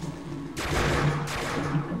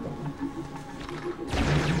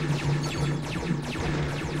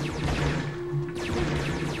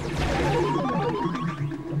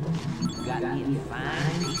 Got me a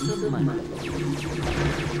fine piece of money.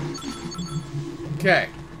 Okay.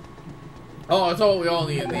 Oh, that's all we all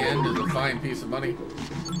need in the end is a fine piece of money.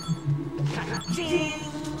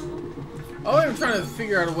 Oh, I'm trying to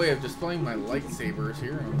figure out a way of displaying my lightsabers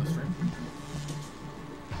here on the stream.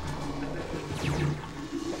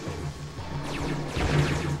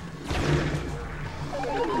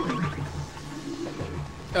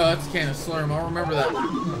 Oh, that's a can of slurm. I'll remember that.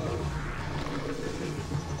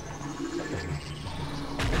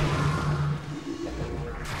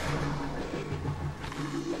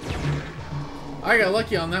 I got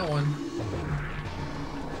lucky on that one.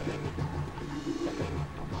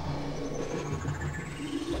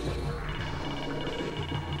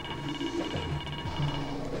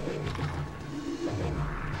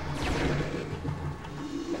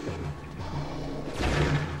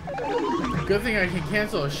 Good thing I can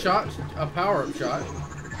cancel a power-up shot.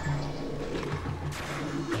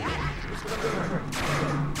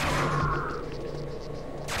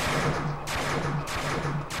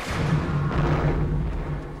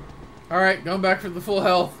 Alright, going back for the full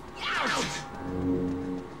health.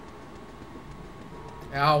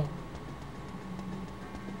 Ow.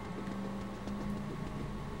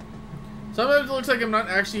 Sometimes it looks like I'm not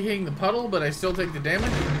actually hitting the puddle, but I still take the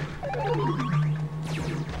damage.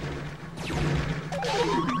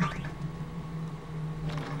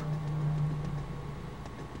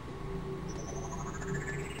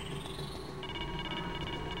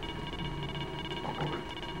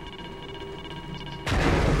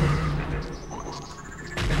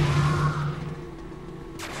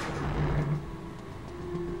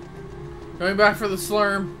 Going back for the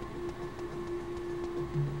slurm.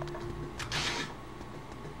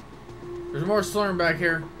 There's more slurm back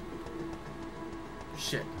here.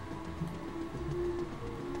 Shit.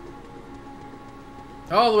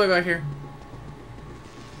 All the way back here.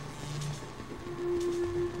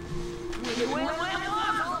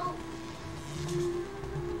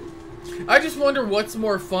 I just wonder what's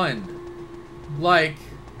more fun. Like,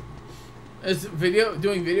 is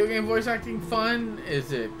doing video game voice acting fun?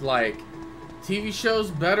 Is it like TV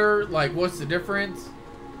shows better? Like, what's the difference?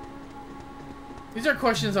 These are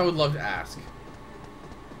questions I would love to ask.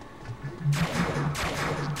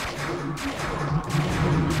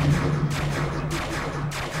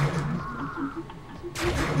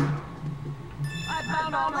 I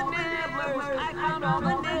found all the nibblers. I found all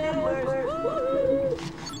the nibblers.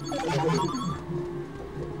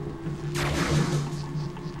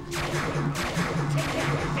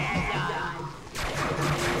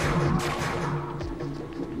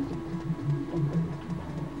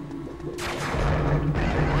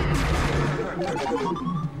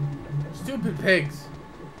 pigs.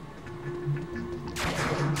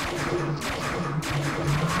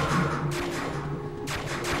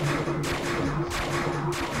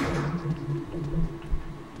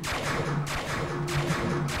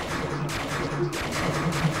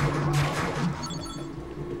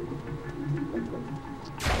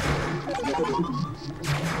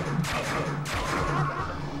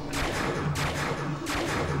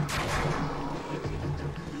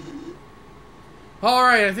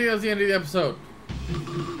 Alright, I think that was the end of the episode.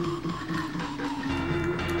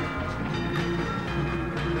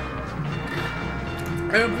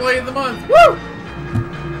 Employee of the month. Woo!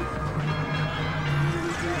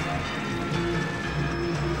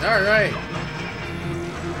 Alright.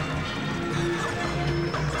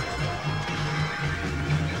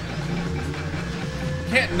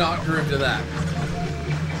 Can't not groove to that.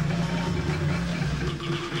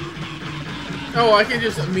 Oh, I can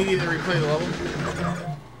just immediately replay the level.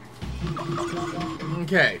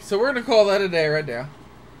 Okay, so we're gonna call that a day right now.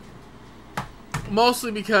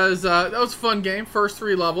 Mostly because that was a fun game. First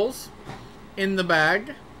 3 levels in the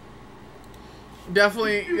bag.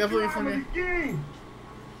 Definitely a fun game.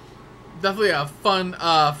 Definitely a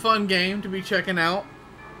fun game to be checking out.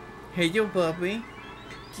 Hey, yo, puppy.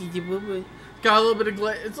 Got a little bit of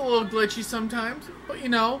it's a little glitchy sometimes, but you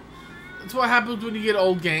know, it's what happens when you get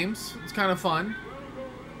old games. It's kind of fun.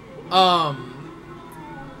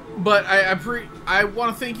 But I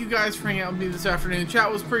want to thank you guys for hanging out with me this afternoon.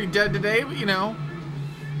 Chat was pretty dead today, but you know,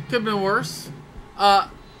 could have been worse.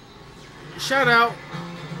 Shout out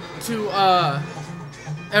to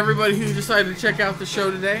everybody who decided to check out the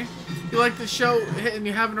show today. If you like the show and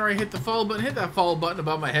you haven't already hit the follow button, hit that follow button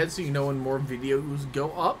above my head so you know when more videos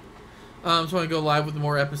go up. So I go live with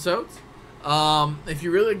more episodes. If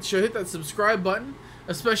you really like the show, hit that subscribe button,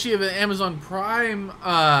 especially if an Amazon Prime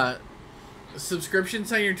subscription.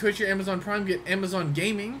 Sign your Twitch or Amazon Prime, get Amazon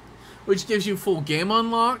Gaming, which gives you full game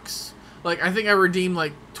unlocks. Like, I think I redeemed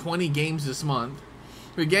like 20 games this month.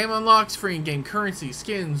 With game unlocks, free in-game currency,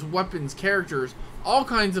 skins, weapons, characters, all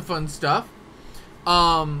kinds of fun stuff.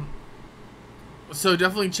 So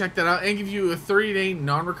definitely check that out, and give you a 30-day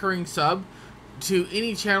non-recurring sub to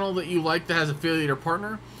any channel that you like that has affiliate or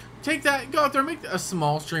partner. Take that, go out there, make a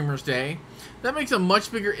small streamer's day. That makes a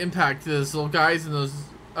much bigger impact to those little guys, and those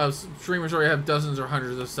streamers already have dozens or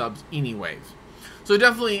hundreds of subs anyways. So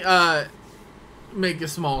definitely make a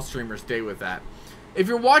small streamer's day with that. If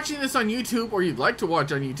you're watching this on YouTube, or you'd like to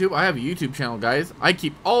watch on YouTube, I have a YouTube channel, guys. I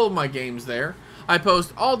keep all of my games there. I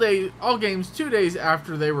post all games 2 days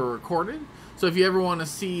after they were recorded. So if you ever want to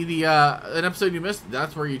see the an episode you missed,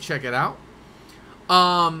 that's where you check it out.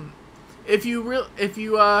 If you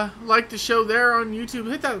like the show there on YouTube,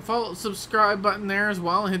 hit that subscribe button there as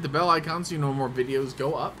well, and hit the bell icon so you know more videos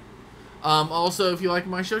go up. Also, if you like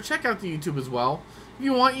my show, check out the YouTube as well. If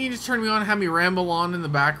you want, you can just turn me on and have me ramble on in the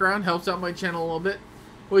background. Helps out my channel a little bit,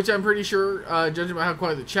 which I'm pretty sure, judging by how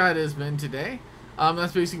quiet the chat has been today,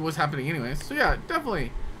 that's basically what's happening anyways. So yeah,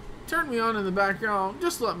 definitely turn me on in the background.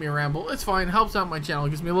 Just let me ramble. It's fine. Helps out my channel.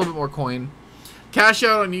 Gives me a little bit more coin. Cash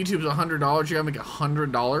out on YouTube is $100. You gotta make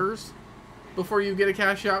 $100 before you get a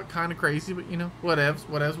cash out. Kind of crazy, but you know, whatevs.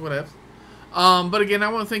 But again, I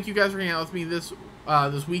want to thank you guys for hanging out with me this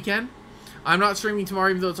weekend. I'm not streaming tomorrow,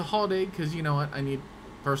 even though it's a holiday, because you know what, I need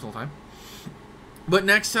personal time. But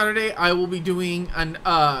next Saturday, I will be doing an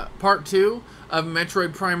part 2 of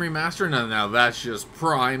Metroid Prime Remastered. Now that's just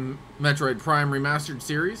Metroid Prime Remastered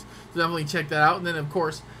series. So definitely check that out. And then, of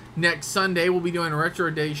course, next Sunday, we'll be doing a Retro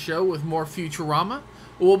Day show with more Futurama.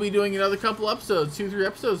 We'll be doing another couple episodes, 2-3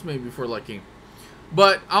 episodes maybe if we're lucky.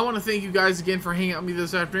 But I want to thank you guys again for hanging out with me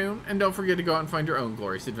this afternoon. And don't forget to go out and find your own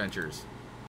glorious adventures.